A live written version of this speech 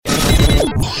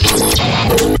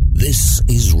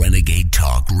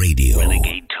Talk Radio.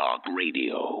 Renegade Talk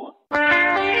Radio.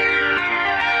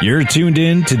 You're tuned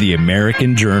in to the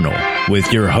American Journal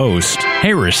with your host,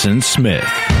 Harrison Smith.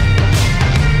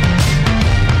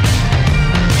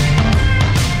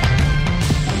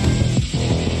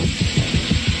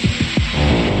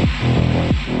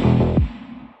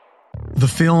 The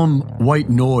film White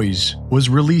Noise was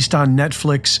released on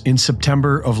Netflix in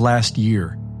September of last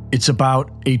year. It's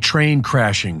about a train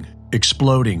crashing,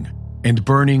 exploding, and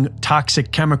burning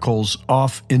toxic chemicals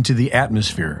off into the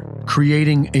atmosphere,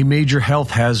 creating a major health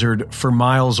hazard for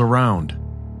miles around,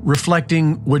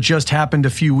 reflecting what just happened a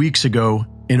few weeks ago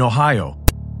in Ohio.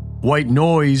 White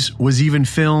Noise was even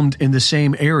filmed in the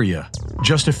same area,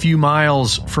 just a few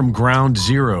miles from Ground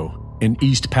Zero in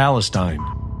East Palestine.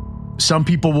 Some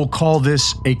people will call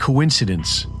this a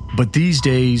coincidence, but these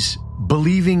days,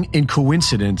 believing in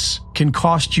coincidence can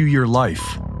cost you your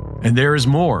life. And there is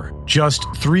more. Just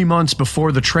 3 months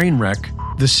before the train wreck,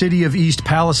 the city of East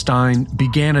Palestine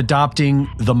began adopting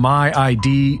the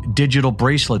MyID digital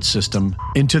bracelet system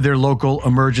into their local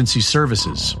emergency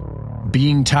services.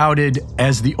 Being touted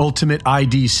as the ultimate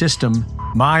ID system,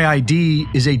 MyID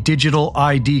is a digital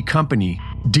ID company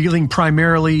dealing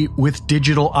primarily with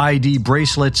digital ID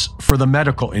bracelets for the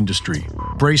medical industry.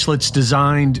 Bracelets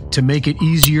designed to make it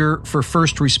easier for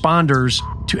first responders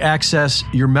to access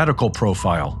your medical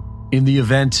profile in the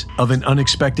event of an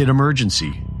unexpected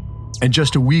emergency. And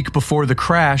just a week before the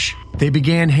crash, they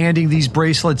began handing these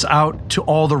bracelets out to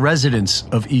all the residents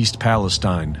of East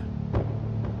Palestine.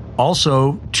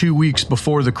 Also, 2 weeks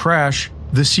before the crash,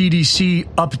 the CDC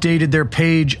updated their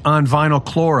page on vinyl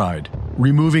chloride,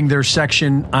 removing their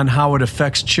section on how it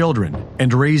affects children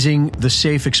and raising the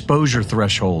safe exposure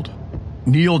threshold.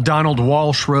 Neil Donald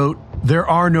Walsh wrote, "There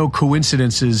are no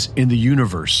coincidences in the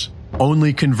universe,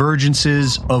 only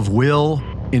convergences of will,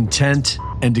 intent,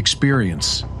 and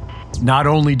experience." Not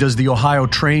only does the Ohio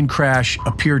train crash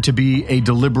appear to be a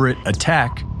deliberate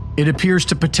attack, it appears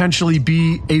to potentially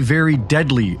be a very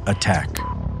deadly attack.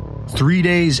 3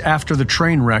 days after the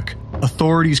train wreck,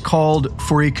 authorities called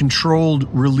for a controlled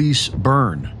release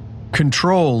burn.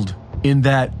 Controlled in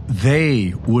that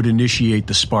they would initiate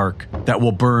the spark that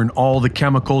will burn all the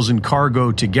chemicals and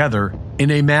cargo together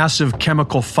in a massive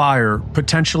chemical fire,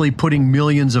 potentially putting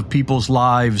millions of people's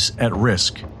lives at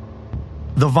risk.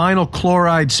 The vinyl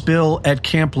chloride spill at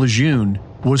Camp Lejeune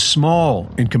was small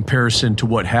in comparison to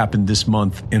what happened this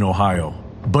month in Ohio,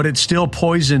 but it still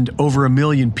poisoned over 1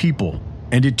 million people,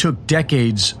 and it took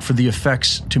decades for the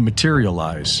effects to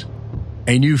materialize.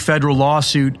 A new federal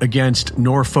lawsuit against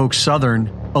Norfolk Southern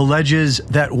alleges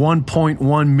that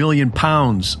 1.1 million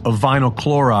pounds of vinyl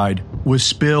chloride was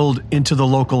spilled into the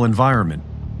local environment.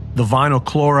 The vinyl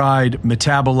chloride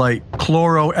metabolite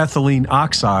chloroethylene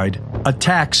oxide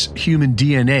attacks human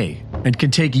DNA and can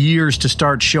take years to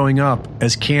start showing up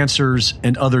as cancers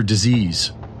and other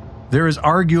disease. There is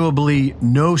arguably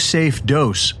no safe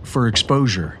dose for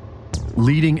exposure.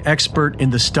 Leading expert in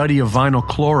the study of vinyl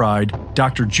chloride,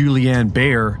 Dr. Julianne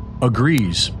Baer,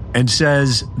 agrees and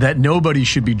says that nobody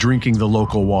should be drinking the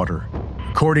local water.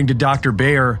 According to Dr.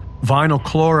 Baer, vinyl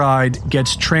chloride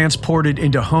gets transported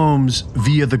into homes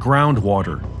via the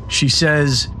groundwater. She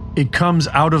says it comes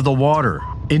out of the water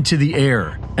into the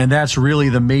air, and that's really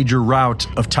the major route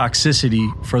of toxicity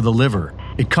for the liver.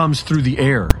 It comes through the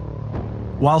air.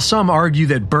 While some argue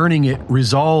that burning it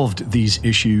resolved these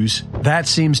issues, that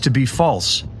seems to be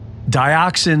false.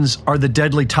 Dioxins are the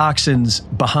deadly toxins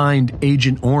behind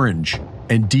Agent Orange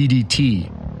and DDT.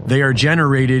 They are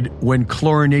generated when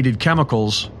chlorinated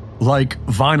chemicals, like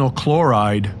vinyl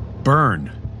chloride, burn.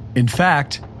 In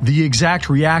fact, the exact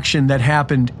reaction that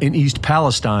happened in East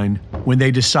Palestine when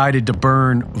they decided to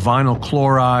burn vinyl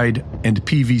chloride and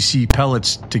PVC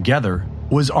pellets together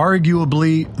was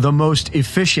arguably the most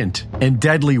efficient and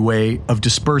deadly way of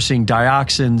dispersing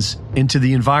dioxins into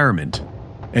the environment,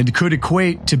 and could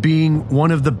equate to being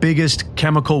one of the biggest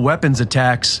chemical weapons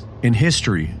attacks in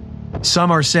history. Some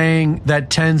are saying that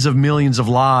tens of millions of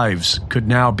lives could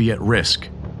now be at risk,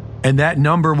 and that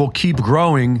number will keep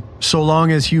growing so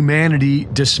long as humanity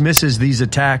dismisses these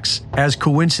attacks as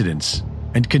coincidence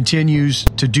and continues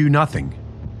to do nothing.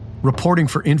 Reporting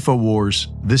for InfoWars,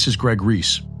 this is Greg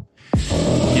Reese.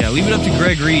 Yeah, leave it up to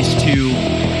Greg Reese to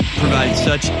provide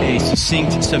such a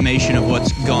succinct summation of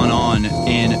what's gone on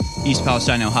in East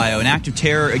Palestine, Ohio. An act of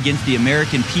terror against the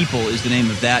American people is the name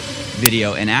of that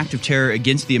video. An act of terror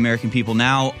against the American people,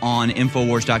 now on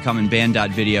Infowars.com and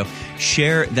Band.video.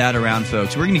 Share that around,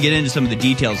 folks. We're going to get into some of the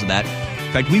details of that.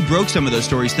 In fact, we broke some of those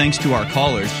stories thanks to our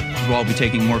callers. We'll be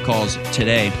taking more calls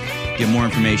today, get more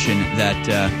information that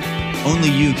only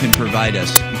you can provide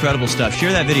us. Incredible stuff.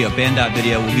 Share that video,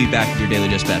 band.video. We'll be back with your Daily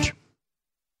Dispatch.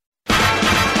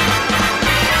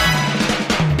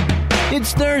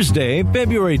 It's Thursday,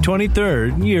 February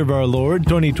 23rd, year of our Lord,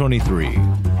 2023.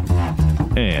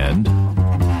 And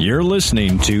you're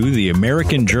listening to the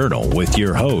American Journal with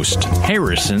your host,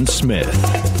 Harrison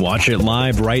Smith. Watch it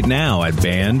live right now at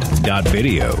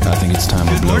band.video. I think it's time.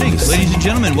 Good morning, ladies and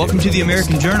gentlemen. Welcome to the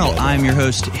American Journal. I'm your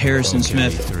host, Harrison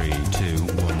Smith. 3, 2,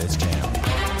 1, let's jam.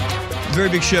 Very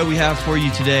big show we have for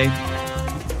you today.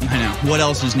 I know. What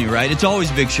else is new, right? It's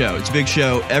always a big show. It's a big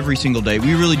show every single day.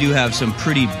 We really do have some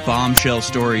pretty bombshell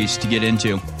stories to get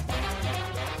into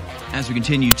as we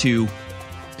continue to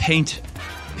paint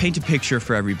a picture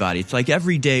for everybody. It's like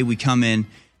every day we come in,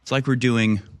 it's like we're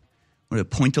doing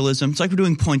pointillism. It's like we're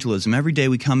doing pointillism. Every day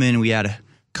we come in and we add a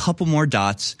couple more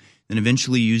dots, then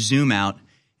eventually you zoom out,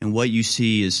 and what you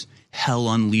see is hell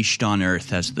unleashed on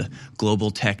earth as the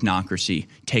global technocracy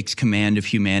takes command of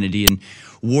humanity and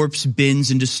warps,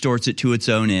 bends, and distorts it to its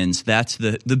own ends. That's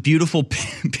the beautiful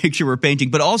picture we're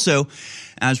painting. But also,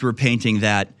 as we're painting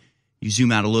that, you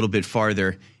zoom out a little bit farther,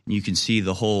 and you can see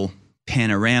the whole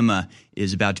panorama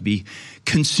is about to be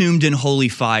consumed in holy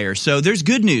fire. So there's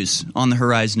good news on the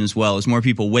horizon as well. As more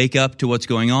people wake up to what's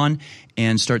going on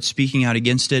and start speaking out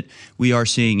against it, we are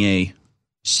seeing a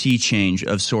sea change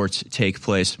of sorts take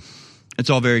place. It's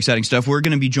all very exciting stuff. We're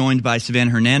going to be joined by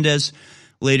Savannah Hernandez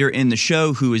later in the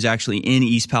show, who is actually in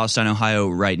East Palestine, Ohio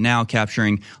right now,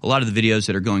 capturing a lot of the videos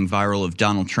that are going viral of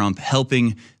Donald Trump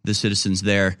helping the citizens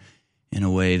there in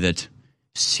a way that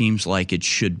seems like it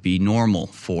should be normal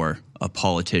for a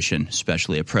politician,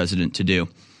 especially a president, to do.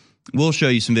 We'll show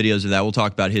you some videos of that. We'll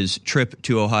talk about his trip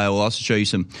to Ohio. We'll also show you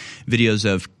some videos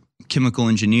of chemical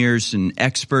engineers and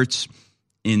experts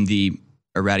in the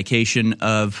eradication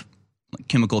of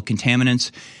chemical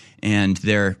contaminants and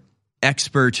their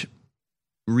expert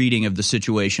reading of the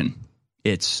situation.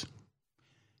 It's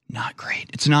not great.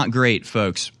 It's not great,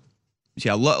 folks.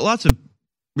 Yeah, lots of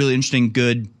really interesting,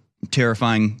 good,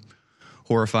 terrifying,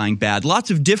 horrifying, bad.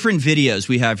 Lots of different videos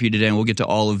we have for you today, and we'll get to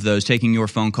all of those, taking your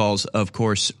phone calls, of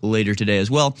course, later today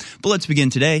as well. But let's begin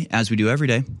today, as we do every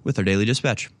day, with our Daily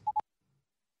Dispatch.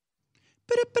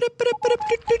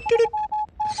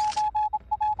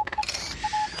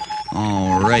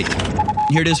 All right.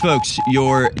 Here it is, folks,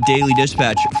 your Daily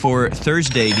Dispatch for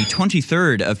Thursday, the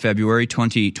 23rd of February,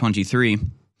 2023.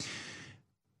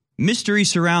 Mystery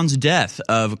surrounds death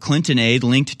of Clinton aide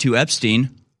linked to Epstein.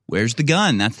 Where's the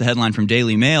gun? That's the headline from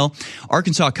Daily Mail.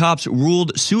 Arkansas cops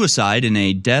ruled suicide in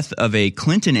a death of a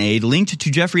Clinton aide linked to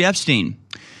Jeffrey Epstein.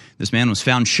 This man was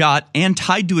found shot and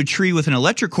tied to a tree with an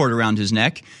electric cord around his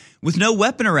neck with no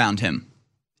weapon around him.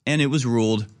 And it was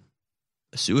ruled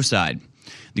a suicide.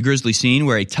 The grisly scene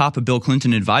where a top Bill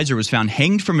Clinton advisor was found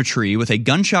hanged from a tree with a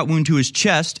gunshot wound to his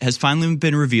chest has finally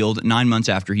been revealed 9 months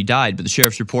after he died. But the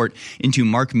sheriff's report into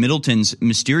Mark Middleton's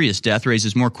mysterious death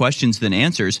raises more questions than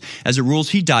answers, as it rules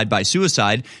he died by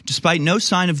suicide despite no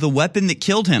sign of the weapon that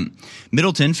killed him.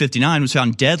 Middleton, 59, was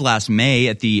found dead last May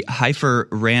at the Heifer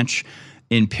Ranch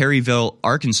in Perryville,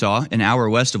 Arkansas, an hour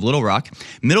west of Little Rock.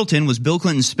 Middleton was Bill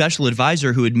Clinton's special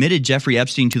advisor who admitted Jeffrey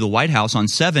Epstein to the White House on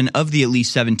 7 of the at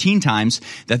least 17 times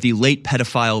that the late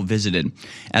pedophile visited.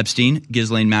 Epstein,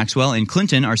 Ghislaine Maxwell, and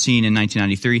Clinton are seen in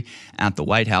 1993 at the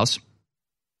White House.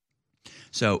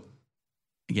 So,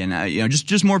 again,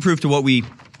 just more proof to what we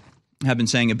have been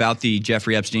saying about the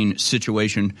Jeffrey Epstein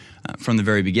situation from the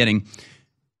very beginning.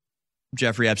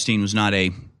 Jeffrey Epstein was not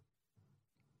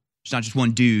it's not just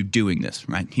one dude doing this,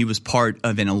 right? He was part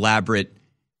of an elaborate,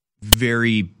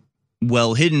 very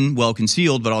well hidden, well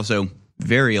concealed, but also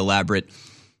very elaborate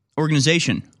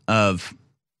organization of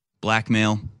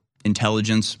blackmail,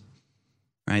 intelligence,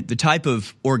 right? The type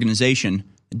of organization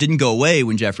didn't go away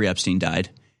when Jeffrey Epstein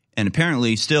died, and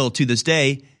apparently still to this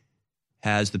day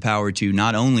has the power to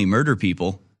not only murder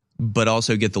people, but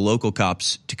also get the local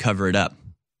cops to cover it up.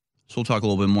 So we'll talk a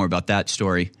little bit more about that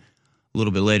story a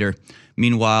little bit later.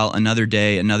 Meanwhile, another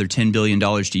day, another $10 billion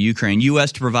to Ukraine.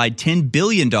 U.S. to provide $10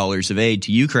 billion of aid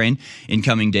to Ukraine in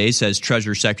coming days, says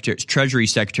Treasury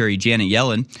Secretary Janet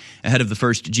Yellen. Ahead of the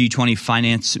first G20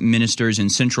 finance ministers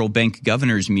and central bank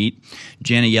governors meet,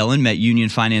 Janet Yellen met Union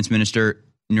Finance Minister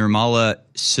Nirmala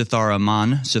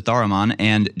Sitharaman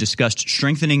and discussed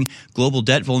strengthening global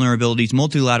debt vulnerabilities,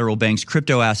 multilateral banks,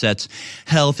 crypto assets,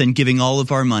 health, and giving all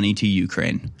of our money to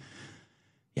Ukraine.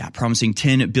 Yeah, promising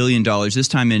 $10 billion, this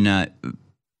time in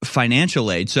financial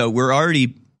aid. So we're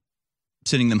already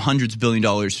sending them hundreds of billion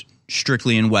dollars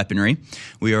strictly in weaponry.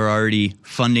 We are already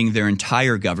funding their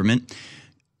entire government.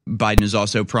 Biden has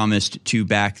also promised to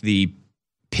back the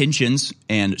pensions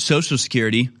and Social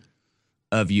Security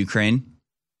of Ukraine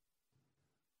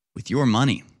with your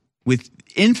money, with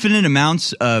infinite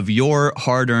amounts of your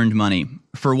hard-earned money.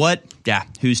 For what? Yeah,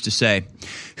 who's to say?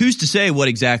 Who's to say what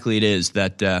exactly it is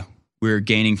that we're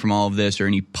gaining from all of this, or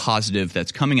any positive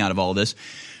that's coming out of all of this?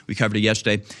 We covered it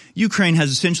yesterday. Ukraine has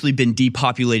essentially been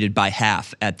depopulated by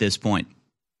half at this point.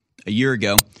 A year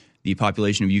ago, the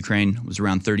population of Ukraine was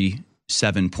around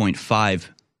 37.5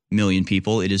 million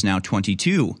people. It is now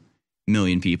 22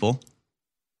 million people,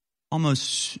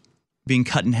 almost being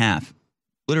cut in half,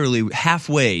 literally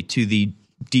halfway to the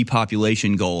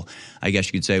depopulation goal, I guess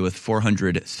you could say, with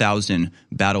 400,000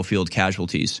 battlefield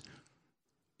casualties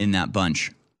in that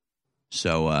bunch.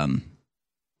 So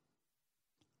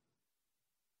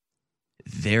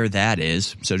there that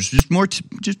is. So just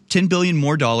 $10 billion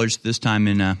more dollars this time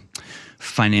in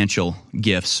financial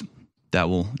gifts. That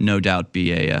will no doubt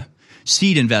be a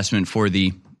seed investment for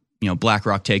the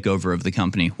BlackRock takeover of the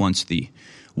company once the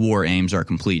war aims are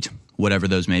complete, whatever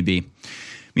those may be.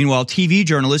 Meanwhile, TV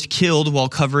journalist killed while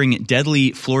covering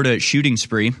deadly Florida shooting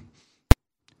spree.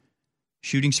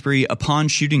 Shooting spree upon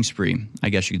shooting spree, I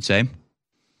guess you could say.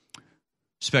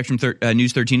 Spectrum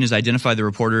News 13 has identified the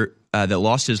reporter that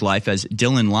lost his life as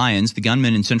Dylan Lyons. The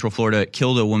gunman in Central Florida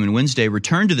killed a woman Wednesday,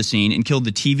 returned to the scene, and killed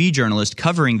the TV journalist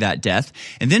covering that death,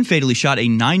 and then fatally shot a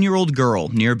 9-year-old girl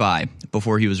nearby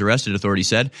before he was arrested, authorities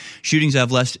said. Shootings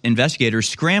have left investigators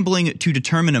scrambling to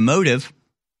determine a motive.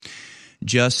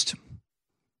 Just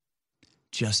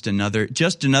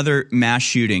another mass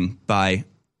shooting by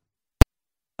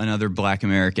another black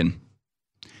American.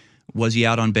 Was he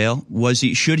out on bail?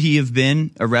 Should he have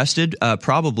been arrested?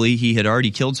 Probably. He had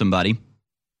already killed somebody.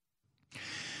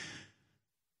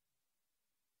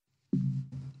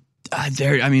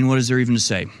 What is there even to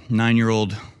say?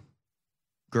 9-year-old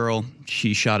girl.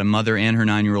 She shot a mother and her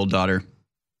 9-year-old daughter,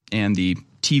 and the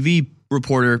TV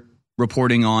reporter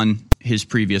reporting on his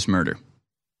previous murder.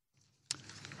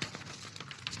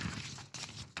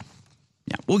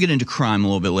 Yeah, we'll get into crime a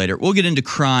little bit later. We'll get into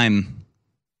crime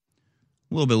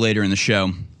a little bit later in the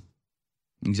show,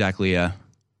 exactly how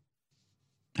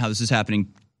this is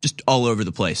happening just all over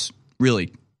the place,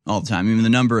 really all the time. Even the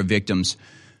number of victims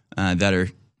that are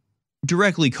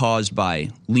directly caused by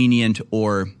lenient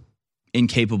or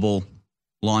incapable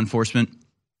law enforcement,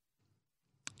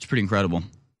 it's pretty incredible.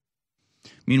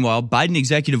 Meanwhile, Biden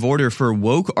executive order for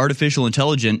woke artificial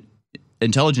intelligence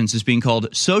is being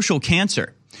called social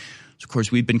cancer. So, of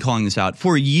course, we've been calling this out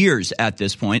for years at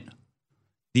this point.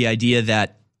 The idea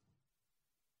that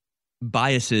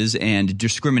biases and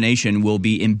discrimination will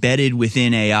be embedded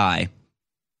within AI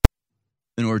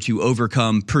in order to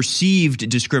overcome perceived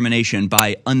discrimination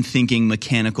by unthinking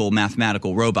mechanical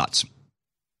mathematical robots.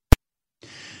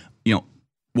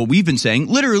 What we've been saying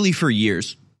literally for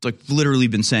years, literally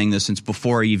been saying this since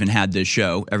before I even had this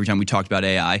show. Every time we talked about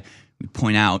AI, we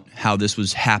point out how this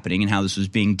was happening and how this was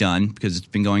being done, because it's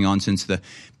been going on since the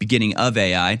beginning of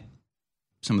AI.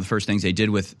 Some of the first things they did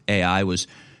with AI was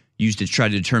used to try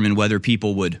to determine whether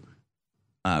people would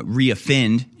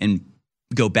reoffend and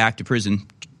go back to prison,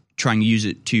 trying to use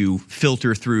it to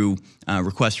filter through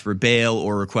requests for bail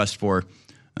or requests for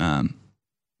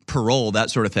parole, that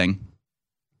sort of thing.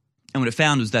 And what it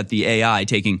found was that the AI,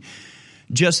 taking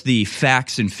just the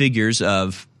facts and figures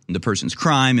of the person's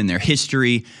crime and their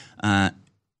history,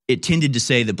 it tended to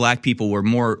say that black people were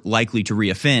more likely to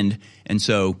reoffend. And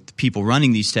so the people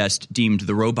running these tests deemed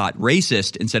the robot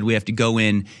racist and said we have to go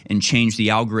in and change the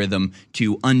algorithm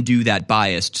to undo that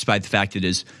bias, despite the fact it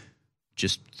is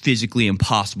just physically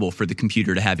impossible for the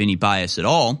computer to have any bias at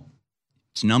all.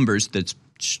 It's numbers. That's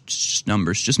just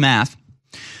numbers, just math.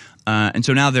 And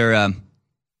so now they're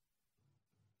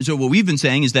so what we've been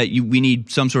saying is that we need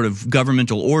some sort of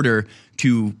governmental order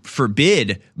to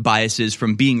forbid biases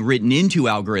from being written into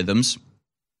algorithms.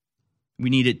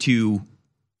 We need it to,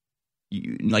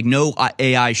 no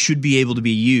AI should be able to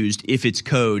be used if its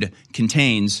code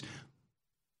contains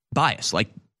bias,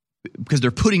 because they're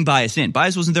putting bias in.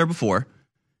 Bias wasn't there before.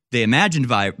 They imagined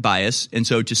bias, and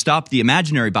so to stop the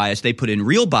imaginary bias, they put in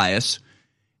real bias.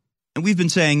 And we've been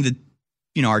saying that,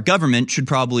 our government should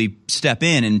probably step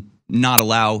in and not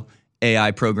allow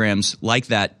AI programs like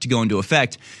that to go into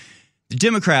effect. The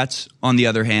Democrats, on the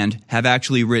other hand, have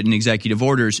actually written executive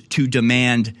orders to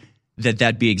demand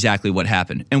that be exactly what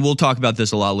happened. And we'll talk about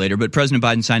this a lot later, but President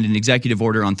Biden signed an executive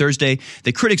order on Thursday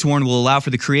that critics warn will allow for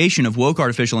the creation of woke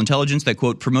artificial intelligence that,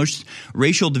 quote, promotes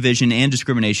racial division and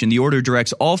discrimination. The order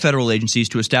directs all federal agencies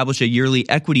to establish a yearly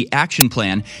equity action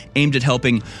plan aimed at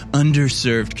helping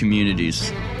underserved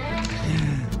communities.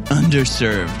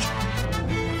 Underserved.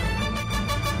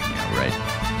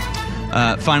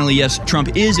 Finally, yes,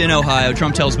 Trump is in Ohio.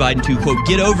 Trump tells Biden to, quote,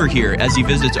 get over here as he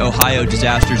visits Ohio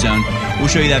disaster zone. We'll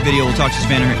show you that video. We'll talk to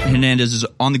Savannah Hernandez is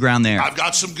on the ground there. I've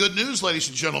got some good news, ladies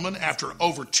and gentlemen. After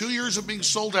over 2 years of being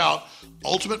sold out,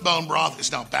 Ultimate Bone Broth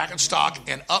is now back in stock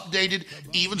and updated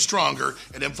even stronger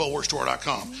at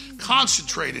InfoWarsStore.com.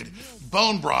 Concentrated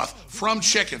bone broth from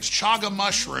chickens, chaga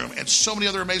mushroom, and so many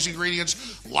other amazing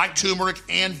ingredients like turmeric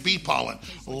and bee pollen.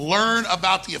 Learn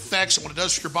about the effects and what it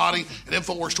does for your body at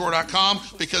InfoWarsStore.com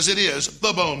because it is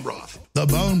the bone broth. The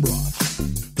bone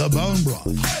broth. The bone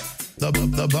broth. The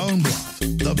bone broth.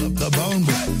 The bone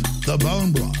broth. The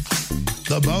bone broth.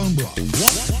 The bone broth.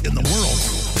 What in the world?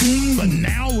 But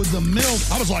now with the milk,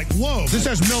 I was like, whoa, this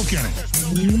has milk in it.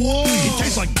 Whoa. It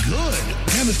tastes like good.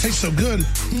 Man, this tastes so good.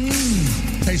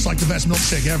 Tastes like the best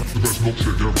milkshake ever. The best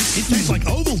milkshake ever. It tastes like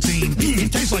Ovaltine.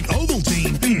 It tastes like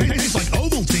Ovaltine. It tastes like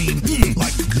Ovaltine.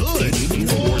 Like good.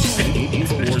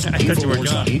 InfoWars. I thought you were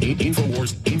gone.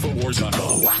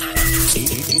 InfoWars.com.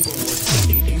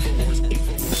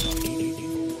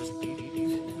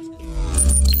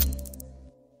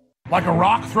 Like a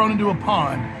rock thrown into a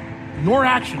pond, your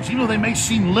actions, even though they may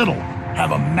seem little,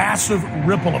 have a massive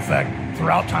ripple effect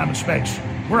throughout time and space.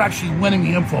 We're actually winning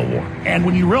the info war. And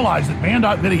when you realize that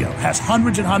Band.video has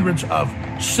hundreds and hundreds of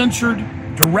censored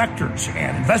directors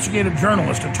and investigative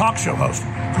journalists and talk show hosts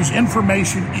whose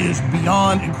information is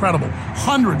beyond incredible,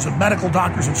 hundreds of medical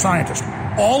doctors and scientists,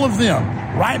 all of them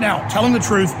right now telling the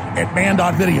truth at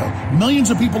Band.video. Millions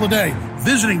of people a day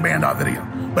visiting Band.video.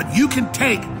 But you can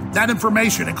take that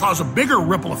information and cause a bigger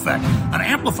ripple effect, an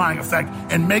amplifying effect,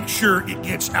 and make sure it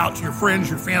gets out to your friends,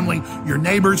 your family, your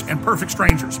neighbors, and perfect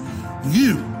strangers.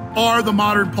 You are the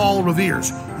modern Paul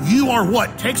Revere's. You are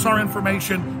what takes our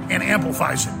information and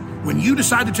amplifies it. When you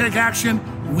decide to take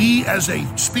action, we as a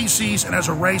species and as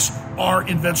a race are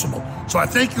invincible. So I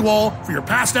thank you all for your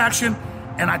past action,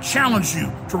 and I challenge you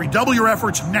to redouble your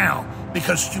efforts now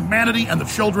because humanity and the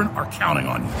children are counting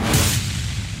on you.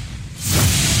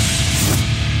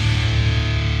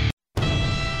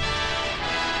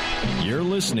 You're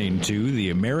listening to The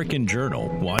American Journal.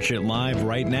 Watch it live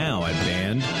right now at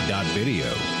band.video.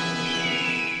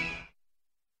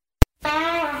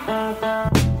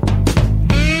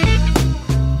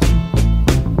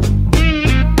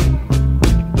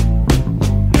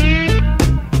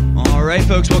 All right,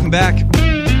 folks, welcome back.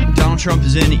 Donald Trump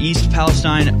is in East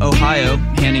Palestine, Ohio,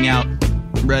 handing out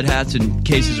red hats and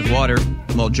cases of water,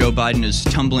 while Joe Biden is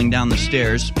tumbling down the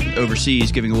stairs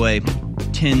overseas, giving away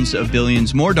tens of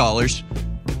billions more dollars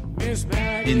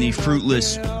in the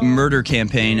fruitless murder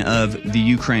campaign of the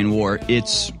Ukraine war.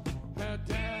 It's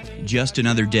just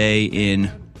another day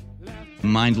in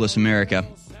mindless America.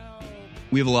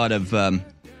 We have a lot of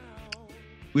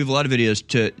videos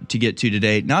to get to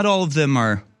today. Not all of them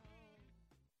are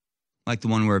like the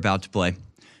one we're about to play.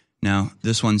 Now,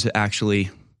 this one's actually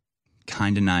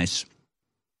kind of nice.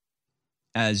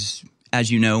 As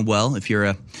you know, well, if you're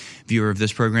a viewer of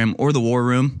this program or the War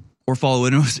Room or follow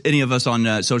any of us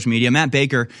on social media, Matt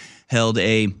Baker held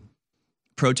a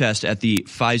protest at the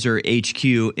Pfizer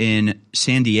HQ in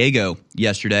San Diego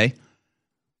yesterday. A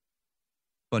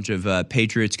bunch of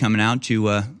patriots coming out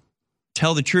to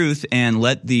tell the truth and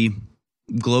let the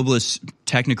globalist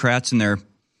technocrats and their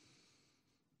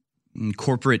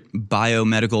corporate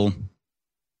biomedical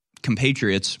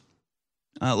compatriots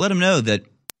let them know that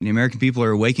the American people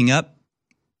are waking up.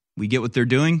 We get what they're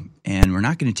doing, and we're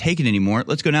not going to take it anymore.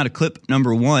 Let's go now to clip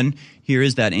number 1. Here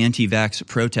is that anti-vax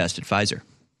protest at Pfizer.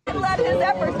 Let his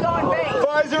efforts go in vain.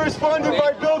 Pfizer is funded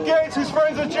by Bill Gates, who's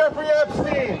friends with Jeffrey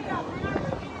Epstein.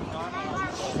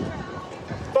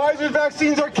 Pfizer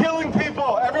vaccines are killing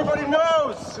people. Everybody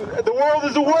knows. The world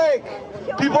is awake.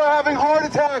 People are having heart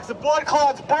attacks, blood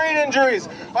clots, brain injuries.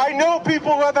 I know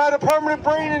people who have had a permanent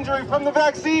brain injury from the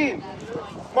vaccine.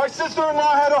 My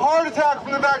sister-in-law had a heart attack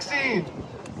from the vaccine.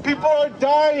 People are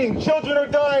dying. Children are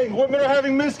dying. Women are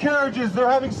having miscarriages. They're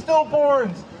having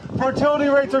stillborns. Fertility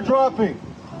rates are dropping.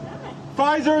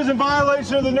 Pfizer is in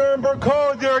violation of the Nuremberg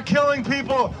Code. They are killing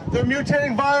people. They're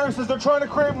mutating viruses. They're trying to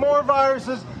create more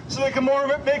viruses so they can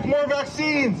make more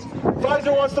vaccines.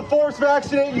 Pfizer wants to force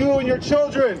vaccinate you and your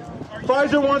children.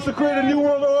 Pfizer wants to create a new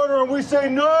world order, and we say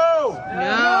no.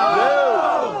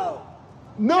 No.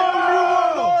 No new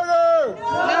world order.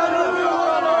 No new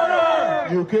world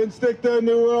order. You can stick the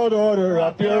new world order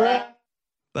up your ass.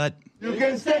 But You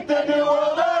can stick the new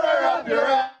world order up your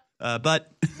ass.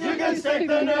 But You can stick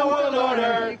the new world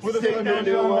order. Stick the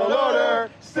new world order.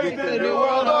 Stick the new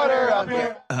world order up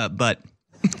your but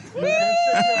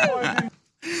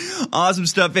awesome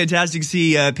stuff. Fantastic to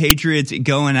see patriots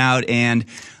going out and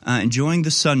enjoying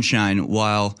the sunshine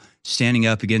while standing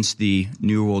up against the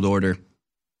New World Order.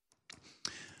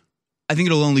 I think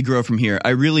it'll only grow from here. I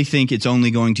really think it's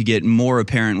only going to get more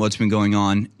apparent what's been going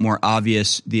on, more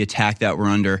obvious the attack that we're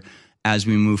under as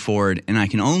we move forward. And I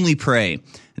can only pray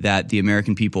that the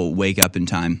American people wake up in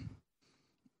time.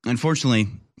 Unfortunately,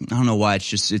 I don't know why,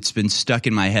 it's been stuck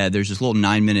in my head. There's this little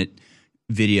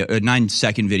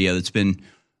 9-second video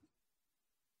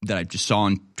that I just saw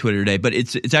on Twitter today, but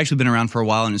it's actually been around for a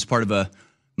while, and it's part of a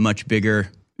much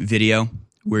bigger video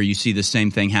where you see the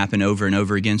same thing happen over and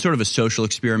over again, sort of a social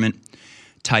experiment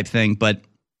type thing. But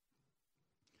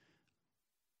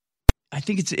I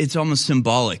think it's almost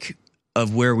symbolic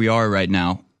of where we are right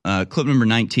now. Clip number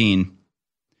 19.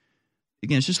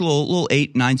 Again, it's just a little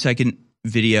 8-9 second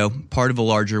video, part of a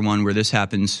larger one where this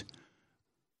happens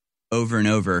over and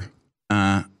over.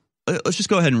 Let's just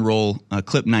go ahead and roll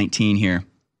clip 19 here.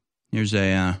 Here's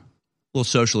a little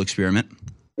social experiment.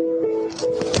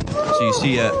 So you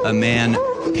see a man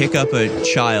pick up a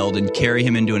child and carry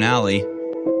him into an alley,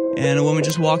 and a woman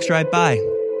just walks right by,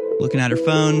 looking at her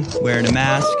phone, wearing a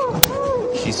mask.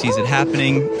 She sees it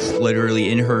happening. It's literally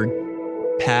in her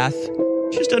path.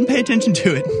 She just doesn't pay attention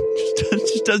to it.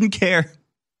 Just doesn't care.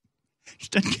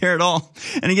 Just doesn't care at all.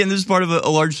 And again, this is part of a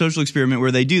large social experiment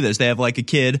where they do this. They have like a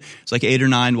kid, it's like 8 or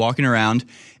 9, walking around,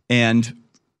 and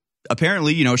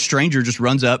apparently, a stranger just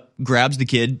runs up, grabs the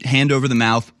kid, hand over the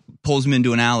mouth, pulls him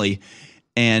into an alley,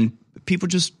 and people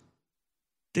just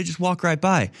walk right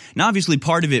by. Now, obviously,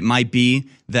 part of it might be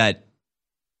that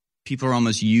people are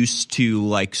almost used to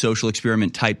like social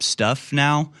experiment type stuff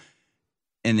now,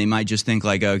 and they might just think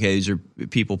like, okay, these are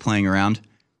people playing around.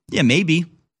 Yeah, maybe.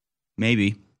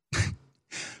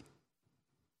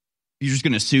 You're just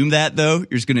going to assume that, though.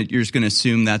 You're just going to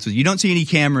assume that's what you don't see any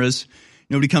cameras.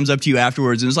 Nobody comes up to you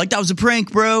afterwards and is like, that was a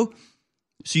prank, bro.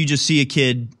 So you just see a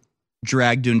kid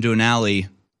dragged into an alley,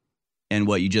 and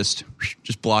you just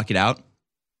block it out.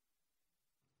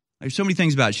 There's so many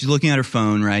things about it. She's looking at her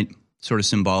phone, right? Sort of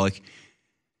symbolic.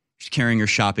 She's carrying her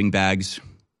shopping bags,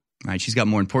 right? She's got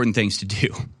more important things to do.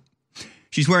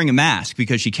 She's wearing a mask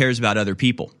because she cares about other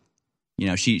people.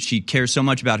 She cares so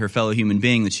much about her fellow human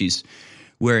being that she's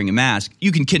wearing a mask.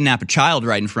 You can kidnap a child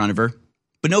right in front of her,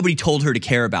 but nobody told her to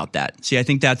care about that. See, I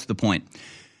think that's the point.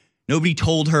 Nobody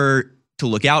told her to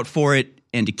look out for it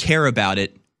and to care about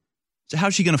it. So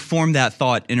how's she going to form that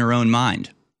thought in her own mind?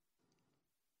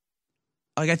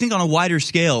 Like, I think on a wider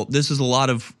scale, this is a lot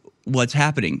of what's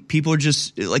happening. People are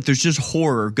just like, there's just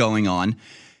horror going on.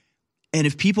 And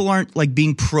if people aren't like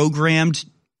being programmed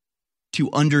to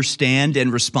understand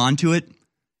and respond to it,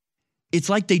 it's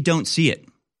like they don't see it.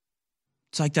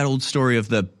 It's like that old story of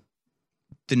the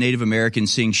Native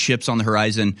Americans seeing ships on the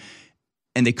horizon,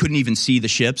 and they couldn't even see the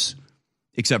ships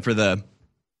except for the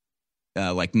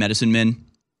like medicine men,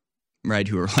 right,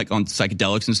 who were like on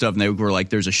psychedelics and stuff, and they were like,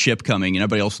 there's a ship coming, and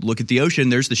everybody else look at the ocean,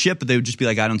 there's the ship, but they would just be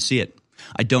like, I don't see it.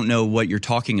 I don't know what you're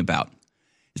talking about.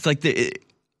 It's like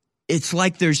it's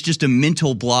like there's just a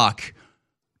mental block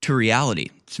to reality.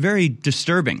 It's very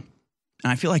disturbing.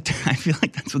 And I feel like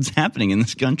that's what's happening in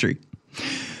this country.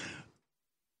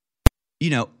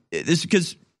 This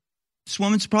because this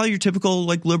woman's probably your typical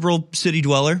like liberal city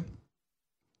dweller,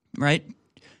 right?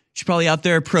 She's probably out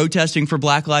there protesting for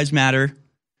Black Lives Matter.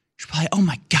 She's probably, oh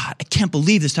my God, I can't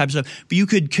believe this type of stuff. But you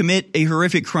could commit a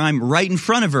horrific crime right in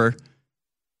front of her,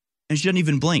 and she doesn't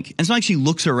even blink. And it's not like she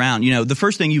looks around. The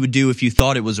first thing you would do if you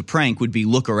thought it was a prank would be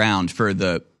look around for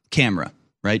the camera,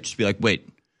 right? Just be like, wait,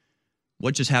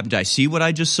 what just happened? Did I see what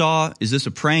I just saw? Is this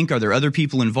a prank? Are there other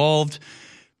people involved?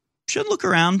 She doesn't look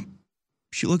around.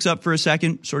 She looks up for a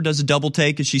second, sort of does a double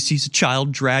take as she sees a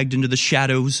child dragged into the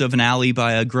shadows of an alley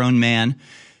by a grown man,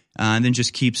 and then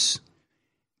just keeps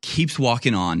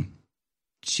walking on.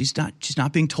 She's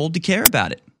not being told to care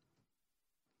about it.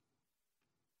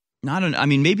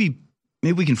 Maybe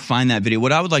we can find that video.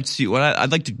 What I would like to see,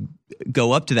 I'd like to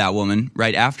go up to that woman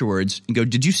right afterwards and go,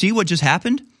 did you see what just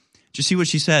happened? Just see what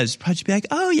she says. Probably be like,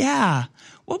 oh yeah,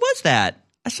 what was that?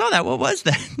 I saw that. What was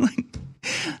that?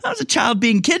 That was a child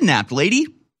being kidnapped, lady.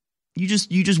 You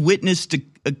just witnessed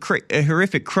a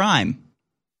horrific crime.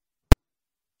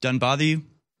 Doesn't bother you?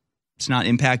 It's not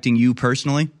impacting you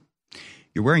personally.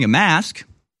 You're wearing a mask,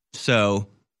 so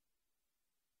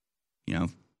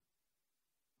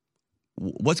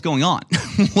what's going on?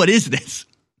 What is this?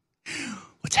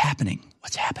 What's happening?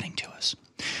 What's happening to us?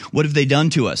 What have they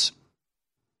done to us?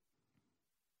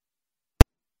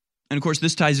 And of course,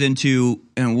 this ties into,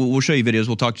 and we'll show you videos.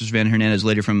 We'll talk to Savannah Hernandez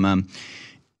later from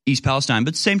East Palestine,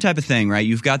 but same type of thing, right?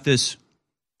 You've got this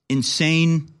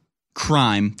insane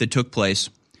crime that took place,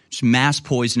 just mass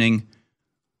poisoning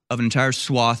of an entire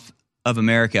swath of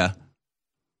America.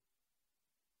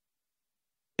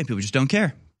 And people just don't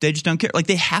care. They just don't care. Like,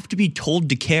 they have to be told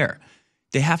to care.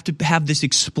 They have to have this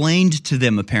explained to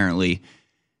them, apparently.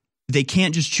 They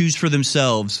can't just choose for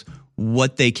themselves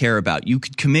what they care about. You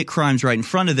could commit crimes right in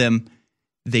front of them.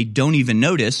 They don't even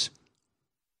notice.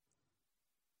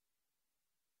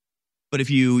 But if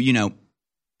you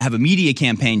have a media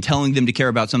campaign telling them to care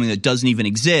about something that doesn't even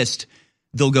exist,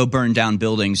 they'll go burn down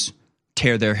buildings,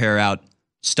 tear their hair out,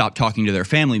 stop talking to their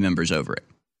family members over it.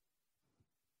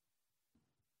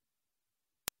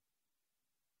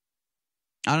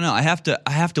 I don't know. I have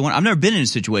to wonder. I've never been in a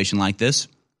situation like this.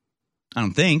 I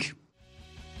don't think.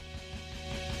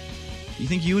 You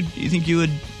think you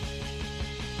would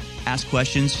ask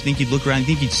questions? You think you'd look around? You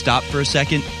think you'd stop for a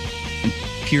second and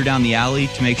peer down the alley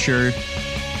to make sure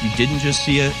you didn't just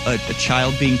see a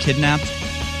child being kidnapped?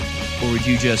 Or would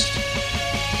you just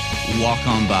walk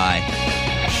on by,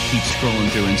 keep scrolling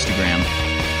through Instagram?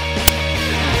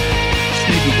 Just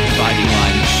maybe the dividing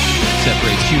line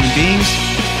separates human beings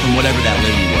from whatever that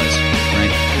lady was, right?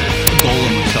 A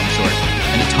golem of some sort,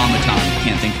 an automaton who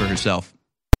can't think for herself.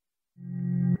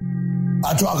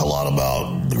 I talk a lot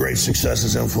about the great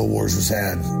successes InfoWars has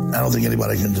had. I don't think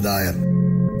anybody can deny it.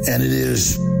 And it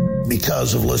is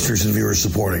because of listeners and viewers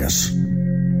supporting us.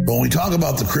 But when we talk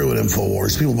about the crew at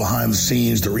InfoWars, people behind the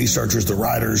scenes, the researchers, the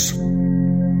writers,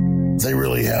 they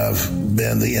really have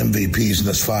been the MVPs in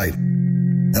this fight.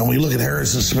 And when we look at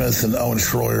Harrison Smith and Owen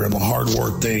Schroyer and the hard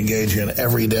work they engage in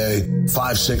every day,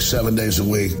 5, 6, 7 days a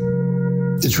week,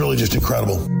 it's really just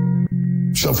incredible.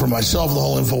 So for myself and the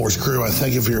whole InfoWars crew, I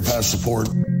thank you for your past support.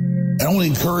 And I want to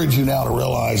encourage you now to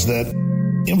realize that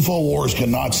InfoWars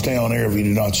cannot stay on air if you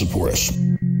do not support us.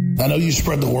 I know you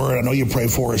spread the word. I know you pray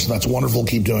for us, and that's wonderful.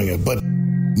 Keep doing it. But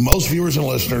most viewers and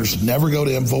listeners never go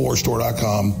to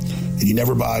InfoWarsStore.com, and you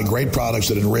never buy great products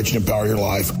that enrich and empower your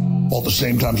life while at the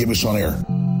same time keep us on air.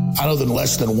 I know that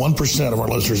less than 1% of our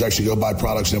listeners actually go buy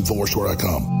products at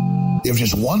InfoWarsStore.com. If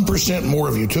just 1% more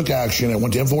of you took action and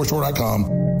went to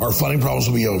InfoWarsStore.com, our funding problems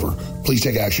will be over. Please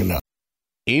take action now.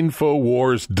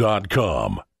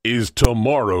 InfoWars.com is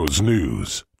tomorrow's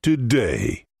news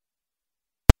today.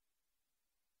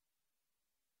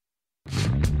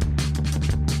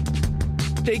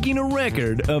 Taking a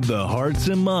record of the hearts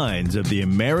and minds of the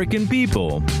American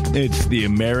people, it's the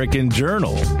American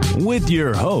Journal with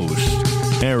your host,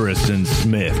 Harrison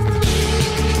Smith.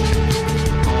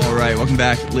 All right, welcome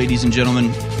back, ladies and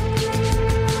gentlemen.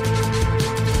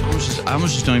 I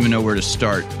almost just don't even know where to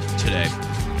start today.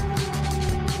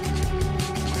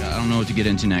 I don't know what to get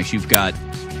into next. You've got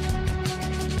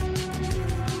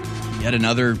yet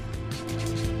another, what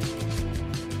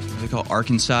do they call it,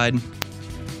 Arkansas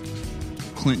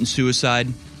Clinton suicide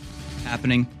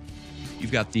happening.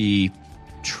 You've got the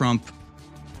Trump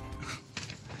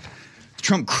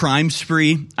crime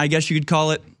spree, I guess you could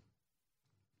call it.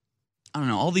 I don't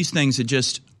know, all these things that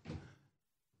just,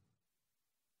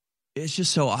 it's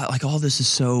just so, like, all this is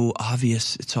so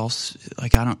obvious. It's all,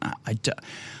 like,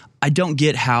 I don't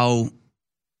get how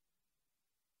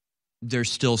they're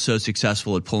still so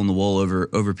successful at pulling the wool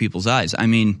over people's eyes. I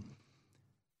mean,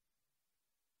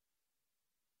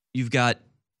 you've got,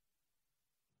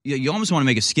 you almost want to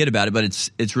make a skit about it, but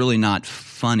it's really not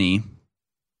funny.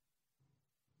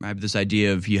 Right? This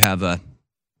idea of you have a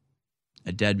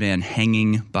dead man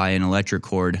hanging by an electric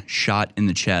cord, shot in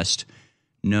the chest,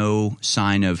 no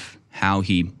sign of how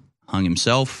he hung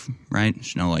himself, right?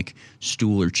 There's no, like,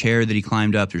 stool or chair that he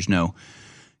climbed up. There's no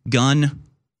gun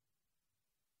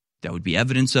that would be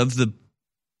evidence of the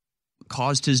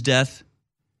caused his death.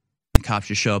 The cops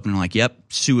just show up and are like, yep,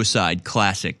 suicide,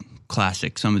 classic.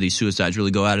 Some of these suicides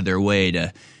really go out of their way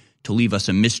to leave us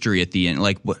a mystery at the end.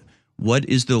 Like, what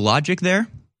is the logic there?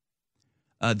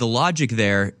 The logic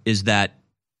there is that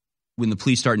when the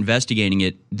police start investigating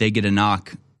it, they get a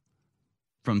knock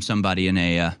from somebody in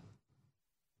a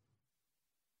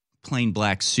plain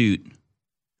black suit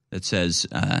that says,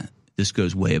 this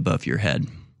goes way above your head.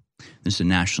 This is a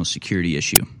national security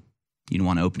issue. You don't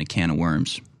want to open a can of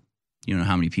worms. You don't know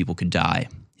how many people could die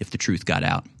if the truth got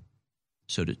out.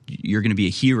 So you're going to be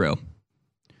a hero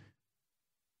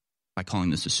by calling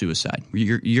this a suicide.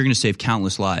 You're going to save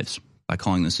countless lives by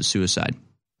calling this a suicide.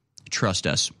 Trust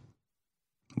us.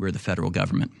 We're the federal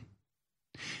government.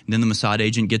 And then the Mossad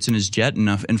agent gets in his jet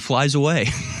and flies away.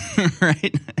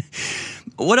 Right?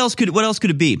 What else could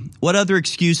it be? What other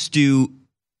excuse do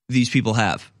these people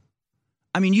have?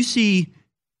 I mean, you see,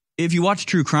 if you watch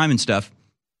true crime and stuff,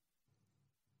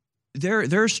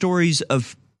 there are stories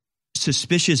of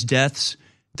suspicious deaths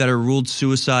that are ruled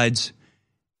suicides,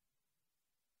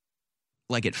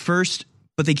 like, at first,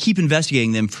 but they keep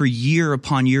investigating them for year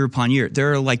upon year upon year.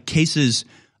 There are, like, cases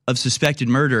of suspected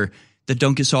murder that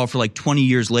don't get solved for like 20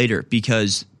 years later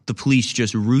because the police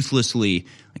just ruthlessly,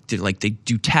 they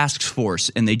do task force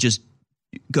and they just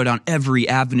go down every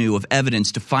avenue of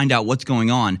evidence to find out what's going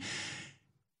on.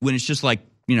 When it's just like,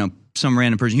 some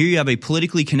random person. Here you have a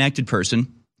politically connected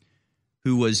person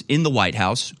who was in the White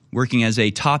House working as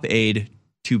a top aide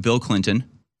to Bill Clinton,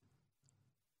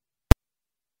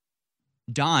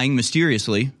 dying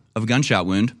mysteriously of a gunshot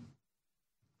wound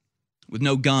with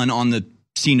no gun on the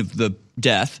scene of the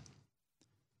death.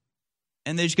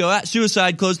 And they just go,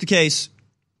 suicide, close the case.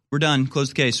 We're done. Close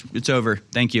the case. It's over.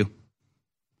 Thank you.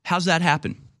 How's that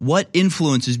happen? What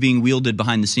influence is being wielded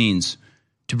behind the scenes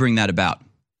to bring that about?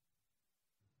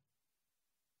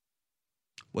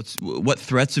 What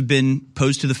threats have been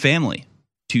posed to the family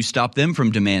to stop them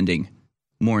from demanding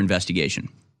more investigation?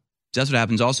 That's what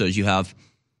happens also is you have,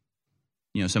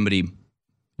 somebody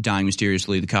dying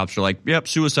mysteriously. The cops are like, yep,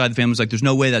 suicide. The family's like, there's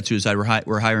no way that's suicide.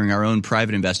 We're hiring our own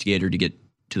private investigator to get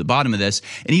to the bottom of this.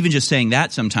 And even just saying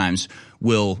that sometimes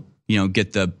will,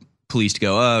 get the police to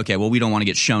go, oh, okay, well, we don't want to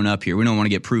get shown up here. We don't want to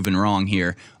get proven wrong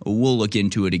here. We'll look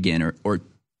into it again. Or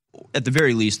at the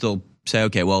very least, they'll say,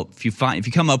 okay, well, if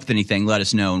you come up with anything, let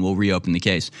us know and we'll reopen the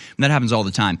case. And that happens all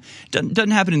the time.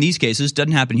 Doesn't happen in these cases.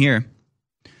 Doesn't happen here.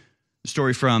 The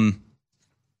story from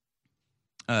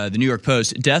the New York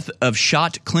Post: death of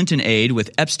shot Clinton aide with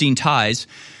Epstein ties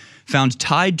found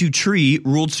tied to tree,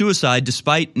 ruled suicide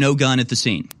despite no gun at the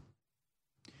scene.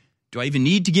 Do I even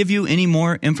need to give you any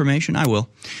more information? I will.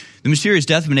 The mysterious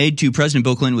death of an aide to President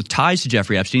Bill Clinton with ties to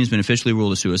Jeffrey Epstein has been officially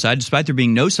ruled a suicide, despite there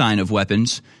being no sign of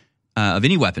weapons, of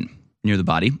any weapon near the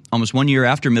body. Almost 1 year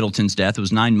after Middleton's death, it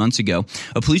was 9 months ago,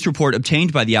 a police report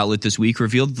obtained by the outlet this week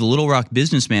revealed that the Little Rock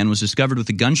businessman was discovered with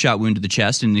a gunshot wound to the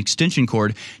chest and an extension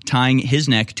cord tying his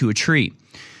neck to a tree.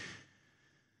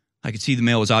 I could see the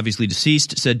male was obviously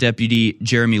deceased, said Deputy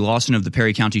Jeremy Lawson of the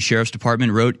Perry County Sheriff's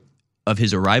Department, wrote of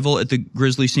his arrival at the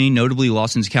grisly scene. Notably,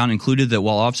 Lawson's account included that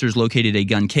while officers located a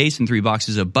gun case and 3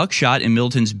 boxes of buckshot in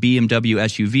Middleton's BMW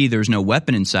SUV, there was no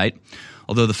weapon in sight.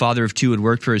 Although the father of 2 had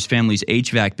worked for his family's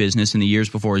HVAC business in the years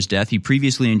before his death, he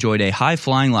previously enjoyed a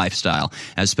high-flying lifestyle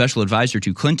as special advisor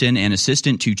to Clinton and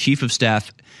assistant to Chief of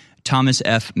Staff Thomas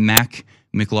F.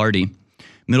 McLarty.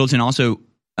 Middleton also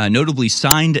notably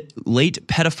signed late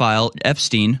pedophile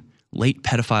Epstein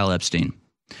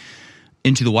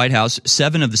into the White House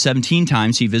 7 of the 17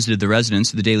 times he visited the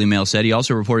residence, the Daily Mail said. He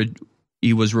also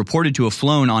was reported to have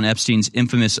flown on Epstein's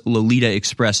infamous Lolita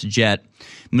Express jet.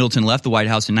 Middleton left the White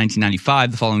House in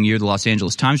 1995. The following year, the Los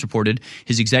Angeles Times reported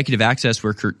his executive access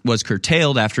was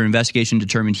curtailed after an investigation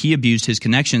determined he abused his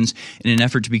connections in an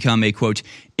effort to become a, quote,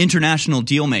 international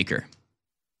deal maker.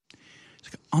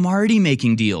 I'm already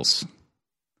making deals.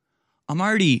 I'm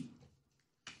already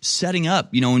setting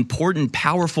up, important,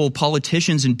 powerful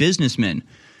politicians and businessmen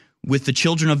with the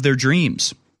children of their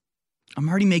dreams. I'm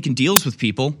already making deals with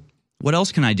people. What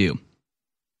else can I do?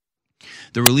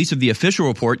 The release of the official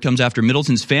report comes after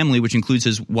Middleton's family, which includes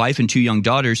his wife and 2 young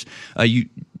daughters,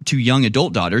 2 young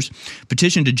adult daughters,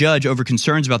 petitioned a judge over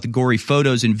concerns about the gory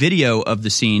photos and video of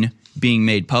the scene being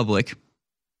made public.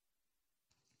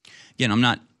 Again, I'm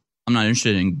not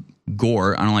interested in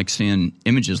gore. I don't like seeing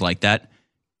images like that.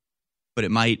 But it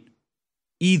might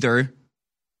either,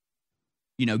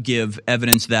 give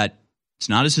evidence that it's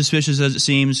not as suspicious as it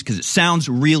seems because it sounds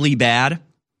really bad.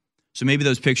 So maybe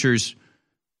those pictures,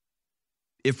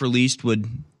 if released, would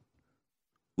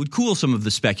cool some of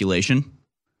the speculation.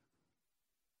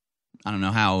 I don't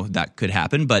know how that could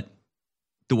happen, but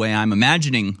the way I'm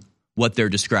imagining what they're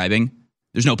describing,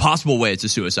 there's no possible way it's a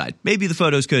suicide. Maybe the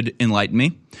photos could enlighten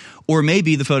me, or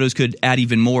maybe the photos could add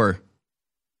even more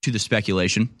to the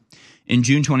speculation. In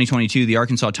June 2022, the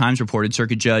Arkansas Times reported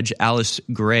Circuit Judge Alice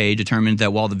Gray determined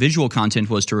that while the visual content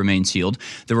was to remain sealed,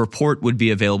 the report would be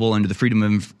available under the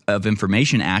Freedom of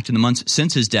Information Act. In the months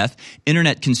since his death,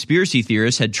 internet conspiracy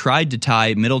theorists had tried to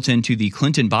tie Middleton to the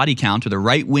Clinton body count, or the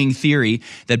right-wing theory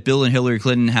that Bill and Hillary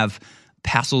Clinton have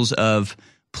passels of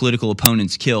political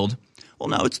opponents killed. Well,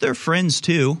 no, it's their friends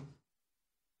too.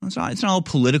 It's not all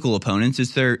political opponents.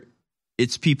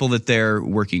 It's people that they're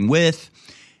working with.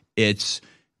 It's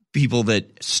people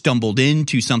that stumbled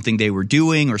into something they were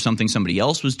doing or something somebody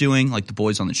else was doing, like the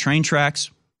boys on the train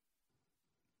tracks.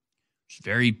 It's a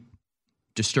very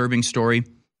disturbing story.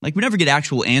 Like, we never get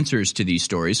actual answers to these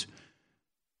stories.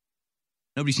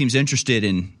 Nobody seems interested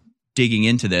in digging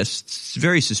into this. It's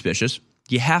very suspicious.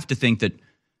 You have to think that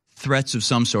threats of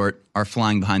some sort are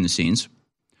flying behind the scenes.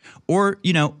 Or,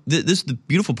 this is the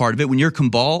beautiful part of it. When your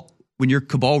cabal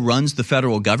runs the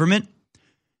federal government,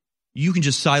 you can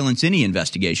just silence any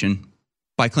investigation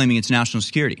by claiming it's national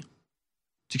security.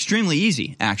 It's extremely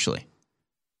easy, actually.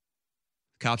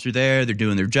 Cops are there. They're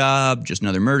doing their job. Just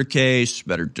another murder case.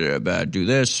 Better do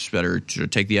this. Better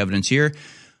take the evidence here.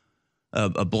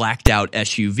 A blacked out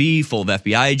SUV full of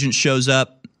FBI agents shows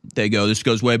up. They go, this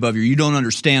goes way above you don't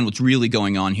understand what's really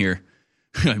going on here.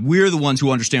 We're the ones who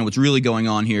understand what's really going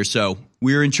on here. So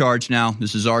we're in charge now.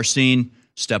 This is our scene.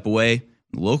 Step away.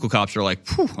 The local cops are like,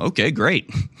 okay,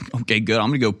 great. Okay, good. I'm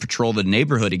going to go patrol the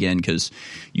neighborhood again because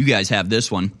you guys have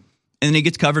this one. And then it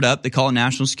gets covered up. They call it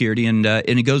national security and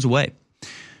it goes away.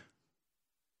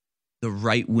 The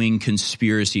right-wing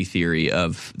conspiracy theory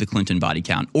of the Clinton body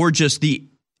count, or just the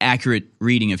accurate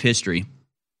reading of history,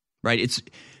 right? It's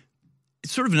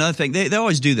sort of another thing. They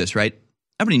always do this, right?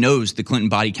 Everybody knows the Clinton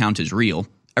body count is real.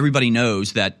 Everybody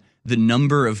knows that the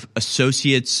number of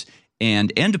associates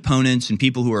and opponents and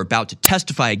people who are about to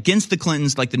testify against the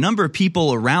Clintons, like the number of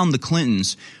people around the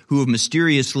Clintons who have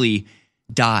mysteriously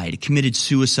died, committed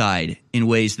suicide in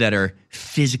ways that are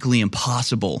physically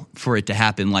impossible for it to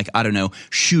happen, like, I don't know,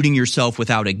 shooting yourself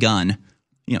without a gun,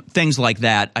 things like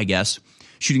that, I guess.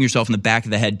 Shooting yourself in the back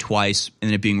of the head twice and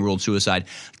then it being ruled suicide.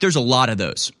 There's a lot of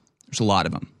those. There's a lot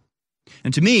of them.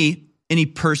 And to me, any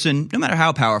person, no matter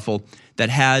how powerful, that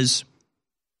has,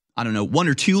 I don't know, one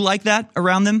or two like that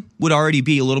around them would already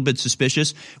be a little bit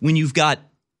suspicious. When you've got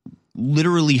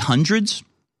literally hundreds,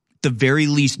 the very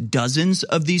least dozens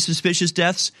of these suspicious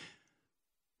deaths,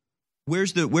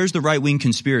 where's the right-wing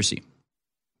conspiracy?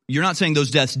 You're not saying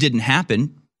those deaths didn't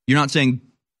happen. You're not saying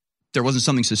there wasn't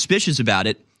something suspicious about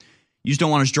it. You just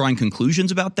don't want us drawing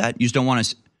conclusions about that. You just don't want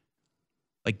us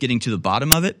getting to the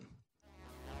bottom of it.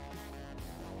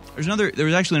 There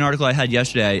was actually an article I had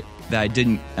yesterday that I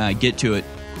didn't get to it.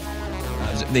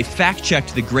 They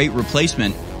fact-checked the Great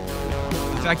Replacement.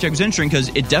 The fact-check was interesting because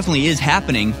it definitely is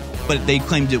happening, but they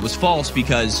claimed it was false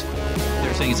because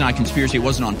they're saying it's not a conspiracy, it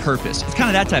wasn't on purpose. It's kind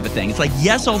of that type of thing. It's like,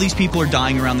 yes, all these people are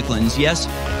dying around the Clintons. Yes,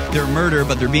 they're murder,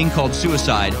 but they're being called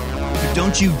suicide. But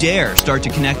don't you dare start to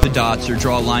connect the dots or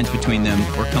draw lines between them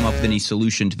or come up with any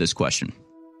solution to this question.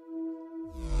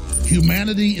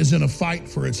 Humanity is in a fight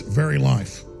for its very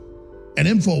life. And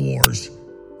InfoWars,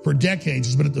 for decades,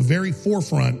 has been at the very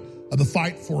forefront of the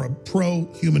fight for a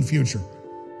pro-human future.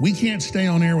 We can't stay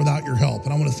on air without your help,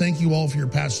 and I want to thank you all for your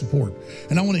past support.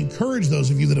 And I want to encourage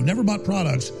those of you that have never bought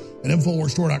products at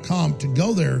InfoWarsStore.com to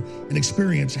go there and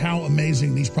experience how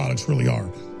amazing these products really are.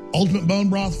 Ultimate Bone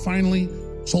Broth, finally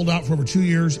sold out for over 2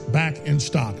 years, back in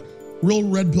stock. Real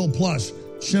Red Pill Plus,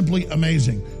 simply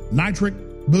amazing. Nitric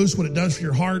Boost, what it does for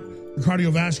your heart, your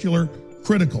cardiovascular,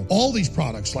 critical. All these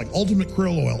products like Ultimate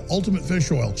Krill Oil, Ultimate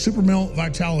Fish Oil, Super Male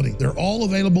Vitality, they're all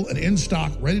available and in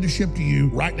stock, ready to ship to you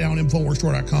right now on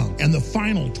InfoWarsStore.com. And the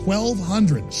final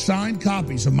 1,200 signed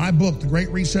copies of my book, The Great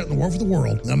Reset and the War for the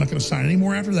World, and I'm not going to sign any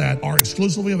more after that, are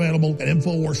exclusively available at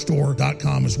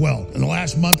InfoWarsStore.com as well. In the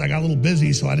last month, I got a little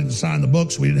busy, so I didn't sign the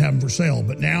books. We didn't have them for sale.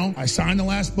 But now, I signed the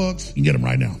last books. You can get them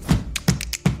right now.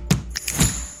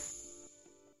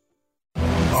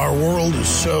 Our world is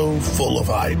so full of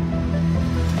hype.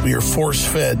 We are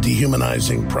force-fed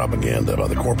dehumanizing propaganda by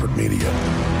the corporate media,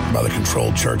 by the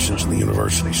controlled churches and the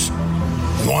universities.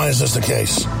 And why is this the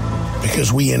case?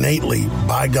 Because we innately,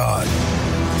 by God,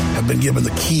 have been given the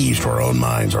keys to our own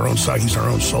minds, our own psyches, our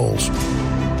own souls.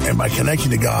 And by connecting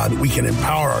to God, we can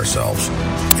empower ourselves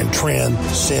and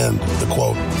transcend the,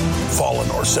 quote, fallen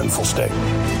or sinful state.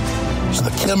 So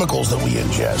the chemicals that we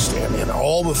ingest and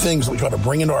all the things that we try to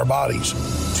bring into our bodies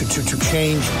to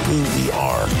change who we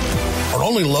are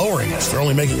only lowering us. They're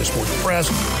only making us more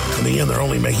depressed. In the end, they're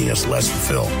only making us less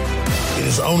fulfilled. It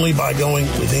is only by going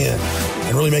within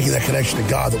and really making that connection to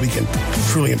God that we can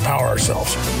truly empower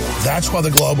ourselves. That's why the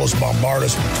globalists bombard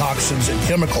us with toxins and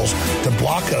chemicals to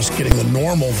block us getting the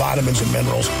normal vitamins and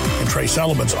minerals and trace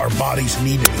elements our bodies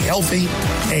need to be healthy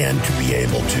and to be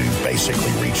able to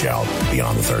basically reach out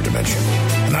beyond the third dimension.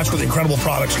 And that's where the incredible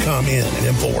products come in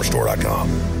at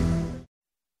InfoWarsStore.com.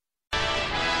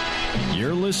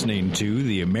 You're listening to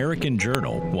The American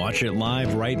Journal. Watch it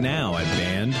live right now at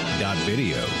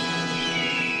band.video.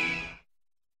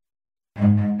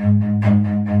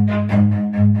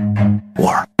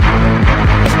 War. All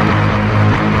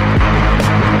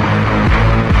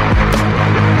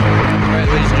right,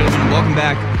 ladies and gentlemen, welcome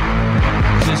back.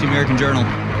 This is The American Journal.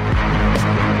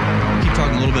 We'll keep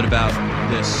talking a little bit about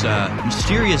this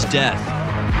mysterious death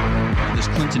of this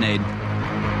Clinton aide.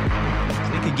 I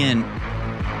think, again,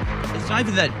 it's not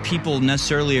even that people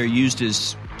necessarily are used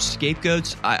as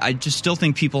scapegoats. I just still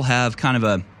think people have kind of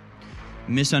a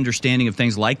misunderstanding of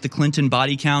things like the Clinton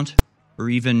body count, or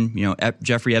even,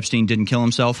 Jeffrey Epstein didn't kill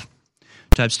himself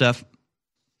type stuff.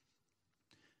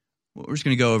 We're just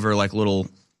going to go over like a little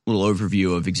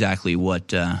overview of exactly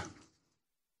what's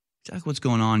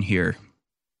going on here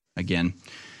again.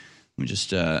 Let me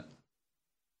just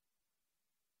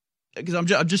because I'm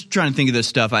just trying to think of this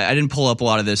stuff. I didn't pull up a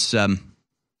lot of this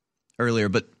earlier,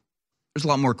 but there's a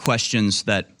lot more questions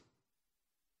that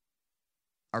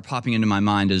are popping into my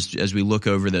mind as we look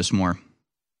over this more.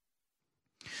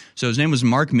 So his name was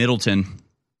Mark Middleton,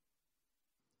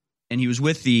 and he was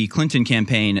with the Clinton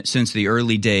campaign since the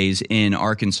early days in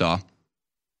Arkansas.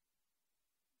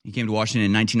 He came to Washington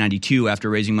in 1992 after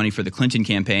raising money for the Clinton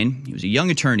campaign. He was a young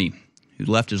attorney who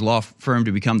left his law firm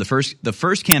to become one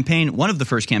of the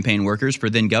first campaign workers for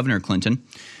then Governor Clinton.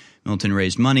 Middleton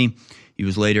raised money. He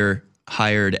was later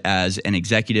hired as an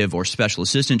executive or special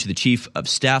assistant to the chief of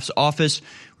staff's office,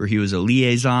 where he was a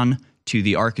liaison to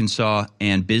the Arkansas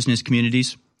and business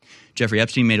communities. Jeffrey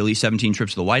Epstein made at least 17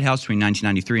 trips to the White House between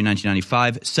 1993 and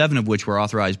 1995, 7 of which were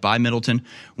authorized by Middleton.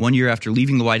 1 year after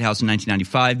leaving the White House in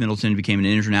 1995, Middleton became an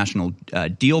international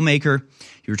deal maker.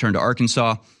 He returned to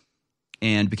Arkansas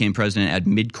and became president at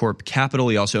MidCorp Capital.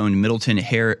 He also owned Middleton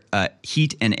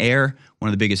Heat and Air, one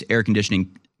of the biggest air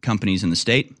conditioning companies in the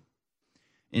state.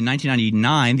 In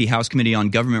 1999, the House Committee on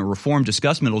Government Reform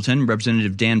discussed Middleton.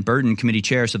 Representative Dan Burton, committee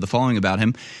chair, said the following about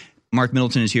him. Mark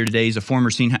Middleton is here today. He's a former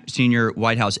senior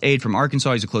White House aide from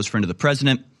Arkansas. He's a close friend of the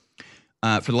president.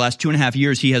 For the last 2.5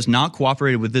 years, he has not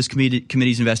cooperated with this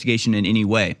committee's investigation in any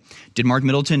way. Did Mark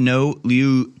Middleton know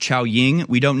Liu Xiaoying?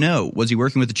 We don't know. Was he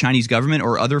working with the Chinese government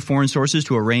or other foreign sources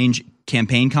to arrange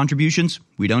campaign contributions?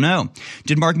 We don't know.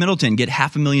 Did Mark Middleton get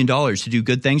 $500,000 to do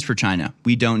good things for China?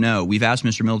 We don't know. We've asked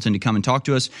Mr. Middleton to come and talk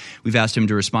to us. We've asked him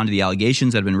to respond to the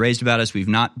allegations that have been raised about us. We've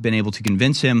not been able to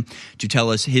convince him to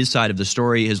tell us his side of the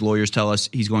story. His lawyers tell us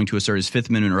he's going to assert his Fifth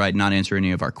Amendment right, not answer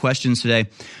any of our questions today.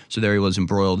 So there he was,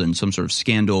 embroiled in some sort of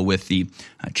scandal with the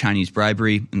Chinese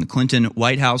bribery in the Clinton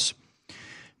White House.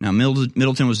 Now,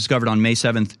 Middleton was discovered on May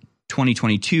 7th,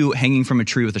 2022, hanging from a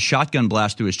tree with a shotgun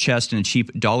blast through his chest and a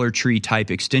cheap Dollar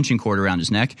Tree-type extension cord around his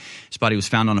neck. His body was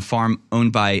found on a farm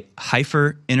owned by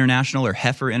Heifer International, or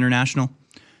Heifer International.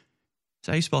 Is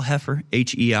that how you spell Heifer?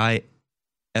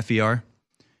 Heifer,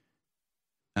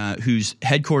 whose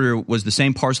headquarter was the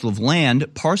same parcel of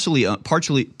land partially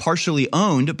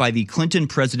owned by the Clinton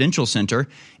Presidential Center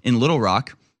in Little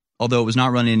Rock, although it was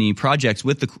not running any projects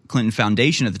with the Clinton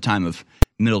Foundation at the time of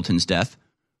Middleton's death.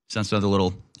 So that's another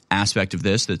little aspect of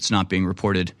this that's not being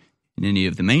reported in any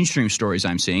of the mainstream stories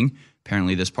I'm seeing.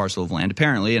 Apparently, this parcel of land,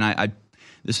 and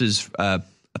this is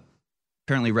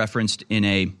apparently referenced in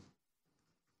a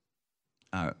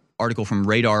article from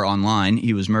Radar Online.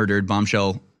 He was murdered.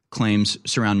 Bombshell claims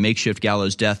surround makeshift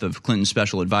gallows death of Clinton's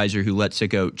special advisor who let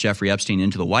sicko Jeffrey Epstein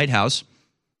into the White House.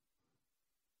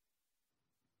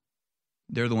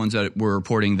 They're the ones that were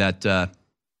reporting that.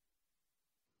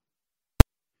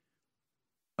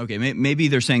 Okay, maybe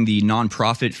they're saying the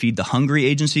nonprofit Feed the Hungry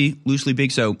agency, loosely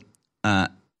big. So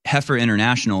Heifer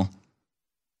International,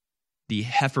 the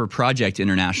Heifer Project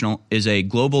International, is a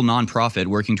global nonprofit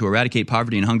working to eradicate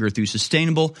poverty and hunger through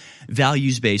sustainable,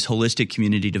 values-based, holistic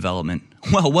community development.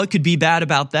 Well, what could be bad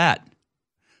about that?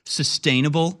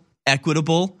 Sustainable,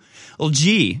 equitable? Well,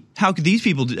 gee, how could these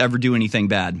people ever do anything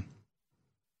bad?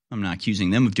 I'm not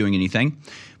accusing them of doing anything,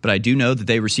 but I do know that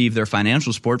they receive their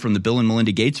financial support from the Bill and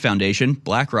Melinda Gates Foundation,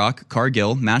 BlackRock,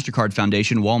 Cargill, MasterCard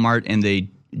Foundation, Walmart, and the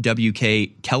W.K.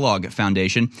 Kellogg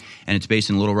Foundation, and it's based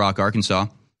in Little Rock, Arkansas.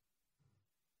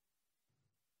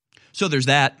 So there's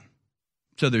that.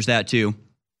 Too.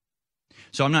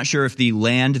 So I'm not sure if the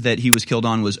land that he was killed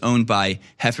on was owned by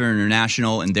Heifer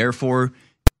International, and therefore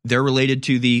they're related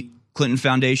to the Clinton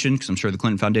Foundation, because I'm sure the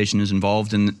Clinton Foundation is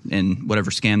involved in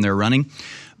whatever scam they're running.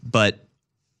 But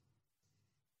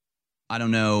I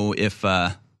don't know if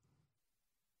it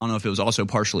was also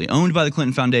partially owned by the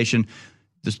Clinton Foundation.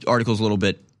 This article is a little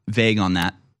bit vague on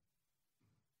that.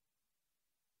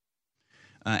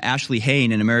 Ashley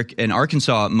Hain, an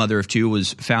Arkansas mother of two,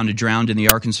 was found drowned in the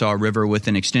Arkansas River with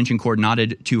an extension cord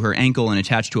knotted to her ankle and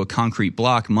attached to a concrete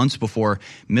block months before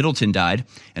Middleton died.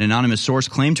 An anonymous source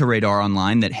claimed to Radar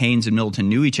Online that Haynes and Middleton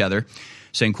knew each other,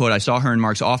 saying, quote, I saw her in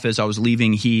Mark's office. I was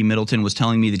leaving. Middleton, was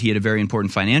telling me that he had a very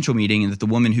important financial meeting and that that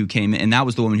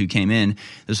was the woman who came in.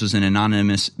 This was an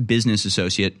anonymous business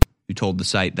associate who told the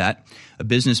site that. A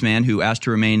businessman who asked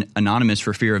to remain anonymous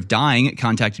for fear of dying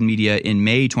contacted media in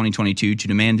May 2022 to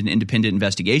demand an independent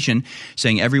investigation,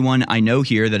 saying everyone I know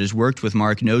here that has worked with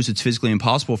Mark knows it's physically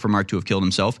impossible for Mark to have killed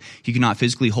himself. He could not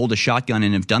physically hold a shotgun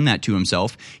and have done that to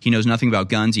himself. He knows nothing about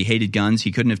guns. He hated guns.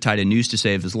 He couldn't have tied a noose to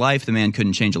save his life. The man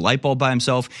couldn't change a light bulb by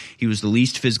himself. He was the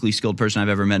least physically skilled person I've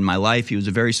ever met in my life. He was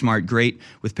a very smart, great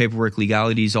with paperwork,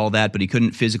 legalities, all that, but he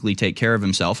couldn't physically take care of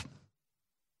himself.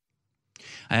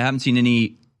 I haven't seen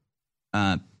any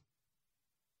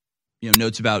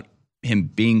notes about him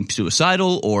being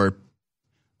suicidal or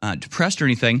depressed or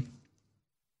anything.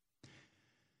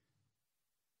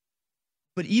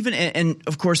 But even, and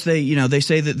of course they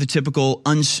say that the typical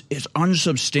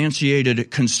unsubstantiated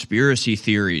conspiracy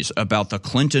theories about the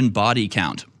Clinton body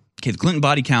count. Okay, the Clinton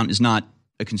body count is not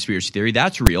a conspiracy theory.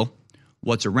 That's real.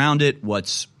 What's around it,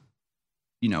 what's,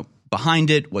 behind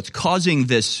it, what's causing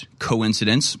this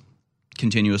coincidence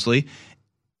continuously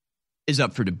is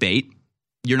up for debate.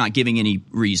 You're not giving any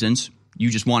reasons. You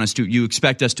just want you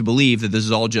expect us to believe that this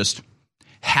is all just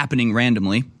happening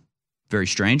randomly. Very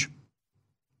strange.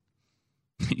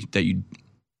 That you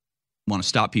want to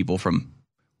stop people from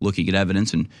looking at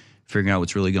evidence and figuring out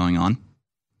what's really going on.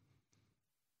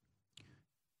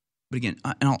 But again,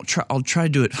 I'll try to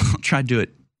do it. I'll try to do it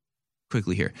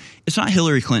quickly here. It's not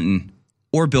Hillary Clinton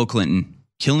or Bill Clinton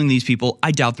killing these people.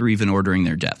 I doubt they're even ordering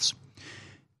their deaths.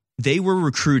 They were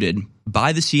recruited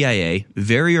by the CIA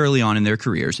very early on in their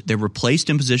careers. They were placed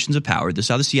in positions of power. This is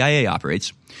how the CIA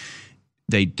operates.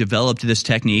 They developed this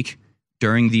technique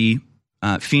during the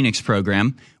Phoenix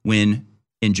program when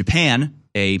in Japan,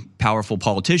 a powerful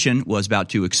politician was about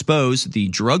to expose the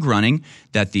drug running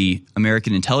that the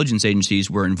American intelligence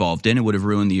agencies were involved in. It would have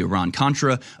ruined the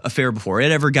Iran-Contra affair before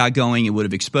it ever got going. It would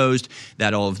have exposed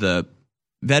that all of the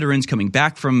veterans coming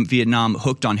back from Vietnam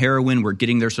hooked on heroin were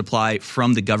getting their supply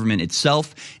from the government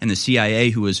itself and the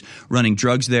CIA, who was running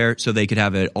drugs there so they could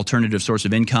have an alternative source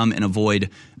of income and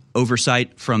avoid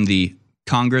oversight from the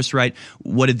Congress, right?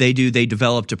 What did they do? They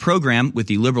developed a program with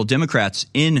the liberal Democrats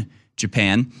in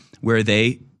Japan where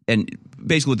and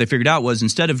basically what they figured out was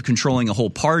instead of controlling a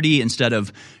whole party, instead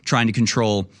of trying to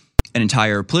control an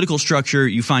entire political structure,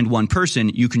 you find one person,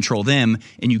 you control them,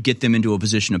 and you get them into a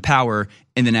position of power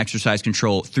and then exercise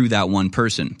control through that one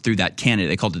person, through that candidate.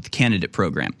 They called it the candidate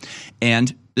program.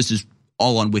 And this is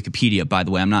all on Wikipedia, by the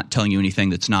way. I'm not telling you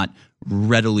anything that's not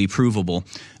readily provable.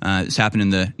 This happened in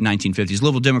the 1950s.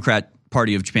 Liberal Democrat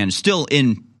Party of Japan is still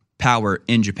in power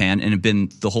in Japan and have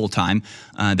been the whole time.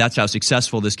 That's how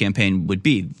successful this campaign would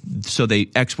be. So they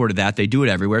exported that. They do it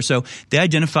everywhere. So they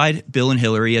identified Bill and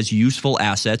Hillary as useful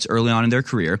assets early on in their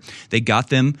career. They got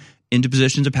them into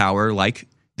positions of power like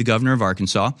the governor of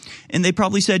Arkansas. And they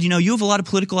probably said, you have a lot of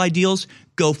political ideals.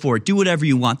 Go for it. Do whatever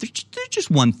you want. There's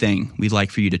just one thing we'd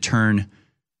like for you to turn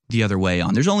the other way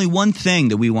on. There's only one thing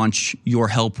that we want your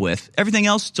help with. Everything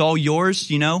else, it's all yours,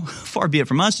 Far be it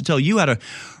from us to tell you how to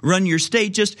run your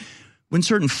state. Just when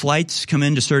certain flights come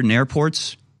into certain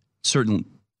airports, certain,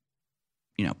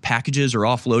 packages are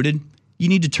offloaded, you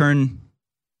need to turn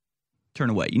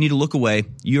away. You need to look away.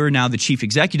 You're now the chief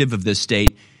executive of this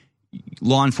state.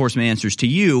 Law enforcement answers to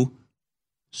you.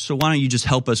 So why don't you just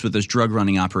help us with this drug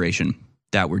running operation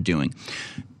that we're doing?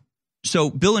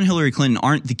 So Bill and Hillary Clinton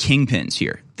aren't the kingpins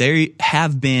here. They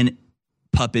have been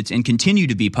puppets and continue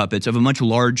to be puppets of a much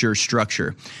larger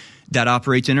structure that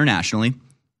operates internationally,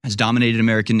 has dominated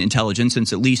American intelligence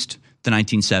since at least the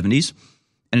 1970s,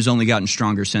 and has only gotten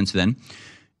stronger since then.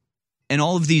 And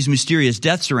all of these mysterious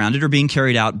deaths around it are being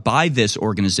carried out by this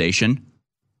organization.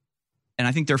 And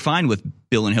I think they're fine with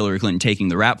Bill and Hillary Clinton taking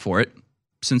the rap for it,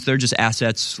 since they're just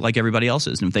assets like everybody else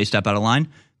is. And if they step out of line,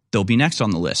 they'll be next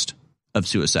on the list of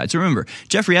suicide. So remember,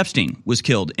 Jeffrey Epstein was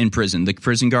killed in prison. The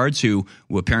prison guards who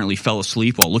apparently fell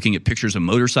asleep while looking at pictures of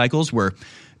motorcycles were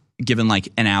given like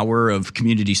an hour of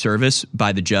community service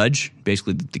by the judge.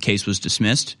 Basically, the case was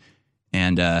dismissed.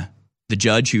 And the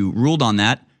judge who ruled on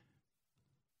that,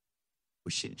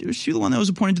 was she the one that was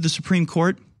appointed to the Supreme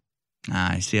Court?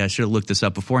 I see. I should have looked this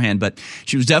up beforehand. But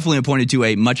she was definitely appointed to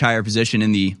a much higher position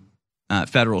in the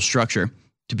federal structure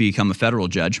to become a federal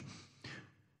judge.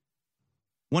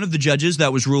 One of the judges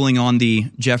that was ruling on the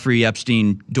Jeffrey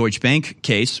Epstein Deutsche Bank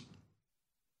case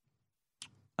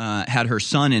had her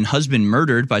son and husband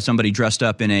murdered by somebody dressed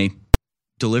up in a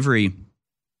delivery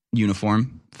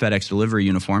uniform, FedEx delivery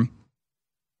uniform.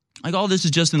 Like all this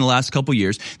is just in the last couple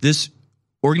years. This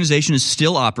organization is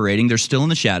still operating. They're still in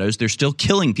the shadows. They're still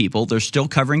killing people. They're still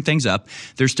covering things up.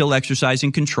 They're still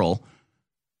exercising control.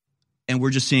 And we're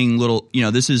just seeing little,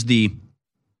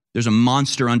 there's a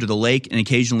monster under the lake, and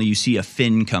occasionally you see a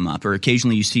fin come up, or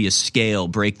occasionally you see a scale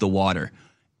break the water.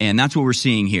 And that's what we're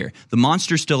seeing here. The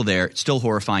monster's still there. It's still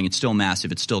horrifying. It's still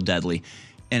massive. It's still deadly.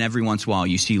 And every once in a while,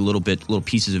 you see little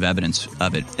pieces of evidence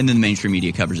of it. And then the mainstream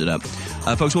media covers it up.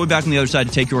 Folks, we'll be back on the other side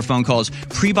to take your phone calls.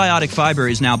 Prebiotic Fiber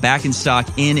is now back in stock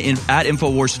at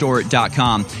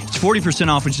InfoWarsStore.com. It's 40%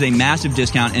 off, which is a massive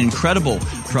discount, an incredible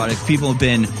product people have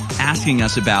been asking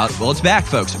us about. Well, it's back,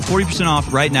 folks. 40%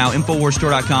 off right now,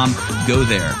 InfoWarsStore.com. Go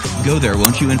there. Go there,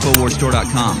 won't you?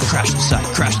 InfoWarsStore.com. Crash the site.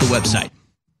 Crash the website.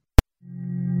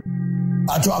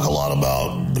 I talk a lot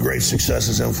about the great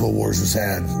successes InfoWars has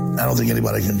had. I don't think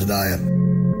anybody can deny it.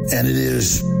 And it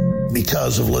is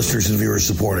because of listeners and viewers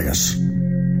supporting us.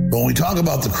 But when we talk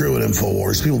about the crew at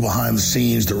InfoWars, people behind the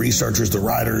scenes, the researchers, the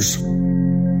writers,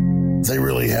 they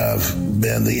really have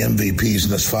been the MVPs in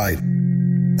this fight.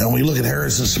 And when we look at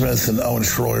Harrison Smith and Owen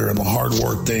Schroyer and the hard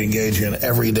work they engage in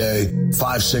every day,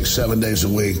 5, 6, 7 days a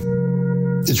week,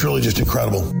 it's really just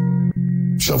incredible.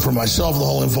 So for myself and the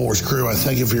whole InfoWars crew, I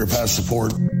thank you for your past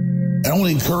support. And I want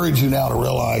to encourage you now to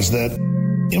realize that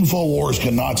InfoWars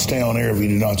cannot stay on air if you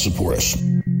do not support us.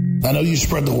 I know you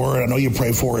spread the word. I know you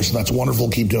pray for us, and that's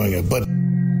wonderful. Keep doing it. But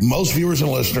most viewers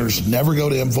and listeners never go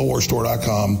to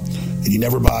InfoWarsStore.com, and you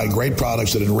never buy great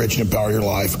products that enrich and empower your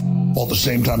life while at the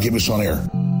same time keep us on air.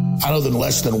 I know that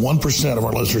less than 1% of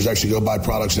our listeners actually go buy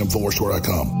products at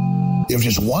InfoWarsStore.com. If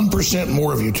just 1%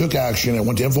 more of you took action and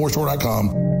went to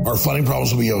InfoWarsStore.com, our funding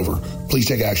problems will be over. Please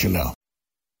take action now.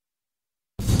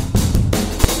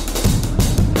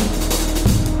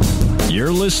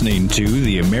 You're listening to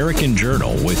The American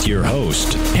Journal with your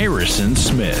host, Harrison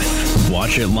Smith.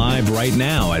 Watch it live right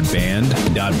now at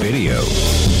band.video. All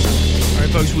right,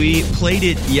 folks, we played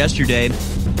it yesterday.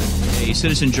 A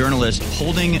citizen journalist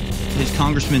holding his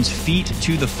congressman's feet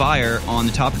to the fire on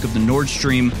the topic of the Nord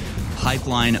Stream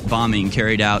pipeline bombing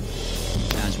carried out,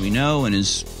 as we know, and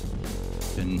has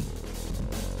been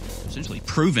essentially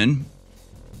proven,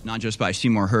 not just by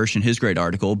Seymour Hersh in his great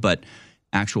article, but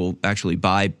actually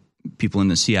by people in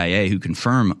the CIA who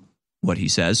confirm what he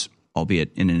says,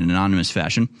 albeit in an anonymous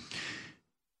fashion.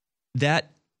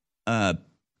 That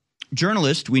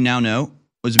journalist, we now know,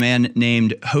 was a man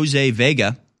named Jose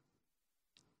Vega.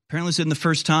 Apparently this isn't the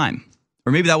first time.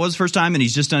 Or maybe that was the first time and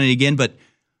he's just done it again, but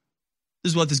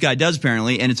this is what this guy does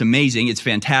apparently, and it's amazing. It's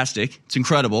fantastic. It's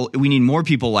incredible. We need more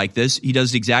people like this. He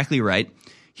does it exactly right.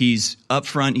 He's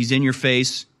upfront. He's in your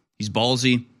face. He's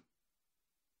ballsy.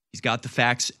 He's got the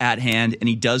facts at hand, and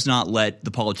he does not let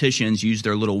the politicians use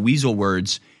their little weasel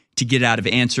words to get out of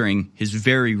answering his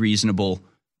very reasonable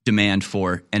demand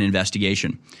for an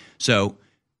investigation. So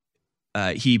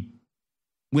he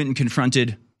went and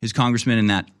confronted his congressman in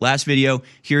that last video.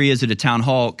 Here he is at a town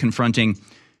hall confronting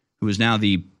who is now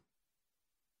the,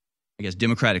 I guess,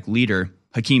 Democratic leader,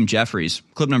 Hakeem Jeffries.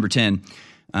 Clip number 10.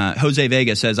 Jose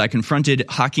Vega says, I confronted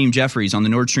Hakeem Jeffries on the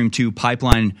Nord Stream 2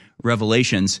 pipeline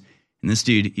revelations. And this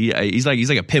dude, he's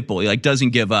like a pit bull. He doesn't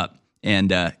give up,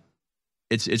 and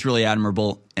it's really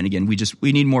admirable. And again,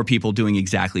 we need more people doing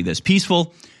exactly this,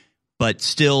 peaceful, but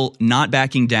still not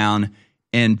backing down,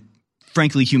 and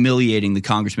frankly humiliating the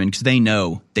congressman because they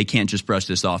know they can't just brush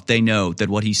this off. They know that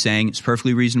what he's saying is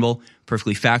perfectly reasonable,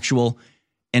 perfectly factual,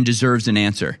 and deserves an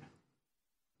answer,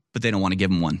 but they don't want to give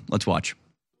him one. Let's watch.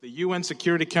 The UN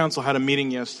Security Council had a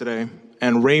meeting yesterday,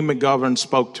 and Ray McGovern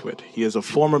spoke to it. He is a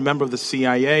former member of the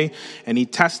CIA, and he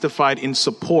testified in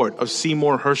support of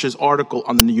Seymour Hersh's article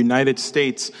on the United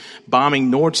States bombing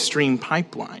Nord Stream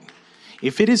pipeline.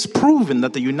 If it is proven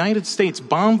that the United States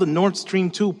bombed the Nord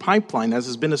Stream 2 pipeline, as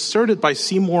has been asserted by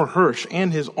Seymour Hersh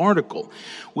and his article,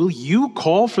 will you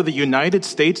call for the United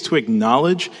States to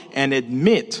acknowledge and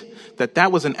admit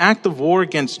that was an act of war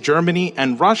against Germany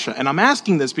and Russia? And I'm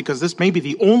asking this because this may be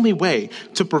the only way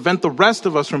to prevent the rest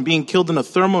of us from being killed in a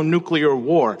thermonuclear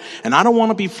war. And I don't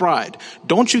want to be fried.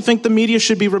 Don't you think the media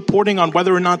should be reporting on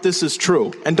whether or not this is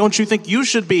true? And don't you think you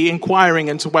should be inquiring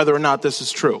into whether or not this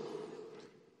is true?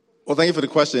 Well, thank you for the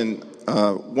question.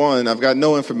 One, I've got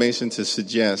no information to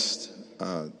suggest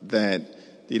that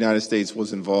the United States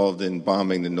was involved in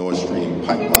bombing the Nord Stream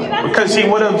pipeline. Because you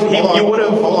weren't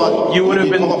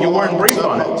briefed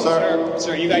on it.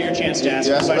 Sir, you got your chance to ask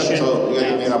a question. So you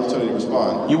gave me an opportunity to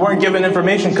respond. You weren't given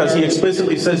information because he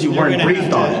explicitly says you weren't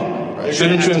briefed on it. Right.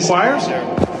 Shouldn't you inquire?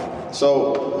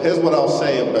 So here's what I'll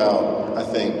say about, I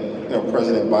think,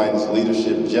 President Biden's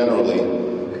leadership generally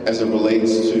as it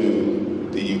relates to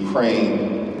the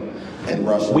Ukraine and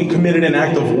Russia. We committed an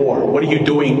act of war. What are you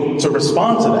doing to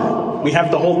respond to that? We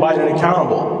have to hold Biden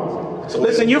accountable. So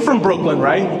listen, you're from Brooklyn,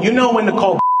 right? You know when to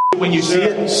call when you see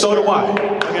it. So do I.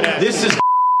 This is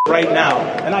right now.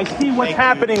 And I see what's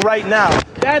happening right now.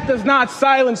 That does not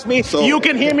silence me. So, you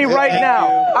can hear me right now.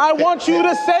 I want you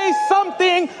to say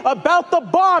something about the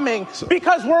bombing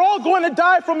because we're all going to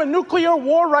die from a nuclear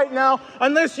war right now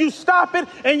unless you stop it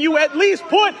and you at least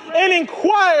put and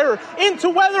inquire into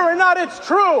whether or not it's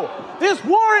true. This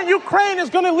war in Ukraine is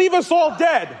going to leave us all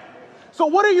dead. So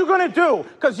what are you going to do?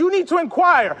 Because you need to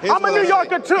inquire. I'm a New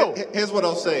Yorker too. Here's what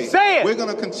I'll say. Say it. We're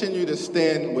going to continue to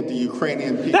stand with the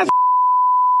Ukrainian people.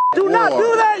 Do not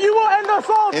do that. You will end us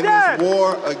all dead. In this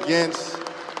war against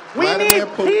We need Vladimir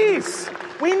Putin peace.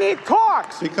 We need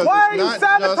talks. Because why are it's you not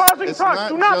sabotaging just- talks? it's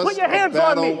Do not not put just your a hands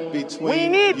on battle me. between We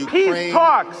need Ukraine peace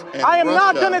talks. and I am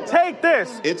not Russia. going to take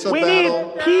this. It's a we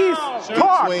battle need peace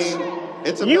talks.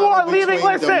 It's a You battle are leaving.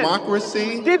 between Listen.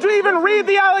 democracy Did you even read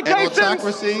the and allegations?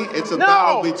 autocracy. It's a No.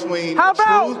 battle between How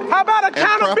about truth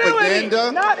accountability? and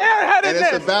propaganda. Not airheadedness. And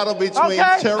it's a battle between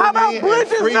okay? tyranny How about and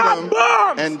bridges, freedom. not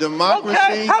bombs? And democracy,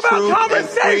 okay? How about truth, and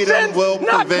conversations, freedom will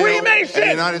not prevail. cremation? And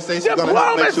the United States is going to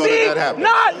help make sure that happens.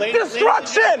 Not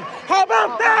destruction. How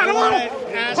about that? I want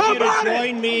to ask How you to about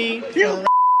join it? me. You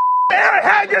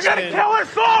airhead, you're going to kill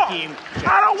us all. I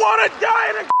don't want to die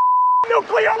in a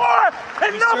nuclear war,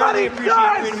 and nobody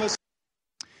does.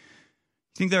 I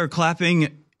think they were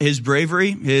clapping his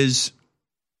bravery, his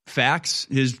facts,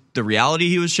 the reality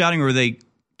he was shouting, or were they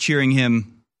cheering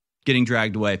him getting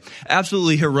dragged away?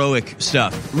 Absolutely heroic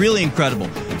stuff. Really incredible.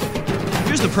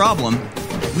 Here's the problem.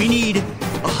 We need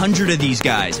 100 of these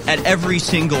guys at every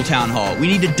single town hall. We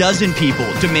need a dozen people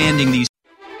demanding these.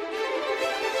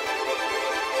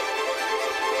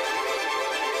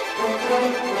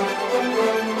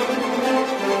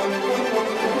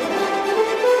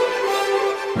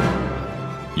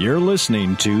 You're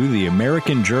listening to The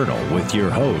American Journal with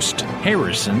your host,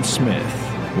 Harrison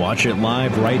Smith. Watch it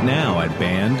live right now at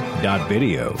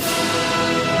band.video. All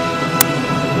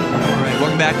right,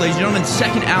 welcome back, ladies and gentlemen.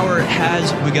 Second hour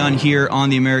has begun here on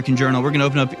The American Journal. We're going to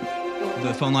open up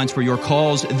the phone lines for your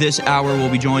calls. This hour we'll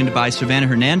be joined by Savannah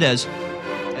Hernandez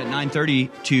at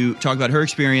 9:30 to talk about her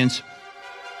experience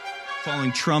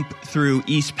following Trump through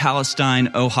East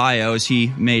Palestine, Ohio, as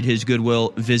he made his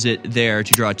goodwill visit there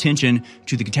to draw attention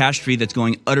to the catastrophe that's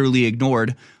going utterly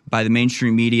ignored by the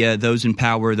mainstream media, those in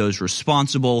power, those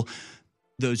responsible,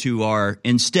 those who are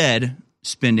instead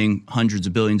spending hundreds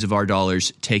of billions of our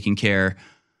dollars taking care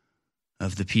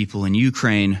of the people in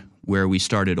Ukraine where we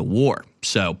started a war.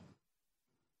 So,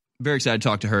 very excited to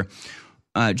talk to her.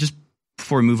 Just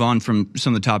before we move on from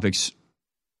some of the topics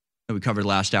that we covered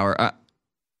last hour,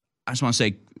 I just want to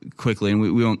say quickly, and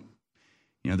we won't,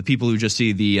 the people who just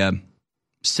see the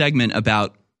segment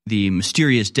about the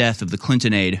mysterious death of the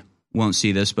Clinton aide won't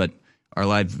see this, but our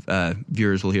live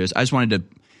viewers will hear this. I just wanted to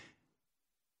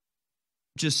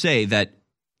just say that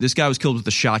this guy was killed with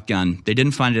a shotgun. They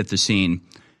didn't find it at the scene.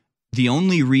 The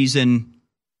only reason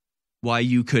why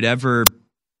you could ever,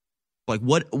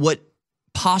 what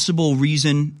possible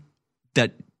reason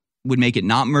that would make it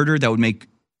not murder, that would make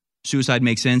suicide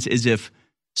make sense, is if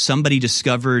somebody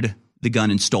discovered the gun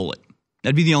and stole it.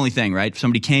 That'd be the only thing, right? If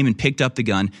somebody came and picked up the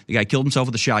gun, the guy killed himself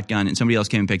with a shotgun, and somebody else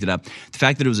came and picked it up. The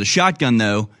fact that it was a shotgun,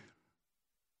 though,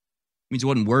 means it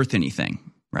wasn't worth anything,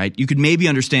 right? You could maybe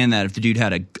understand that if the dude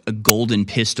had a golden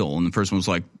pistol and the person was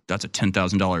like, that's a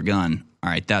 $10,000 gun. All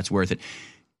right, that's worth it.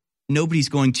 Nobody's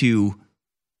going to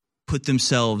put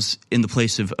themselves in the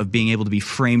place of being able to be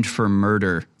framed for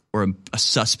murder or a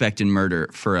suspect in murder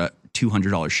for a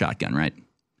 $200 shotgun, right?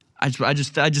 I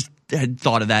just had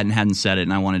thought of that and hadn't said it,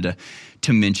 and I wanted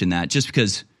to mention that just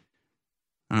because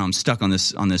I don't know, I'm stuck on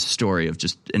this story of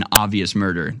just an obvious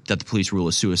murder that the police rule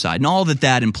is suicide and all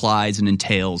that implies and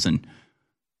entails and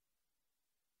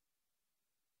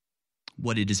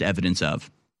what it is evidence of.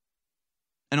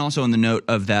 And also on the note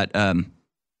of that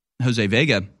Jose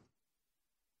Vega,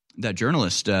 that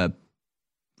journalist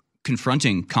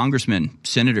confronting congressmen,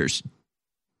 senators,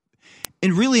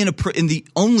 and really in the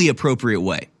only appropriate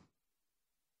way.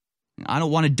 I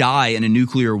don't want to die in a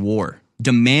nuclear war,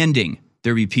 demanding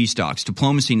there be peace talks,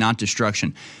 diplomacy, not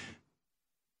destruction.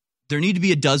 There need to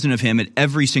be a dozen of him at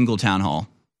every single town hall.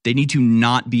 They need to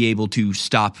not be able to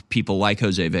stop people like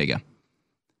Jose Vega,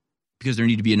 because there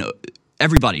need to be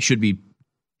everybody should be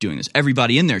doing this.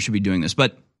 Everybody in there should be doing this,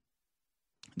 but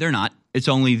they're not. It's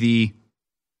only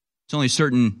a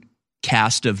certain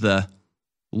caste of the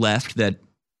left that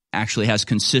actually has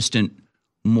consistent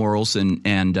morals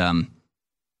and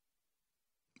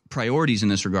priorities in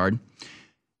this regard.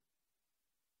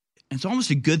 It's almost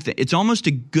a good thing. It's almost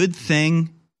a good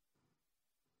thing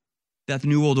that the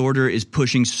New World Order is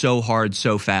pushing so hard,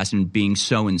 so fast, and being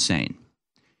so insane.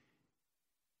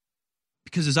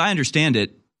 Because as I understand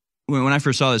it, when I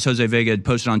first saw this, Jose Vega had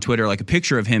posted on Twitter like a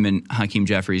picture of him and Hakeem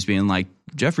Jeffries being like,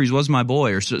 Jeffries was my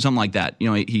boy, or something like that.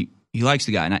 He likes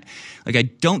the guy. And I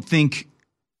don't think,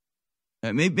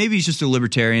 maybe he's just a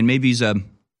libertarian. Maybe he's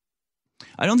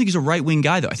I don't think he's a right-wing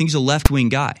guy, though. I think he's a left-wing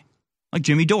guy, like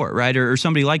Jimmy Dore, right? Or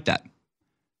somebody like that.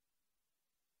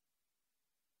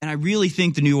 And I really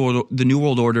think the New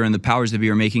World Order and the powers that be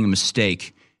are making a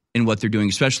mistake in what they're doing,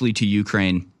 especially to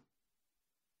Ukraine,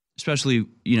 especially,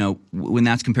 when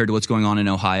that's compared to what's going on in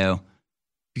Ohio,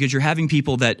 because you're having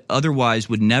people that otherwise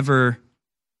would never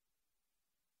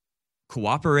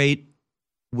cooperate,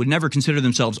 would never consider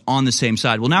themselves on the same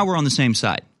side. Well, now we're on the same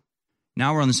side.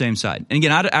 And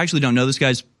again, I actually don't know this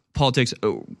guy's politics.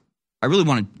 I really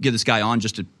want to get this guy on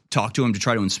just to talk to him, to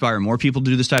try to inspire more people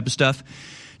to do this type of stuff.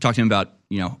 Talk to him about,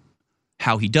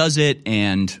 how he does it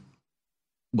and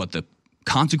what the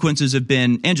consequences have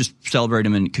been, and just celebrate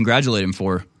him and congratulate him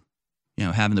for,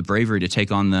 having the bravery to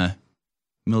take on the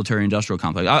military-industrial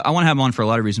complex. I want to have him on for a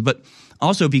lot of reasons, but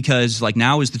also because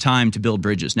now is the time to build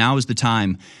bridges. Now is the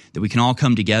time that we can all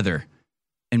come together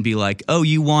and be like, oh,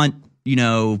 you want,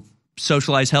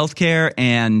 socialized healthcare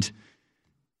and,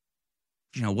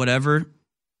 whatever.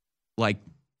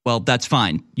 Well, that's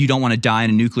fine. You don't want to die in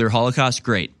a nuclear holocaust?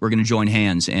 Great. We're going to join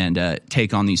hands and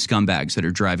take on these scumbags that are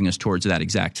driving us towards that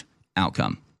exact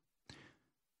outcome.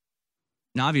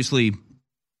 Now, obviously,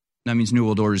 that means New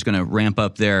World Order is going to ramp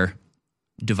up their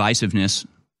divisiveness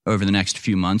over the next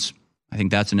few months. I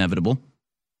think that's inevitable.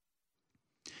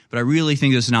 But I really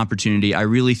think this is an opportunity. I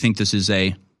really think this is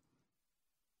a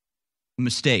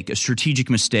mistake, a strategic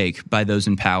mistake by those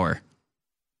in power.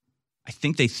 I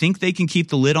think they can keep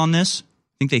the lid on this.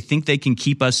 They think they can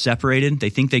keep us separated.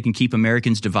 They think they can keep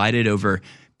Americans divided over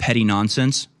petty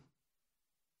nonsense.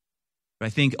 But I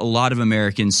think a lot of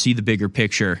Americans see the bigger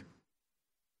picture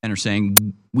and are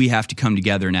saying, we have to come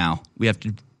together now. We have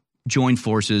to join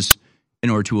forces in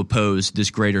order to oppose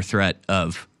this greater threat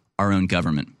of our own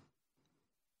government.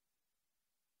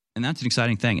 And that's an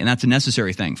exciting thing. And that's a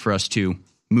necessary thing for us to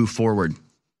move forward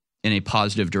in a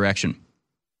positive direction.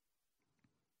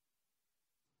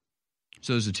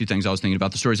 So those are two things I was thinking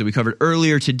about, the stories that we covered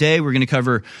earlier today. We're going to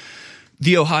cover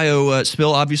the Ohio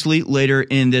spill, obviously, later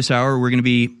in this hour. We're going to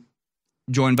be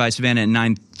joined by Savannah at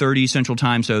 9:30 Central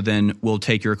Time, so then we'll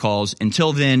take your calls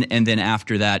until then, and then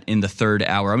after that in the third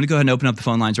hour. I'm going to go ahead and open up the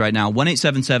phone lines right now,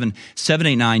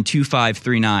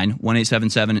 1-877-789-2539,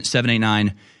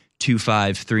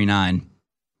 1-877-789-2539.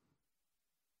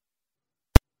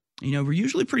 We're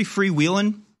usually pretty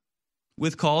freewheeling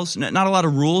with calls. Not a lot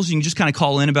of rules. You can just kind of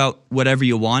call in about whatever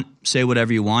you want, say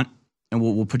whatever you want, and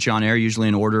we'll put you on air, usually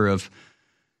in the order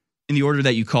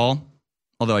that you call.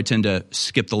 Although I tend to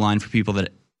skip the line for people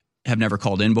that have never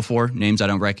called in before. Names I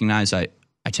don't recognize, I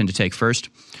tend to take first.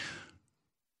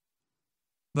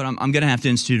 But I'm going to have to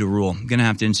institute a rule. I'm going to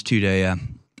have to institute a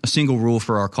single rule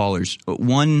for our callers.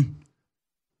 One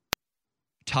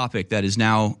topic that is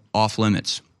now off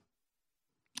limits,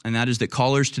 and that is that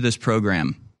callers to this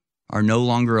program are no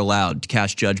longer allowed to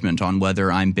cast judgment on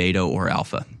whether I'm beta or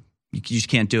alpha. You just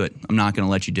can't do it. I'm not going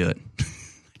to let you do it. I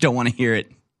don't want to hear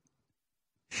it.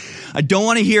 I don't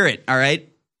want to hear it, all right?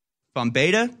 If I'm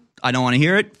beta, I don't want to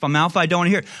hear it. If I'm alpha, I don't want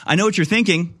to hear it. I know what you're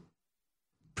thinking.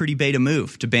 Pretty beta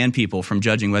move to ban people from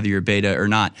judging whether you're beta or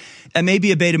not. It may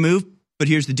be a beta move, but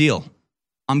here's the deal.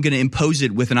 I'm going to impose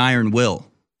it with an iron will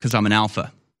because I'm an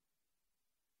alpha.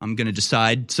 I'm going to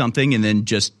decide something and then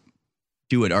just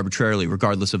do it arbitrarily,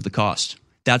 regardless of the cost.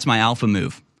 That's my alpha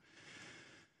move.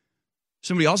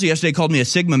 Somebody also yesterday called me a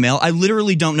Sigma male. I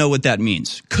literally don't know what that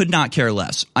means. Could not care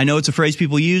less. I know it's a phrase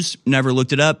people use. Never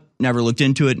looked it up. Never looked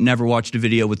into it. Never watched a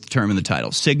video with the term in the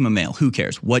title. Sigma male. Who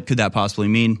cares? What could that possibly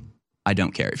mean? I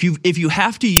don't care. If you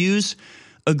have to use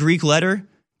a Greek letter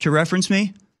to reference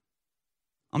me,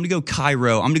 I'm going to go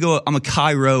Chi-Rho. I'm a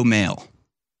Chi-Rho male.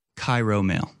 Chi-Rho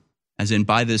male. As in,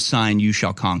 by this sign you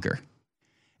shall conquer.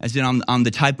 As in, I'm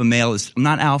the type of male. I'm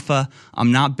not alpha.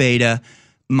 I'm not beta.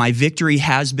 My victory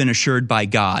has been assured by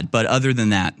God. But other than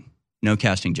that, no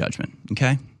casting judgment.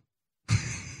 Okay?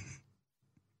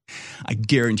 I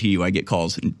guarantee you I get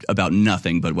calls about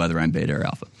nothing but whether I'm beta or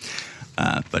alpha.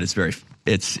 But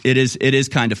it is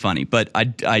kind of funny. But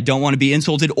I don't want to be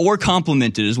insulted or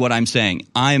complimented is what I'm saying.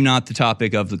 I am not the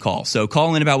topic of the call. So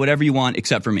call in about whatever you want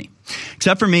except for me.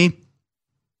 Except for me,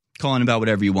 call in about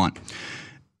whatever you want.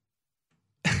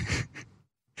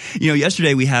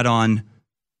 Yesterday we had on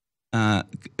a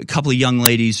couple of young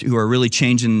ladies who are really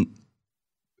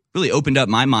opened up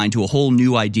my mind to a whole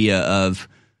new idea of,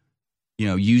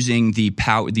 using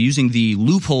the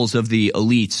loopholes of the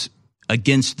elites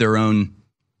against their own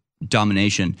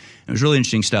domination. It was really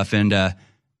interesting stuff, and it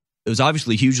was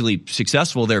obviously hugely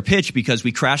successful, their pitch, because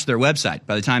we crashed their website.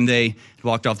 By the time they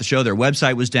walked off the show, their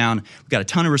website was down. We got a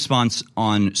ton of response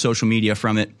on social media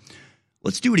from it.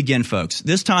 Let's do it again, folks.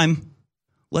 This time,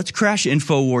 let's crash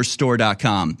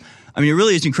InfoWarsStore.com. I mean, it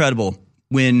really is incredible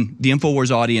when the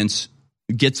InfoWars audience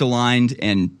gets aligned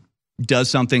and does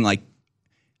something like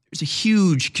there's a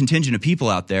huge contingent of people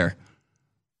out there.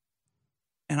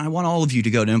 And I want all of you to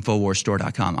go to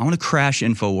InfoWarsStore.com. I want to crash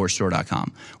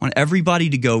InfoWarsStore.com. I want everybody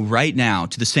to go right now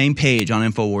to the same page on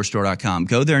InfoWarsStore.com.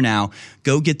 Go there now.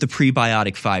 Go get the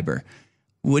prebiotic fiber.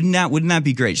 Wouldn't that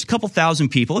be great? Just a couple thousand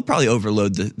people. It'd probably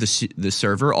overload the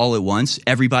server all at once.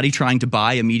 Everybody trying to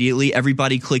buy immediately.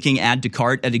 Everybody clicking add to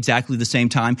cart at exactly the same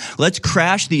time. Let's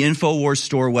crash the InfoWars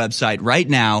store website right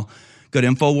now. Go to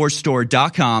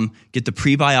InfoWarsStore.com. Get the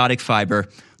prebiotic fiber.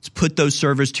 Let's put those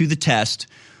servers to the test.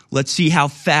 Let's see how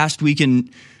fast we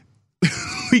can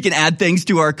add things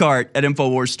to our cart at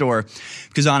InfoWars Store.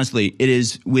 Because honestly, it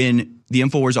is when the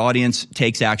InfoWars audience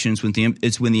takes actions.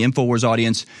 It's when the InfoWars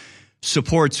audience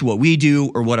supports what we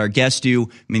do or what our guests do. I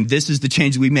mean, this is the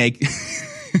change we make.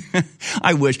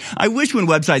 I wish when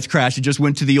websites crash, it just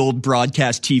went to the old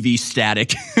broadcast TV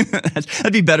static.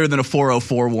 That'd be better than a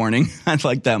 404 warning. I'd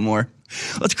like that more.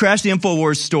 Let's crash the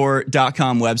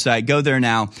InfoWarsStore.com website. Go there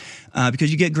now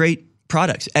because you get great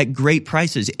products at great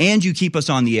prices, and you keep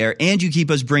us on the air, and you keep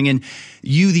us bringing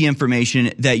you the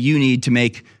information that you need to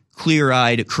make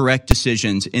clear-eyed, correct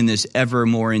decisions in this ever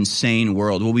more insane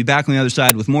world. We'll be back on the other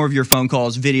side with more of your phone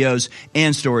calls, videos,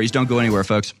 and stories. Don't go anywhere,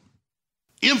 folks.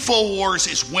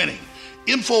 InfoWars is winning.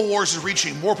 InfoWars is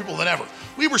reaching more people than ever.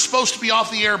 We were supposed to be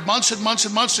off the air months and months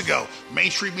and months ago.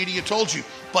 Mainstream media told you,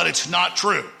 but it's not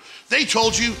true. They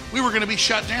told you we were going to be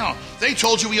shut down. They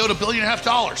told you we owed $1.5 billion.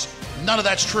 None of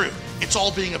that's true. It's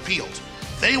all being appealed.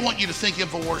 They want you to think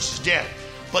InfoWars is dead.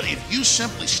 But if you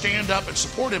simply stand up and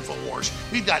support InfoWars,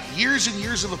 we've got years and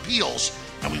years of appeals,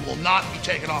 and we will not be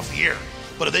taken off the air.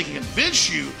 But if they can convince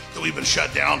you that we've been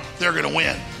shut down, they're going to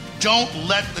win. Don't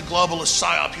let the globalists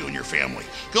psyop you and your family.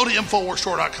 Go to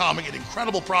InfoWarsStore.com and get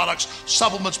incredible products,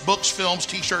 supplements, books, films,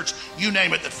 t-shirts, you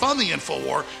name it, that fund the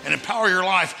InfoWar and empower your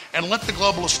life, and let the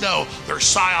globalists know their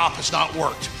psyop has not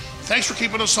worked. Thanks for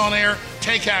keeping us on air.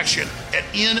 Take action at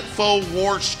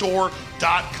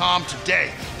InfoWarsStore.com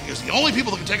today, because the only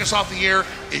people that can take us off the air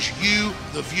is you,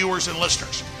 the viewers and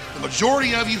listeners. The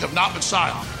majority of you have not been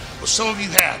psyoped, but some of you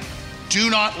have. Do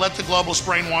not let the globalists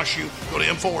brainwash you. Go to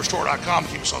InfoWarsStore.com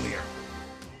to keep us on the air.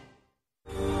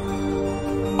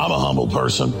 I'm a humble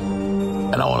person,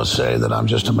 and I want to say that I'm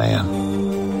just a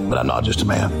man, but I'm not just a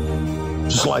man.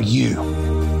 Just like you,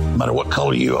 no matter what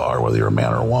color you are, whether you're a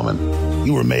man or a woman,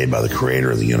 you were made by the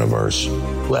creator of the universe,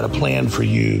 who had a plan for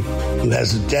you, who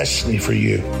has a destiny for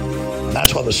you. And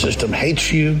that's why the system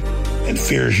hates you and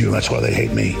fears you, and that's why they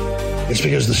hate me. It's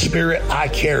because the spirit I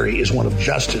carry is one of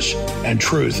justice and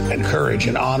truth and courage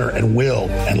and honor and will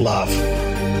and love.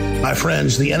 My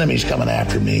friends, the enemy's coming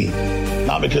after me,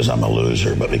 not because I'm a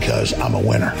loser, but because I'm a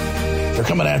winner. They're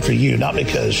coming after you, not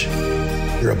because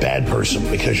you're a bad person,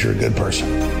 because you're a good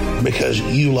person, because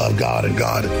you love God and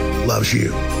God loves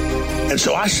you. And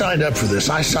so I signed up for this.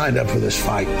 I signed up for this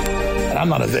fight. And I'm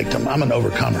not a victim. I'm an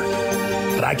overcomer.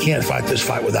 But I can't fight this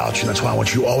fight without you. That's why I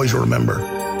want you always to remember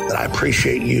that I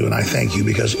appreciate you and I thank you,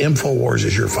 because InfoWars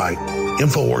is your fight.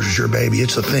 InfoWars is your baby.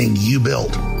 It's the thing you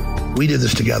built. We did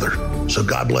this together. So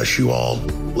God bless you all.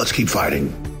 Let's keep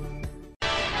fighting.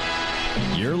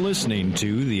 You're listening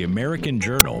to The American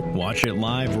Journal. Watch it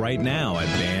live right now at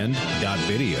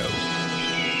band.video.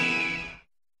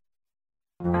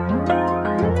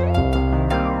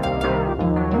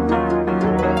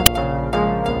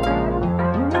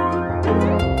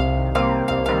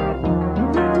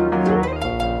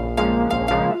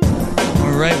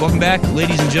 All right, welcome back,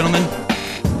 ladies and gentlemen.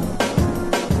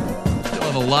 Still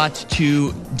have a lot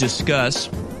to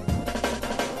discuss.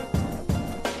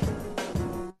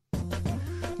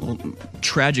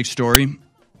 Tragic story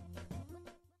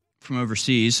from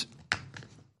overseas.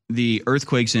 The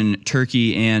earthquakes in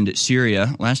Turkey and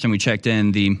Syria. Last time we checked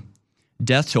in, the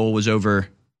death toll was over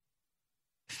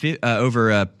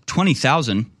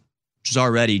 20,000, which is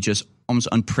already just almost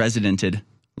unprecedented, at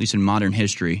least in modern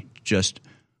history. Just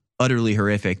utterly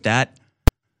horrific. That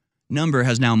number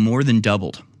has now more than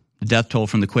doubled. The death toll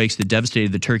from the quakes that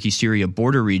devastated the Turkey-Syria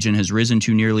border region has risen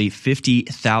to nearly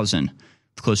 50,000.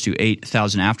 Close to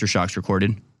 8,000 aftershocks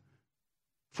recorded.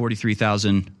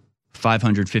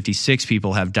 43,556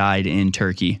 people have died in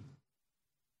Turkey.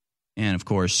 And, of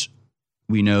course,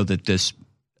 we know that this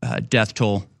death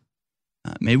toll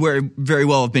may very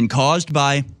well have been caused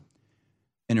by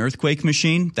an earthquake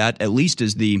machine. That, at least,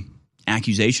 is the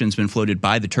accusation's been floated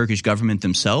by the Turkish government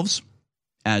themselves,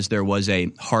 as there was a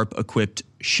HARP-equipped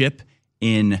ship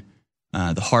in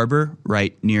the harbor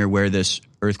right near where this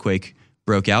earthquake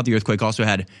broke out. The earthquake also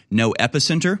had no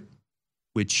epicenter,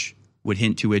 which would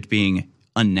hint to it being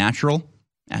unnatural,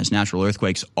 as natural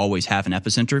earthquakes always have an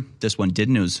epicenter. This one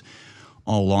didn't. It was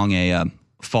all along a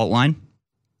fault line.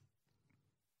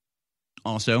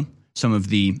 Also, some of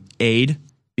the aid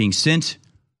being sent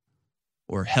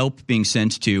or help being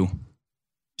sent to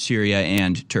Syria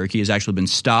and Turkey has actually been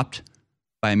stopped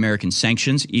by American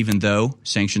sanctions, even though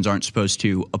sanctions aren't supposed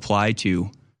to apply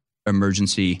to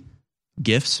emergency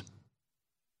gifts,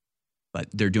 but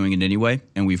they're doing it anyway.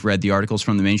 And we've read the articles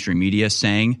from the mainstream media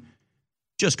saying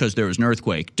just because there was an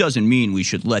earthquake doesn't mean we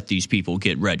should let these people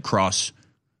get Red Cross.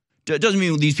 Doesn't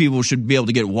mean these people should be able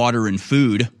to get water and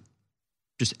food.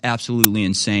 Just absolutely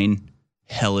insane,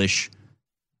 hellish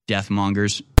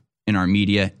deathmongers in our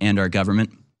media and our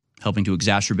government, helping to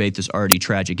exacerbate this already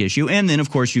tragic issue. And then, of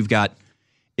course, you've got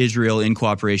Israel in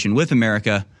cooperation with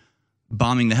America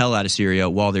bombing the hell out of Syria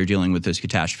while they're dealing with this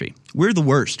catastrophe. We're the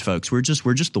worst, folks. We're just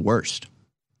the worst.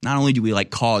 Not only do we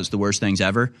cause the worst things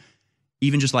ever,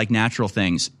 even just natural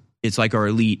things, it's like our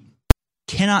elite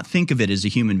cannot think of it as a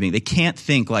human being. They can't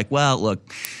think well,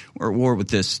 look, we're at war with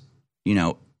this,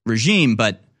 regime,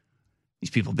 but these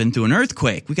people have been through an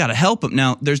earthquake. We got to help them.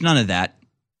 Now, there's none of that.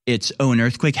 It's, an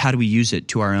earthquake, how do we use it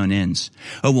to our own ends?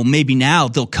 Oh, well, maybe now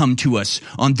they'll come to us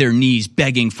on their knees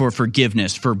begging for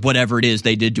forgiveness for whatever it is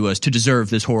they did to us to deserve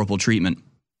this horrible treatment.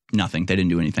 Nothing. They didn't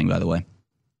do anything, by the way.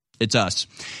 It's us.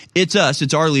 It's us.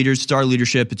 It's our leaders. It's our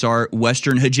leadership. It's our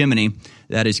Western hegemony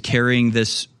that is carrying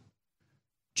this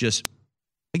just,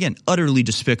 again, utterly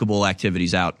despicable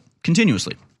activities out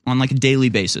continuously on a daily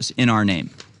basis in our name.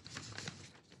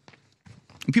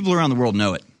 And people around the world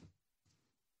know it.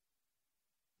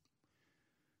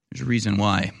 There's a reason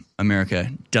why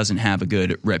America doesn't have a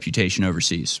good reputation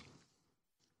overseas.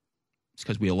 It's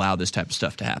because we allow this type of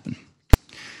stuff to happen.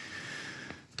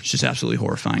 It's just absolutely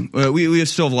horrifying. We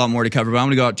still have a lot more to cover, but I'm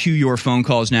going to go out to your phone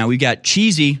calls now. We've got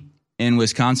Cheesy in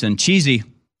Wisconsin. Cheesy,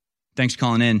 thanks for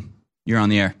calling in. You're on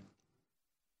the air.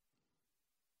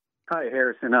 Hi,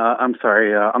 Harrison. I'm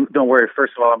sorry. Don't worry.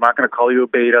 First of all, I'm not going to call you a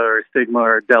beta or a sigma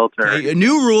or a delta. Hey, a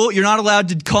new rule: you're not allowed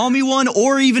to call me one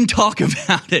or even talk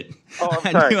about it. Oh,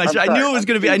 I'm sorry. I knew it was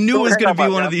going to be. I knew it was going to be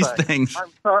one of these things.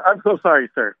 I'm so sorry,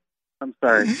 sir. I'm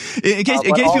sorry. In case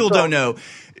people don't know,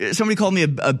 somebody called me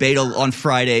a beta on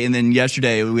Friday, and then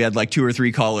yesterday we had 2 or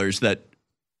 3 callers that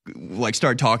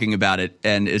start talking about it,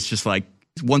 and it's just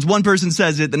once one person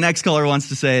says it, the next caller wants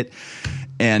to say it.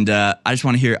 And I just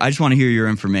want to hear your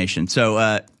information.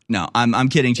 So no, I'm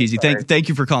kidding, Cheesy. Thank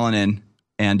you for calling in.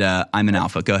 And I'm an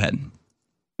alpha. Go ahead.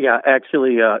 Yeah,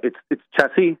 actually, it's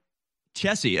Chessie.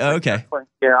 Chessie. Oh, okay.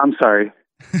 Yeah, I'm sorry.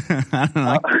 I don't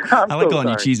know. I like calling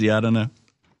you Cheesy. I don't know.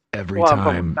 Every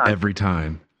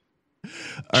time.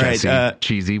 All right,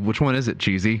 Cheesy. Which one is it,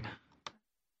 Cheesy?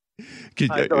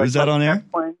 Is that on air?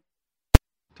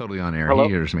 Totally on air. Hello? He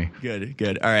hears me.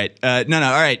 Good. All right. No.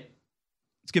 All right.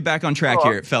 Let's get back on track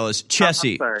here, fellas.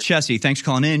 Chessie, thanks for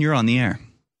calling in. You're on the air.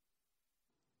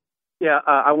 Yeah,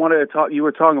 I wanted to talk. You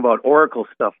were talking about Oracle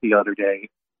stuff the other day,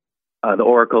 the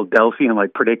Oracle Delphi,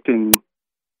 and predicting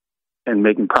and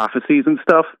making prophecies and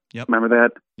stuff. Yep. Remember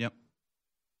that? Yep.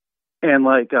 And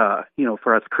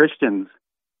for us Christians,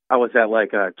 I was at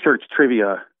a church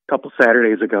trivia a couple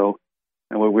Saturdays ago,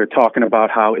 and we were talking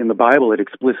about how in the Bible it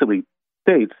explicitly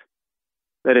states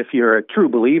that if you're a true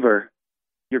believer,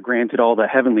 you're granted all the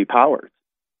heavenly powers,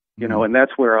 and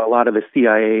that's where a lot of the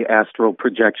CIA astral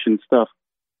projection stuff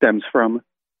stems from.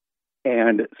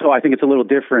 And so I think it's a little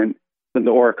different than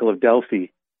the Oracle of Delphi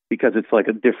because it's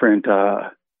a different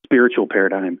spiritual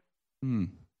paradigm.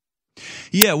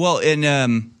 Yeah, well,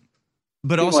 and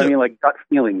but also, gut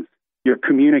feelings. You're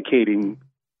communicating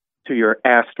to your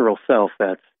astral self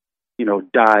that's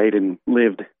died and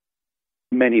lived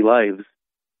many lives,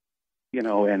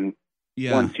 and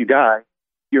once you die,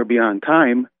 you're beyond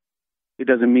time. It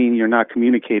doesn't mean you're not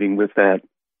communicating with that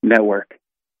network.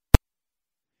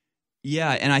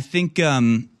 Yeah, and I think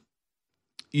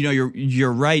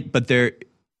you're right, but they're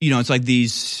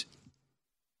it's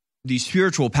these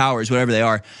spiritual powers, whatever they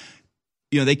are,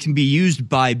 they can be used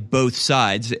by both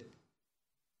sides,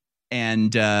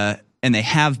 and they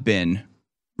have been,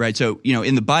 right? So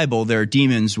in the Bible there are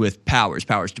demons with powers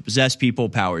to possess people,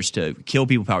 powers to kill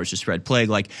people, powers to spread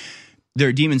plague, there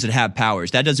are demons that have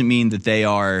powers. That doesn't mean that they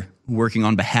are working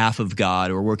on behalf of God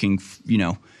or working,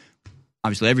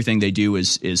 obviously everything they do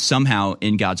is somehow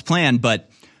in God's plan. But,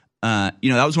 that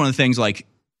was one of the things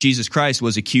Jesus Christ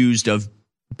was accused of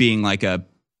being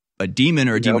a demon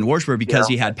or a demon worshiper because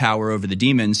he had power over the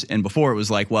demons. And before it was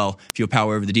well, if you have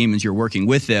power over the demons, you're working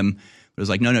with them. But it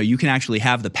was no, you can actually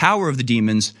have the power of the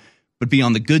demons, but be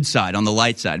on the good side, on the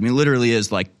light side. I mean, it literally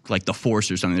is like the Force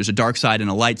or something. There's a dark side and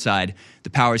a light side. The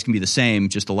powers can be the same,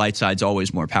 just the light side's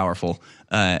always more powerful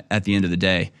at the end of the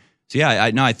day. So yeah,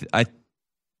 I think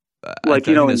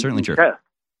that's certainly true.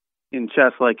 In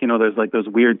chess, there's those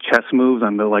weird chess moves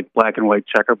on the black and white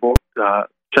checkerboard,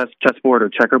 chessboard or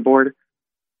checkerboard.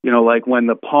 When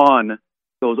the pawn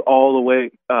goes all the way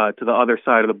to the other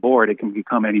side of the board, it can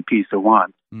become any piece it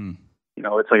wants.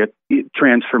 It's a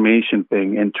transformation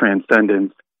thing and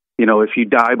transcendence. if you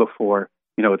die before,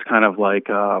 it's kind of like,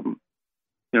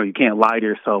 you can't lie to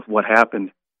yourself what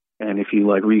happened. And if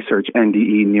you research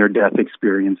NDE, near-death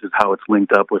experiences, how it's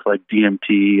linked up with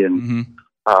DMT and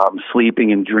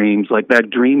sleeping and dreams,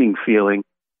 that dreaming feeling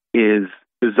is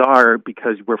bizarre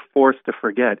because we're forced to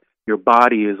forget. Your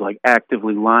body is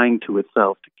actively lying to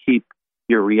itself to keep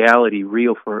your reality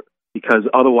real because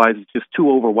otherwise it's just too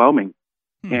overwhelming.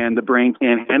 And the brain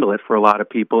can't handle it for a lot of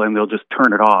people, and they'll just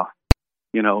turn it off,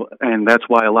 and that's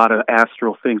why a lot of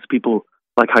astral things, people,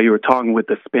 like how you were talking with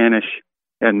the Spanish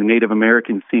and the Native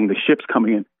Americans seeing the ships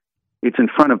coming in, it's in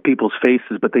front of people's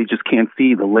faces, but they just can't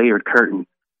see the layered curtain,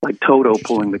 like Toto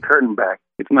pulling the curtain back.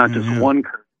 It's not just one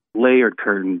curtain, layered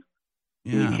curtains.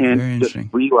 Yeah, you can't just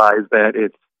realize that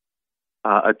it's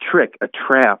a trick, a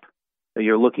trap, that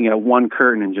you're looking at one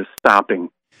curtain and just stopping.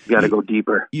 You got to go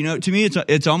deeper. To me,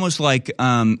 it's almost like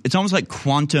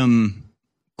quantum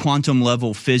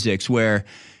level physics, where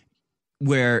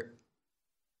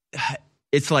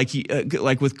it's like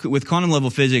with quantum level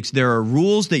physics, there are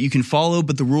rules that you can follow,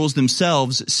 but the rules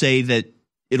themselves say that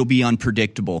it'll be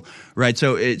unpredictable, right?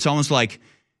 So it's almost like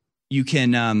you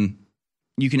can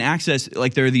access,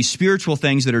 there are these spiritual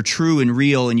things that are true and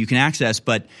real and you can access,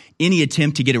 but any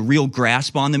attempt to get a real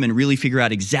grasp on them and really figure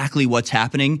out exactly what's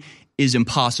happening is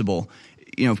impossible.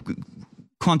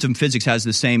 Quantum physics has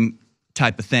the same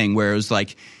type of thing where it's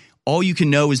all you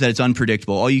can know is that it's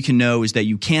unpredictable. All you can know is that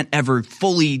you can't ever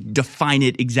fully define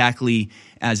it exactly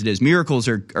as it is. Miracles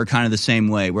are kind of the same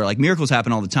way, where miracles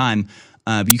happen all the time,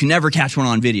 but you can never catch one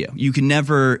on video. You can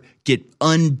never get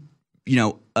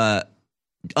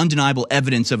undeniable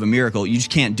evidence of a miracle. You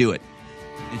just can't do it.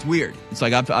 It's weird. It's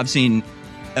I've seen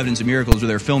evidence of miracles where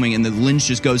they're filming and the lens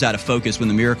just goes out of focus when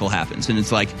the miracle happens, and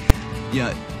it's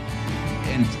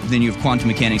and then you have quantum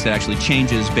mechanics that actually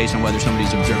changes based on whether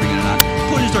somebody's observing it or not. The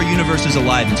point is, our universe is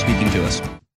alive and speaking to us.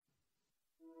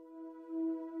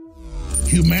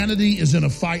 Humanity is in a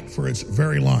fight for its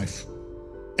very life.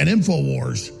 And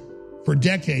InfoWars, for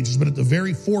decades, has been at the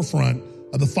very forefront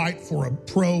of the fight for a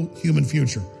pro-human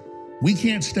future. We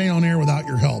can't stay on air without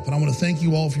your help, and I want to thank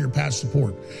you all for your past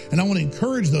support. And I want to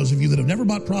encourage those of you that have never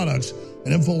bought products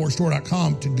at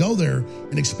InfoWarsStore.com to go there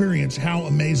and experience how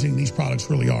amazing these products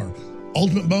really are.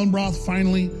 Ultimate Bone Broth,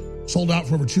 finally sold out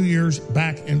for over 2 years,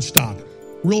 back in stock.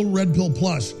 Real Red Pill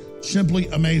Plus, simply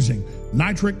amazing.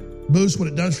 Nitric Boost, what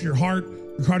it does for your heart,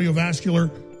 your cardiovascular,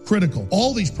 critical.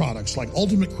 All these products like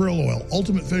Ultimate Krill Oil,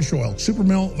 Ultimate Fish Oil, Super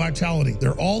Male Vitality,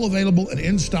 they're all available and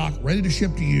in stock, ready to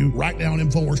ship to you right now on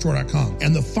InfoWarsStore.com.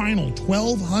 And the final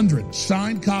 1,200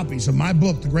 signed copies of my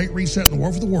book, The Great Reset and the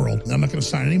War for the World, and I'm not going to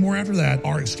sign any more after that,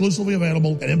 are exclusively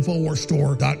available at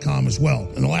InfoWarsStore.com as well.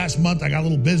 In the last month, I got a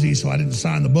little busy, so I didn't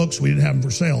sign the books. We didn't have them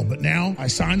for sale. But now, I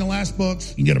signed the last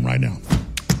books. You can get them right now.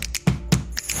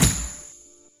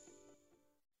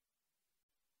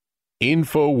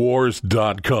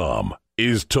 Infowars.com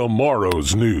is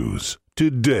tomorrow's news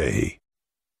today.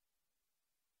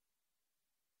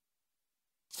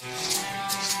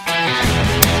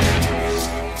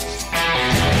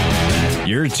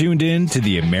 You're tuned in to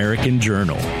the American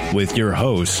Journal with your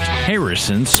host,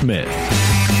 Harrison Smith. All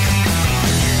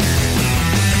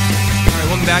right,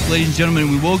 welcome back, ladies and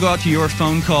gentlemen. We will go out to your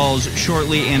phone calls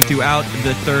shortly and throughout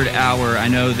the third hour. I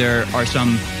know there are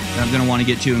some that I'm going to want to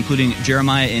get to, including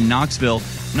Jeremiah in Knoxville.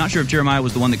 I'm not sure if Jeremiah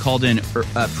was the one that called in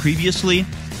previously,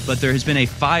 but there has been a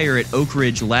fire at Oak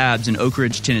Ridge Labs in Oak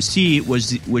Ridge, Tennessee,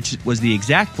 which was the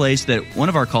exact place that one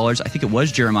of our callers, I think it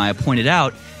was Jeremiah, pointed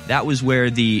out. That was where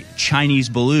the Chinese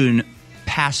balloon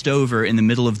passed over in the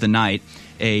middle of the night.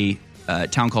 A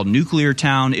town called Nuclear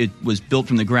Town. It was built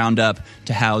from the ground up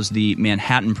to house the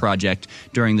Manhattan Project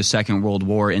during the Second World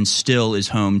War and still is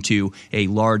home to a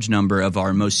large number of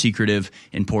our most secretive,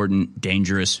 important,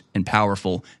 dangerous, and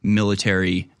powerful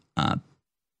military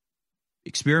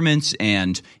experiments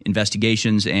and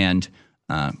investigations and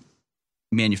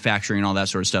manufacturing and all that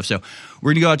sort of stuff. So we're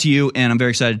going to go out to you, and I'm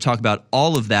very excited to talk about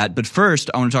all of that. But first,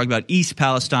 I want to talk about East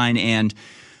Palestine and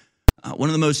one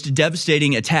of the most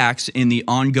devastating attacks in the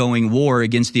ongoing war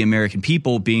against the American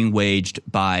people being waged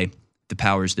by the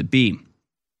powers that be.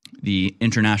 The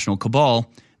international cabal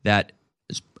that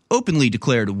has openly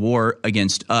declared war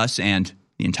against us and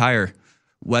the entire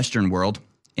Western world,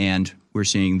 and we're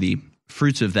seeing the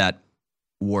fruits of that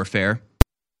warfare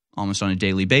almost on a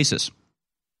daily basis.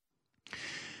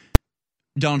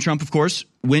 Donald Trump, of course,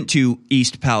 went to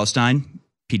East Palestine.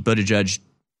 Pete Buttigieg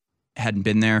hadn't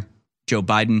been there. Joe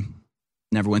Biden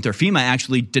never went there. FEMA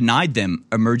actually denied them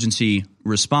emergency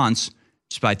response,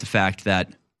 despite the fact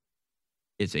that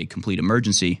it's a complete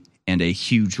emergency and a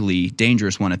hugely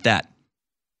dangerous one at that.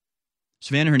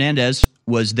 Savannah Hernandez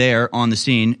was there on the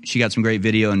scene. She got some great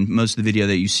video, and most of the video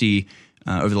that you see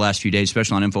over the last few days,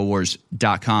 especially on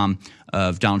Infowars.com,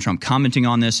 of Donald Trump commenting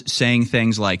on this, saying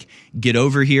things like, get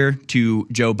over here to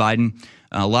Joe Biden.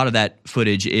 A lot of that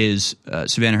footage is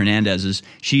Savannah Hernandez's.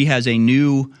 She has a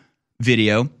new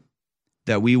video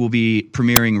that we will be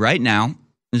premiering right now.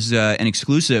 This is an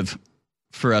exclusive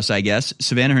for us, I guess.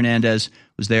 Savannah Hernandez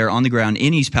was there on the ground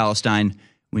in East Palestine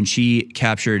when she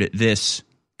captured this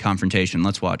confrontation.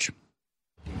 Let's watch.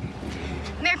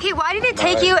 Mayor Pete, why did it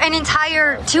take you an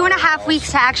entire 2.5 weeks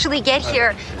to actually get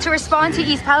here to respond to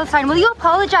East Palestine? Will you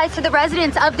apologize to the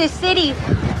residents of this city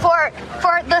for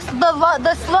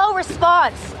the slow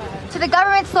response, to the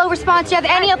government's slow response? Do you have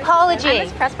any apology? I'm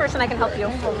a press person. I can help you.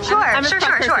 Sure.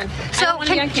 So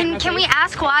can we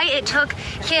ask why it took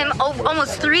him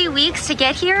almost 3 weeks to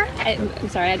get here? I'm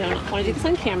sorry, I don't want to do this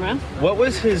on camera. What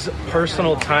was his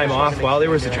personal time off while there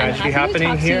was a tragedy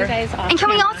happening here? And can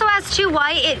we also ask too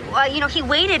why he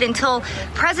waited until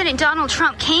President Donald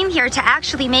Trump came here to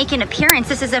actually make an appearance?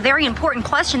 This is a very important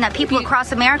question that people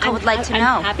across America would like to know.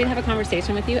 I'm happy to have a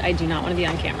conversation with you. I do not want to be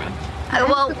on camera.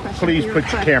 Please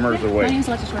put your cameras away.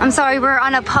 I'm sorry, we're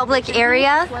on a public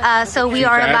area, so we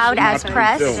are allowed as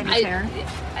press.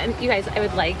 You guys, I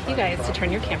would like you guys to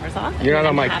turn your cameras off. You're not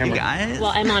on my camera. Guys.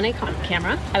 Well, I'm on a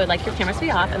camera. I would like your cameras to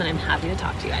be off, and then I'm happy to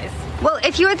talk to you guys. Well,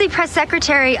 if you're the press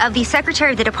secretary of the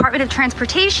Secretary of the Department of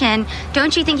Transportation,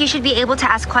 don't you think you should be able to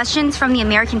ask questions from the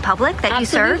American public that you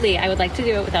serve? Absolutely. I would like to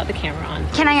do it without the camera on.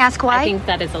 Can I ask why? I think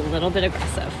that is a little bit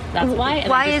aggressive. That's why.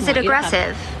 Why is it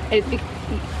aggressive?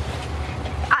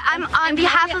 I'm on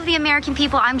behalf of the American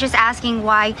people. I'm just asking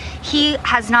why he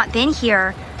has not been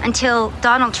here until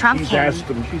Donald Trump came.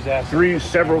 She's asked them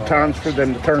several times for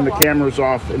them to turn the cameras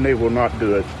off, and they will not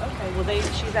do it. Okay, well,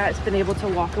 she's been able to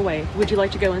walk away. Would you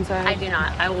like to go inside? I do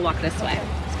not. I will walk this way.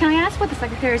 Can I ask what the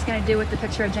secretary is going to do with the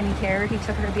picture of Jenny Kerr? He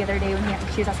took her the other day when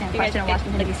she was asking a question in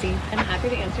Washington, D.C. I'm happy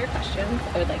to answer your questions.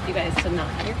 I would like you guys to not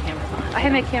have your cameras on. I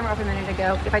had my camera off a minute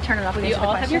ago. If I turn it off, we you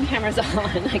all have your cameras on.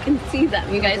 I can see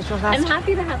them. You guys, I'm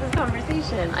happy to have this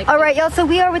conversation. All right, y'all. So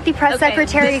we are with the press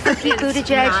secretary for Pete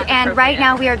Buttigieg, and right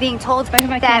now we are being told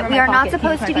that we are not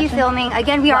supposed to be filming.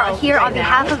 Again, we are here on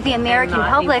behalf of the American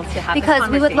public because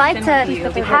we would like to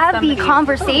have the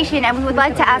conversation, and we would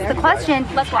like to ask the question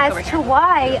as to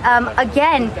why,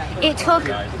 again, it took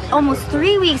almost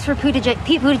 3 weeks for Pete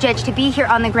Buttigieg to be here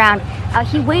on the ground.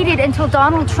 He waited until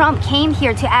Donald Trump came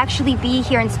here to actually be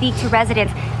here and speak to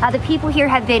residents. The people here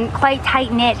have been quite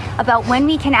tight-knit about when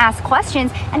we can ask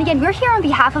questions. And again, we're here on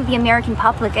behalf of the American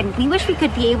public, and we wish we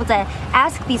could be able to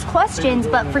ask these questions,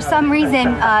 but for some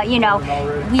reason, we're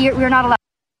not allowed.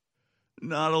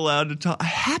 Not allowed to talk.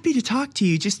 Happy to talk to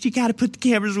you. Just, you got to put the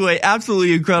cameras away.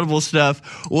 Absolutely incredible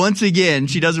stuff. Once again,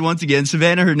 she does it once again.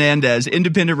 Savannah Hernandez,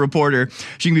 independent reporter.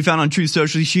 She can be found on Truth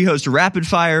Social. She hosts a Rapid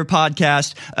Fire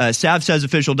podcast,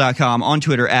 SavSaysOfficial.com, on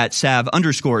Twitter at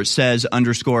Sav_says_.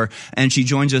 And she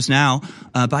joins us now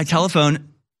by telephone.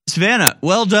 Savannah,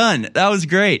 well done. That was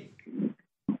great.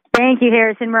 Thank you,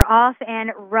 Harrison. We're off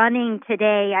and running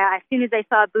today. As soon as I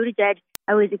saw Buttigieg,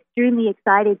 I was extremely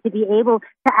excited to be able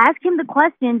to ask him the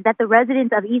questions that the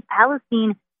residents of East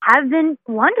Palestine have been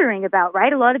wondering about,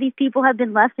 right? A lot of these people have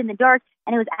been left in the dark,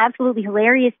 and it was absolutely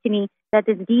hilarious to me that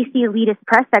this D.C. elitist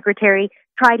press secretary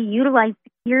tried to utilize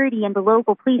security and the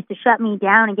local police to shut me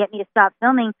down and get me to stop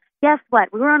filming. Guess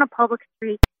what? We were on a public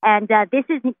street, and this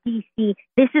isn't D.C.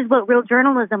 This is what real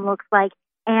journalism looks like,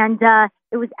 and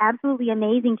it was absolutely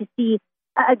amazing to see,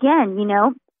 again,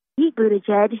 Pete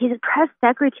Buttigieg, his press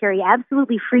secretary,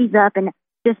 absolutely freeze up and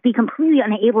just be completely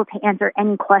unable to answer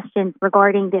any questions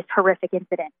regarding this horrific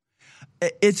incident.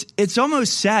 It's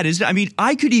almost sad, isn't it? I mean,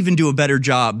 I could even do a better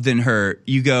job than her.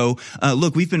 You go,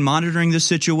 look, we've been monitoring this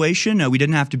situation. We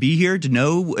didn't have to be here to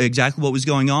know exactly what was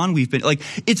going on. We've been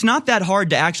it's not that hard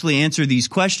to actually answer these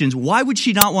questions. Why would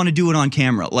she not want to do it on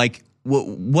camera?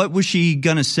 What was she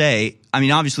going to say? I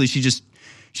mean, obviously she just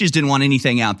didn't want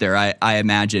anything out there, I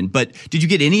imagine. But did you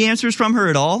get any answers from her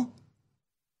at all?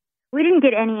 We didn't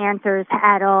get any answers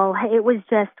at all. It was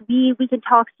just, we can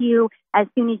talk to you as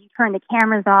soon as you turn the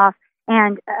cameras off.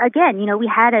 And again, we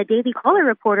had a Daily Caller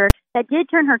reporter that did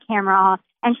turn her camera off.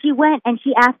 And she went and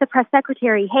she asked the press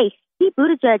secretary, hey, Pete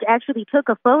Buttigieg actually took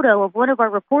a photo of one of our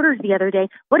reporters the other day.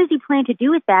 What does he plan to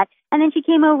do with that? And then she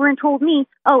came over and told me,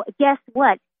 oh, guess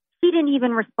what? She didn't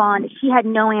even respond. She had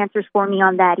no answers for me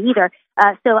on that either.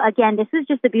 So again, this is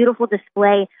just a beautiful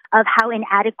display of how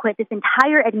inadequate this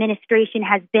entire administration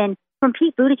has been, from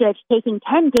Pete Buttigieg taking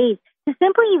 10 days to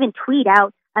simply even tweet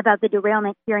out about the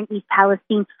derailment here in East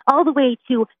Palestine, all the way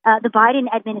to the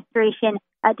Biden administration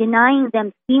denying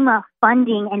them FEMA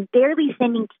funding and barely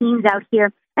sending teams out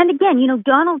here. And again,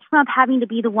 Donald Trump having to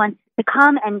be the one to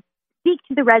come and speak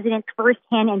to the residents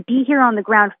firsthand and be here on the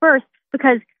ground first,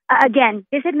 because again,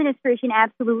 this administration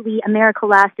absolutely, America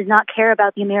last, does not care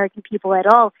about the American people at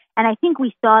all. And I think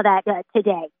we saw that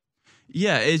today.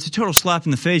 Yeah, it's a total slap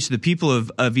in the face to the people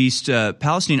of East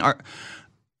Palestine.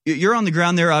 You're on the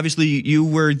ground there. Obviously, you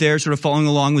were there sort of following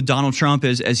along with Donald Trump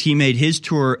as he made his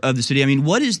tour of the city. I mean,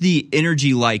 what is the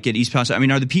energy like at East Palestine? I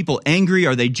mean, are the people angry?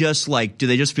 Are they just do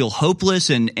they just feel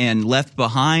hopeless and left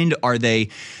behind? Are they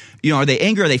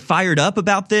angry? Are they fired up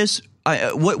about this?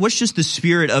 What's just the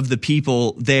spirit of the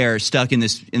people there stuck in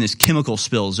this chemical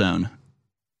spill zone?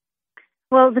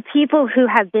 Well, the people who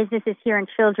have businesses here and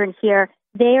children here,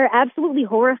 they are absolutely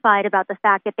horrified about the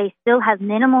fact that they still have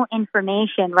minimal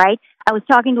information, right? I was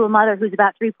talking to a mother who's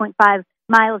about 3.5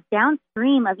 miles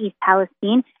downstream of East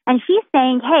Palestine, and she's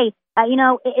saying, hey,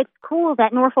 it's cool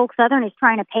that Norfolk Southern is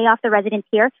trying to pay off the residents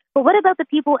here, but what about the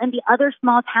people in the other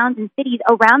small towns and cities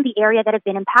around the area that have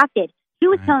been impacted? She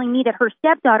was telling me that her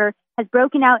stepdaughter has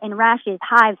broken out in rashes,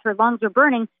 hives, her lungs are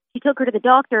burning. She took her to the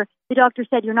doctor. The doctor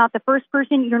said, you're not the first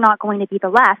person, you're not going to be the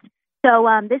last. So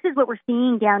this is what we're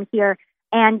seeing down here.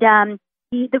 And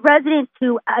the residents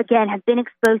who, again, have been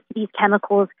exposed to these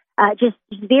chemicals, just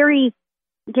very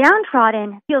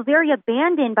downtrodden, feel very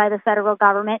abandoned by the federal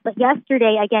government. But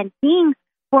yesterday, again, seeing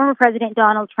former President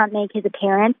Donald Trump make his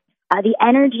appearance, the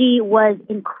energy was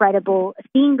incredible.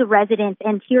 Seeing the residents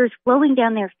and tears flowing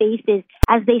down their faces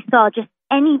as they saw just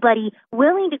anybody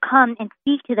willing to come and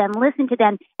speak to them, listen to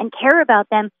them, and care about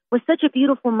them was such a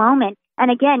beautiful moment.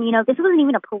 And again, this wasn't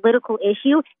even a political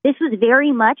issue. This was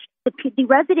very much the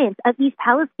residents of East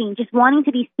Palestine just wanting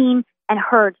to be seen and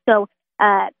heard. So,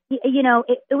 it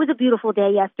was a beautiful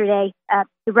day yesterday.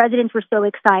 The residents were so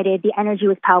excited. The energy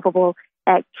was palpable.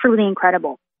 Truly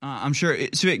incredible. I'm sure.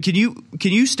 So can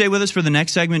you stay with us for the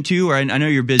next segment too? Or I know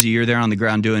you're busy. You're there on the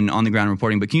ground doing on-the-ground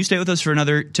reporting. But can you stay with us for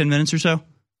another 10 minutes or so?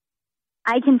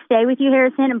 I can stay with you,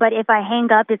 Harrison, but if I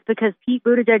hang up, it's because Pete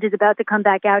Buttigieg is about to come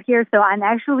back out here. So I'm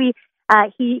actually,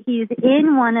 he's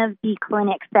in one of the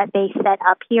clinics that they set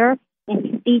up here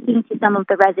and speaking to some of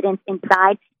the residents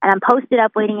inside. And I'm posted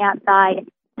up waiting outside.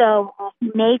 So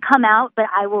he may come out, but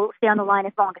I will stay on the line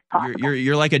as long as possible.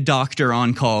 You're like a doctor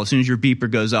on call. As soon as your beeper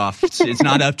goes off, it's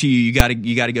not up to you. You got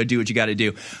to go do what you got to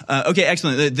do. Okay,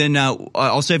 excellent. Then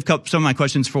I'll save some of my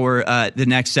questions for the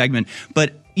next segment.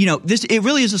 But it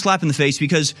really is a slap in the face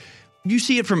because you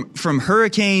see it from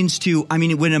hurricanes to,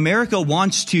 when America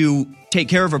wants to take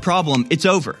care of a problem, it's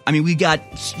over. We've got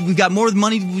more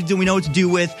money than we know what to do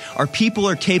with. Our people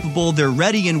are capable. They're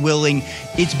ready and willing.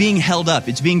 It's being held up.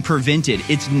 It's being prevented.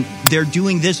 They're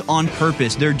doing this on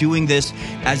purpose. They're doing this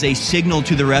as a signal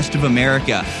to the rest of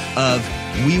America of,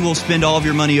 we will spend all of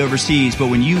your money overseas, but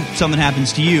when something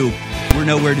happens to you, we're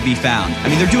nowhere to be found.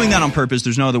 They're doing that on purpose.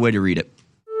 There's no other way to read it.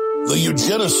 The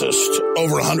eugenicists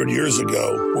over 100 years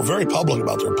ago were very public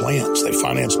about their plans. They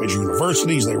financed major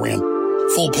universities. They ran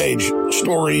full-page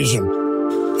stories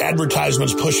and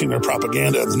advertisements pushing their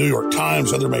propaganda in the New York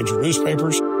Times, other major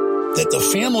newspapers, that the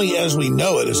family as we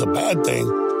know it is a bad thing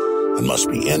and must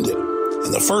be ended.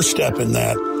 And the first step in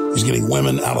that is getting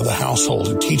women out of the household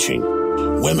and teaching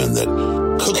women that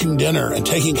cooking dinner and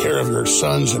taking care of your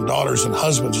sons and daughters and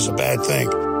husbands is a bad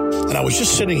thing. And I was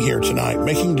just sitting here tonight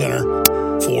making dinner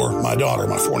for my daughter,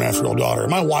 my 4.5-year-old daughter.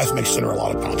 My wife makes dinner a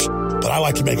lot of times, but I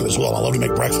like to make it as well. I love to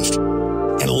make breakfast.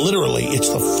 And literally, it's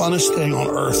the funnest thing on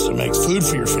earth to make food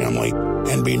for your family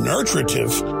and be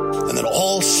nurturative and then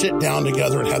all sit down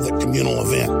together and have that communal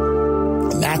event.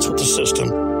 And that's what the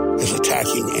system is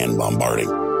attacking and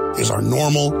bombarding, is our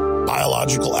normal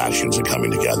biological actions and coming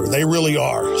together. They really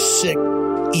are sick,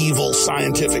 evil,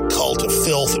 scientific cult of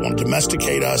filth that want to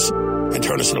domesticate us and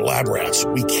turn us into lab rats.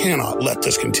 We cannot let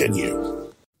this continue.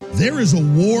 There is a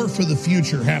war for the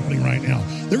future happening right now.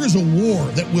 There is a war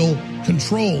that will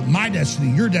control my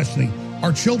destiny, your destiny,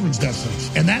 our children's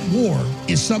destinies. And that war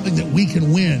is something that we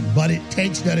can win, but it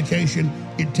takes dedication,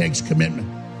 it takes commitment.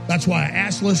 That's why I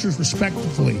ask listeners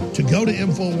respectfully to go to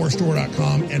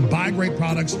InfoWarsStore.com and buy great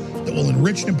products that will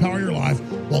enrich and empower your life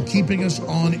while keeping us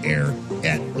on air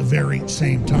at the very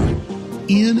same time.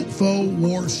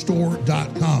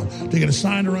 InfoWarsStore.com to get a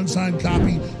signed or unsigned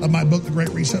copy of my book, The Great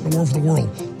Reset and the War for the World.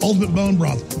 Ultimate Bone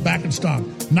Broth, back in stock.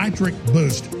 Nitric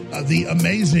Boost, the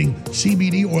amazing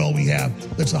CBD oil we have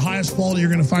that's the highest quality you're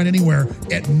going to find anywhere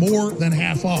at more than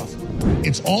half off.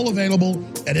 It's all available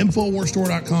at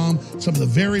InfoWarsStore.com, some of the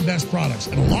very best products.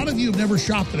 And a lot of you have never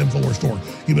shopped at InfoWars Store.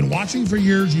 You've been watching for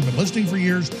years, you've been listening for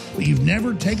years, but you've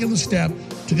never taken the step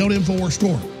to go to InfoWars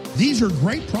Store. These are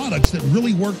great products that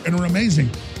really work and are amazing.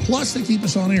 Plus, they keep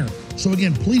us on air. So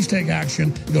again, please take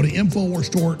action. Go to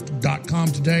InfoWarsStore.com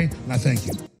today, and I thank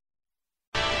you.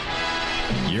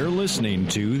 You're listening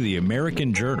to The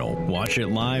American Journal. Watch it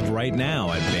live right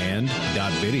now at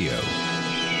band.video.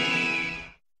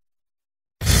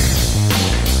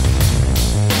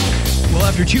 Well,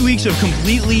 after 2 weeks of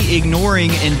completely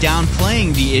ignoring and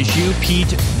downplaying the issue,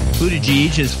 Pete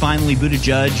Buttigieg has finally,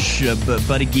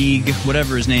 Buttigieg,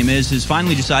 whatever his name is, has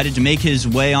finally decided to make his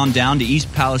way on down to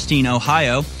East Palestine,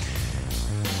 Ohio,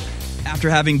 after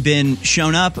having been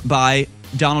shown up by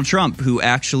Donald Trump, who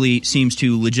actually seems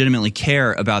to legitimately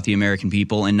care about the American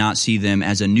people and not see them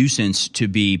as a nuisance to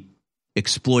be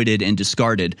exploited and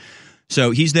discarded.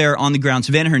 So he's there on the ground.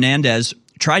 Savannah Hernandez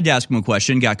tried to ask him a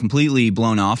question, got completely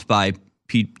blown off by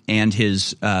Pete and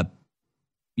his,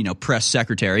 press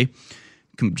secretary.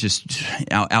 Just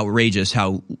outrageous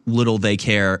how little they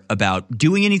care about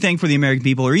doing anything for the American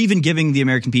people or even giving the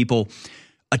American people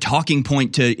a talking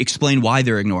point to explain why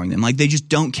they're ignoring them. Like, they just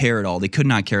don't care at all. They could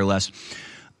not care less.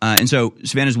 And so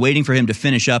Savannah's waiting for him to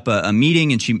finish up a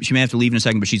meeting, and she may have to leave in a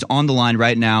second, but she's on the line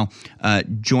right now,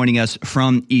 joining us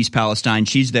from East Palestine.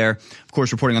 She's there, of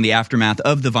course, reporting on the aftermath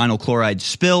of the vinyl chloride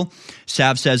spill.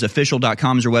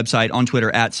 SavSaysOfficial.com is her website. On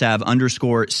Twitter,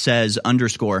 @Sav_says_.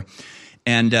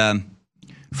 And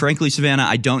frankly, Savannah,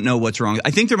 I don't know what's wrong.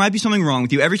 I think there might be something wrong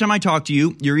with you. Every time I talk to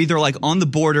you, you're either like on the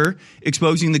border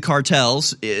exposing the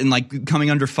cartels and like coming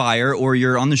under fire, or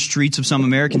you're on the streets of some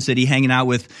American city hanging out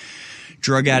with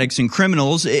drug addicts and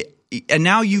criminals. And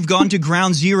now you've gone to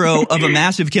ground zero of a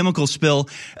massive chemical spill.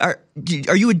 Are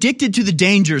you addicted to the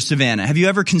danger, Savannah? Have you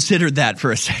ever considered that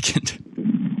for a second?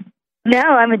 No,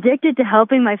 I'm addicted to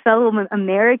helping my fellow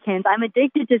Americans. I'm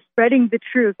addicted to spreading the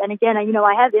truth. And again, I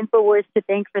have InfoWars to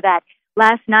thank for that.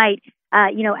 Last night,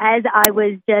 as I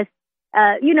was just,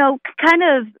 kind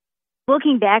of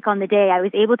looking back on the day, I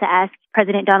was able to ask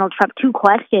President Donald Trump 2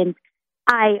 questions.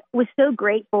 I was so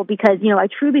grateful because, I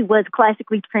truly was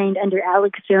classically trained under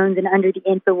Alex Jones and under the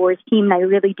InfoWars team, and I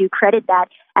really do credit that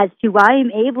as to why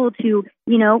I'm able to,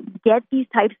 get these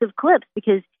types of clips,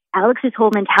 because Alex's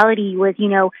whole mentality was,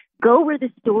 go where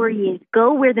the story is,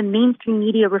 go where the mainstream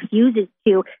media refuses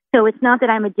to. So it's not that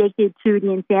I'm addicted to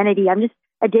the insanity. I'm just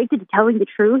addicted to telling the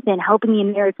truth and helping the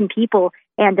American people.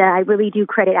 And I really do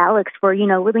credit Alex for,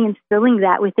 really instilling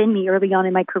that within me early on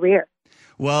in my career.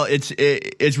 Well,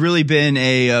 it's really been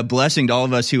a blessing to all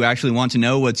of us who actually want to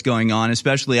know what's going on.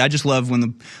 Especially, I just love when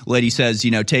the lady says,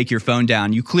 take your phone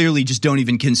down. You clearly just don't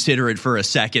even consider it for a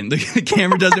second. The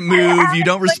camera doesn't move. You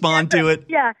don't respond to it.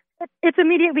 Yeah. It's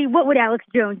immediately, what would Alex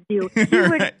Jones do?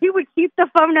 He would keep the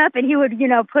phone up and he would,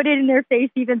 put it in their face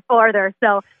even farther.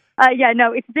 So,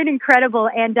 it's been incredible.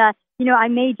 And, I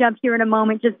may jump here in a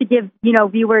moment just to give,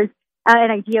 viewers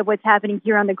an idea of what's happening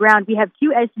here on the ground. We have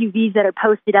 2 SUVs that are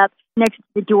posted up next to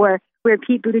the door where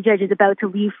Pete Buttigieg is about to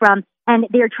leave from. And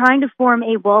they're trying to form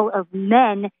a wall of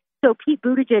men so Pete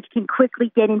Buttigieg can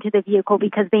quickly get into the vehicle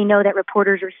because they know that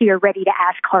reporters are here ready to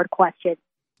ask hard questions.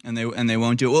 And they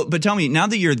won't do it. Well, but tell me, now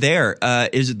that you're there,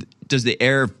 does the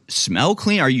air smell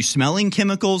clean? Are you smelling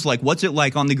chemicals? Like, what's it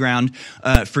like on the ground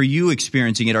for you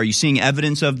experiencing it? Are you seeing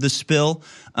evidence of the spill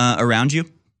around you?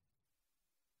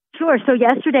 Sure. So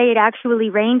yesterday it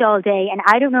actually rained all day, and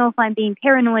I don't know if I'm being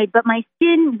paranoid, but my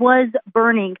skin was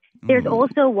burning. There's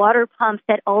also water pumps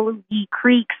at all of the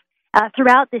creeks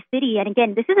throughout the city. And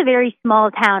again, this is a very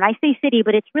small town. I say city,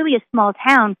 but it's really a small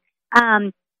town.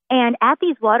 And at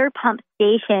these water pump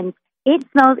stations, it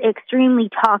smells extremely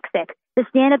toxic. The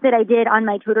stand-up that I did on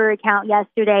my Twitter account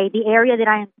yesterday, the area that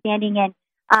I am standing in,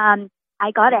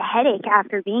 I got a headache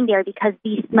after being there because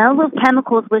the smell of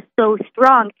chemicals was so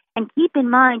strong. And keep in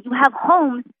mind, you have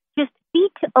homes just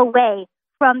feet away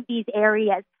from these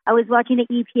areas. I was watching the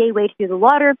EPA wade through the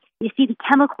water. You see the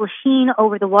chemical sheen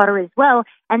over the water as well.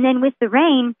 And then with the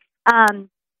rain,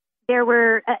 there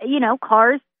were,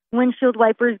 cars, windshield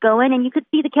wipers going, and you could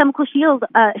see the chemical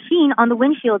sheen on the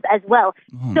windshields as well.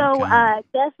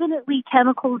 Definitely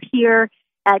chemicals here.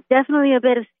 Definitely a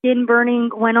bit of skin burning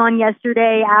went on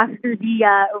yesterday after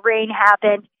the rain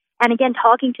happened. And again,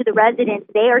 talking to the residents,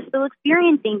 they are still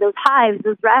experiencing those hives,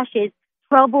 those rashes,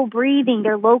 trouble breathing.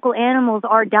 Their local animals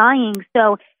are dying.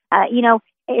 So,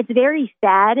 it's very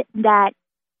sad that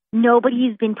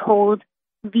nobody's been told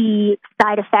the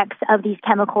side effects of these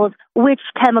chemicals, which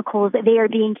chemicals they are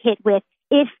being hit with.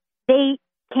 If they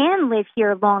can live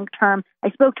here long term. I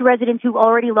spoke to residents who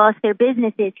already lost their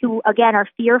businesses, who, again, are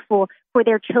fearful for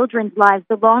their children's lives,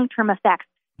 the long-term effects.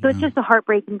 So it's just a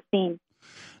heartbreaking scene.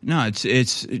 No,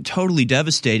 it's totally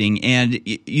devastating. And,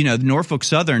 you know, Norfolk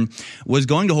Southern was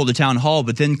going to hold a town hall,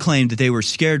 but then claimed that they were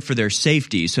scared for their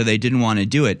safety, so they didn't want to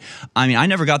do it. I mean, I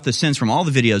never got the sense from all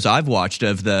the videos I've watched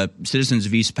of the citizens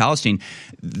of East Palestine.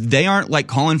 They aren't like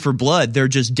calling for blood. They're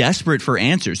just desperate for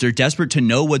answers. They're desperate to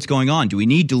know what's going on. Do we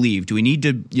need to leave? Do we need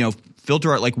to, you know,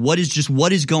 filter out like what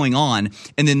is going on?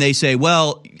 And then they say,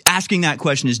 well, asking that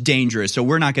question is dangerous, so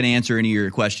we're not going to answer any of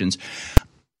your questions.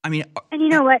 I mean, and you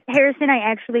know what, Harrison, I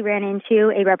actually ran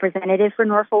into a representative for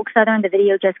Norfolk Southern. The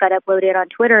video just got uploaded on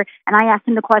Twitter, and I asked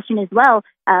him the question as well.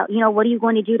 You know, what are you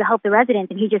going to do to help the residents?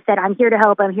 And he just said, I'm here to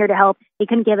help. I'm here to help. He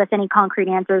couldn't give us any concrete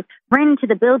answers. Ran into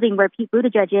the building where Pete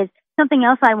Buttigieg is. Something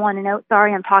else I want to note.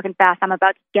 Sorry, I'm talking fast. I'm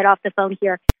about to get off the phone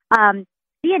here.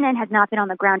 CNN has not been on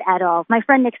the ground at all. My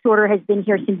friend Nick Sorter has been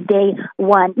here since day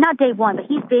one. Not day one, but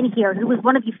he's been here. He was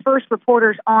one of the first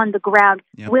reporters on the ground,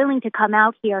 willing to come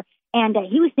out here. And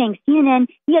he was saying CNN,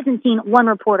 he hasn't seen one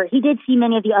reporter. He did see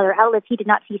many of the other outlets. He did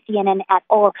not see CNN at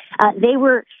all. They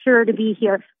were sure to be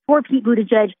here for Pete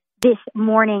Buttigieg this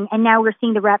morning. And now we're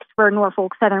seeing the reps for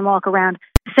Norfolk Southern walk around.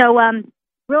 So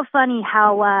real funny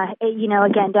how, you know,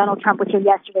 again, Donald Trump was here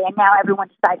yesterday, and now everyone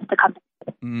decides to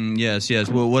come. Yes.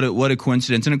 Well, what a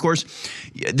coincidence. And of course,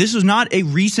 this was not a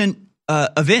recent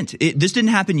event. This didn't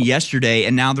happen yesterday,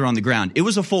 and now they're on the ground. It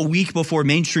was a full week before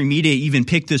mainstream media even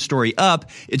picked this story up.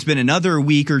 It's been another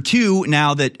week or two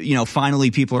now that, you know,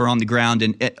 finally people are on the ground,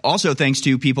 and also thanks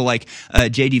to people like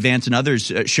J.D. Vance and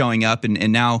others showing up,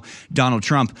 and now Donald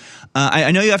Trump.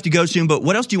 I know you have to go soon, but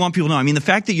what else do you want people to know? I mean, the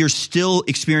fact that you're still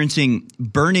experiencing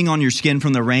burning on your skin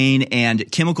from the rain and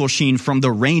chemical sheen from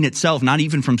the rain itself, not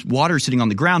even from water sitting on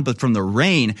the ground, but from the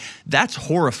rain, that's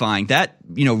horrifying. That,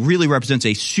 you know, really represents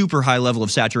a super high level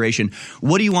of saturation.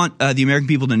 What do you want the American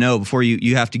people to know before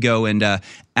you have to go and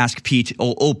ask Pete,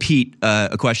 old Pete,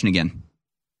 a question again?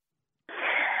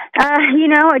 You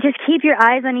know, just keep your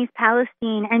eyes on East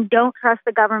Palestine and don't trust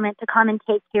the government to come and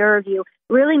take care of you.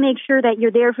 Really make sure that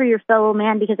you're there for your fellow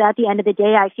man, because at the end of the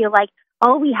day, I feel like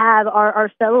all we have are our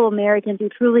fellow Americans who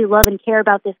truly love and care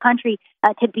about this country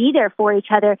to be there for each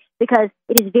other, because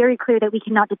it is very clear that we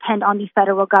cannot depend on the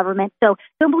federal government. So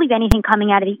don't believe anything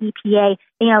coming out of the EPA.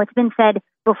 You know, it's been said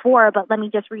before, but let me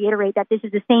just reiterate that this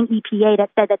is the same EPA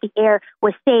that said that the air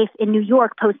was safe in New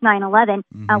York post 9/11.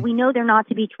 We know they're not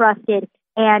to be trusted.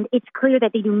 And it's clear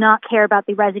that they do not care about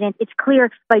the residents. It's clear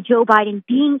by Joe Biden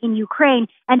being in Ukraine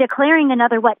and declaring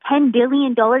another, $10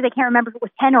 billion? I can't remember if it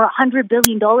was 10 or $100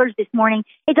 billion this morning.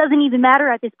 It doesn't even matter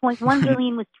at this point. $1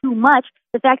 billion was too much.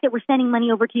 The fact that we're sending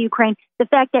money over to Ukraine, the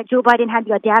fact that Joe Biden had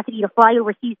the audacity to fly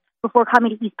overseas before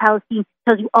coming to East Palestine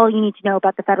tells you all you need to know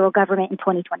about the federal government in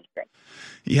 2023.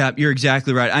 Yeah, you're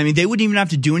exactly right. I mean, they wouldn't even have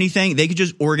to do anything. They could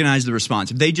just organize the response.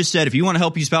 If they just said, if you want to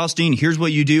help East Palestine, here's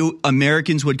what you do,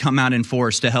 Americans would come out in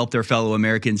force to help their fellow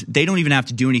Americans. They don't even have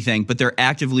to do anything, but they're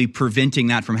actively preventing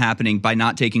that from happening by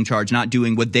not taking charge, not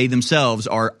doing what they themselves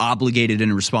are obligated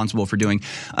and responsible for doing.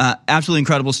 Absolutely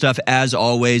incredible stuff, as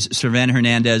always. Savannah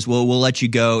Hernandez, we'll let you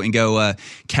go and go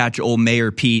catch old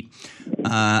Mayor Pete.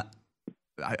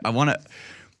 I want to.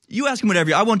 You ask him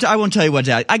whatever. I won't tell you what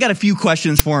to ask. I got a few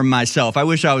questions for him myself. I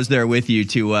wish I was there with you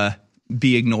to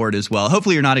be ignored as well.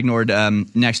 Hopefully you're not ignored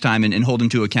next time and hold him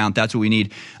to account. That's what we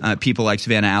need people like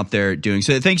Savannah out there doing.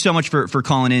 So thanks so much for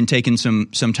calling in, taking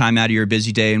some time out of your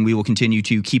busy day, and we will continue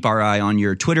to keep our eye on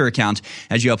your Twitter account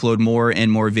as you upload more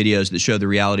and more videos that show the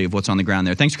reality of what's on the ground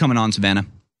there. Thanks for coming on, Savannah.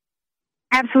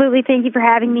 Absolutely. Thank you for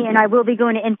having me, and I will be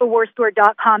going to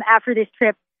InfoWarsStore.com after this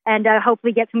trip and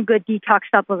hopefully get some good detox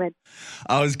supplements.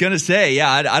 I was going to say,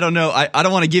 yeah, I don't know. I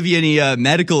don't want to give you any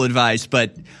medical advice,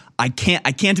 but I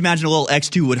can't imagine a little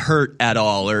X2 would hurt at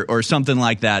all or something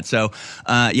like that. So,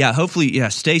 hopefully,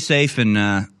 stay safe.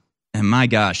 And my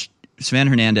gosh,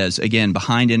 Savannah Hernandez, again,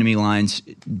 behind enemy lines,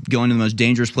 going to the most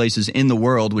dangerous places in the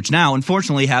world, which now,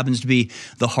 unfortunately, happens to be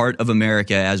the heart of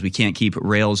America, as we can't keep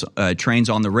trains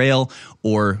on the rail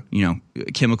or,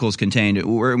 chemicals contained.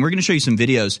 We're going to show you some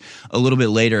videos a little bit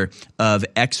later of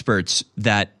experts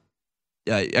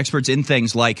in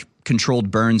things like controlled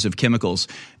burns of chemicals,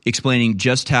 explaining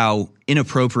just how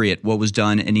inappropriate what was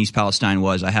done in East Palestine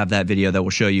was. I have that video that we'll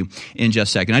show you in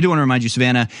just a second. I do want to remind you,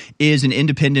 Savannah is an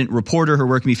independent reporter. Her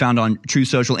work can be found on Truth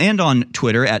Social and on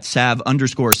Twitter at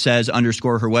sav_says_.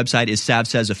 Her website is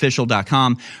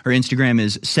savsaysofficial.com. Her Instagram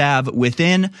is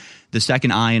savwithin. The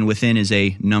second I in within is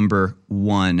a number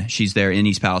 1. She's there in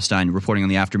East Palestine reporting on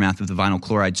the aftermath of the vinyl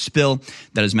chloride spill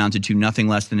that has mounted to nothing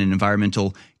less than an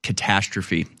environmental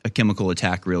catastrophe, a chemical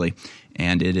attack, really.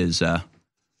 And it is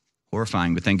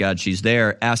Horrifying, but thank God she's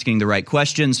there asking the right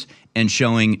questions and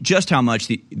showing just how much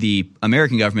the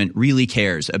American government really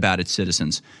cares about its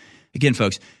citizens. Again,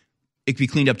 folks, it could be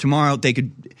cleaned up tomorrow.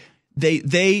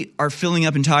 They are filling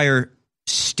up entire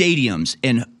stadiums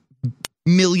and $1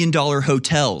 million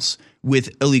hotels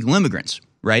with illegal immigrants,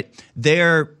 right?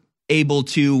 They're able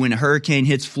to, when a hurricane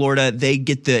hits Florida, they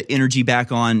get the energy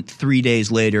back on 3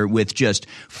 days later with just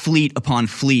fleet upon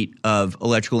fleet of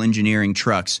electrical engineering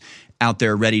trucks out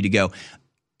there ready to go.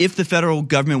 If the federal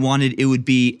government wanted, it would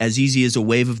be as easy as a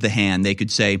wave of the hand. They could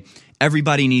say,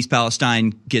 everybody in East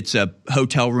Palestine gets a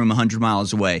hotel room 100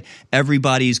 miles away.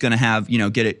 Everybody's going to have,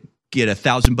 get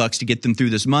 $1,000 to get them through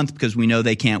this month because we know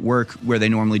they can't work where they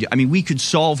normally do. I mean, we could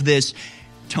solve this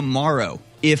tomorrow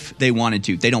if they wanted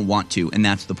to. They don't want to, and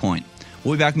that's the point.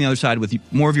 We'll be back on the other side with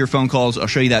more of your phone calls. I'll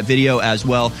show you that video as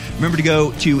well. Remember to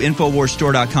go to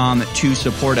InfoWarsStore.com to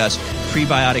support us.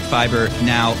 Prebiotic fiber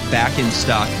now back in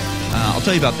stock. I'll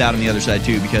tell you about that on the other side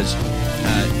too, because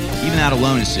even that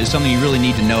alone is something you really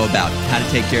need to know about, how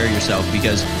to take care of yourself,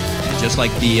 because just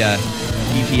like the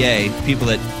EPA, people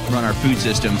that run our food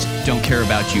systems don't care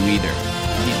about you either.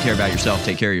 You need to care about yourself.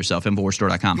 Take care of yourself.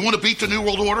 InfoWarsStore.com. You want to beat the New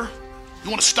World Order? You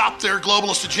want to stop their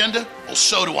globalist agenda? Well,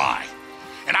 so do I.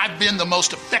 And I've been the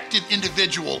most effective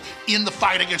individual in the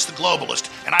fight against the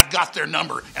globalist, and I've got their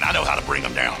number, and I know how to bring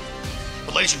them down.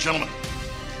 But ladies and gentlemen,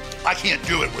 I can't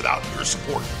do it without your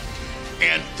support.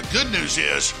 And the good news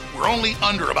is we're only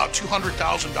under about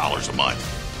 $200,000 a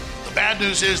month. The bad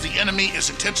news is the enemy is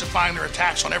intensifying their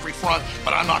attacks on every front,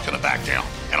 but I'm not going to back down.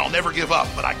 And I'll never give up,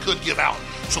 but I could give out.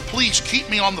 So please keep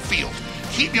me on the field.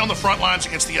 Keep me on the front lines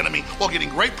against the enemy while getting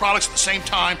great products at the same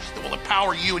time that will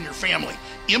empower you and your family.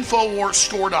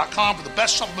 InfoWarsStore.com for the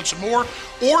best supplements and more,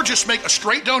 or just make a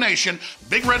straight donation,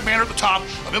 big red banner at the top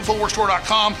of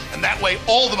InfoWarsStore.com, and that way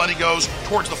all the money goes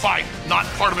towards the fight, not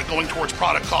part of it going towards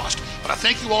product cost. But I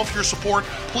thank you all for your support.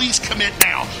 Please commit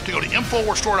now to go to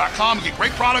InfoWarsStore.com and get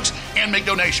great products and make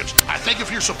donations. I thank you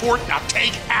for your support. Now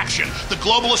take action. The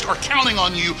globalists are counting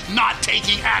on you not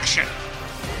taking action.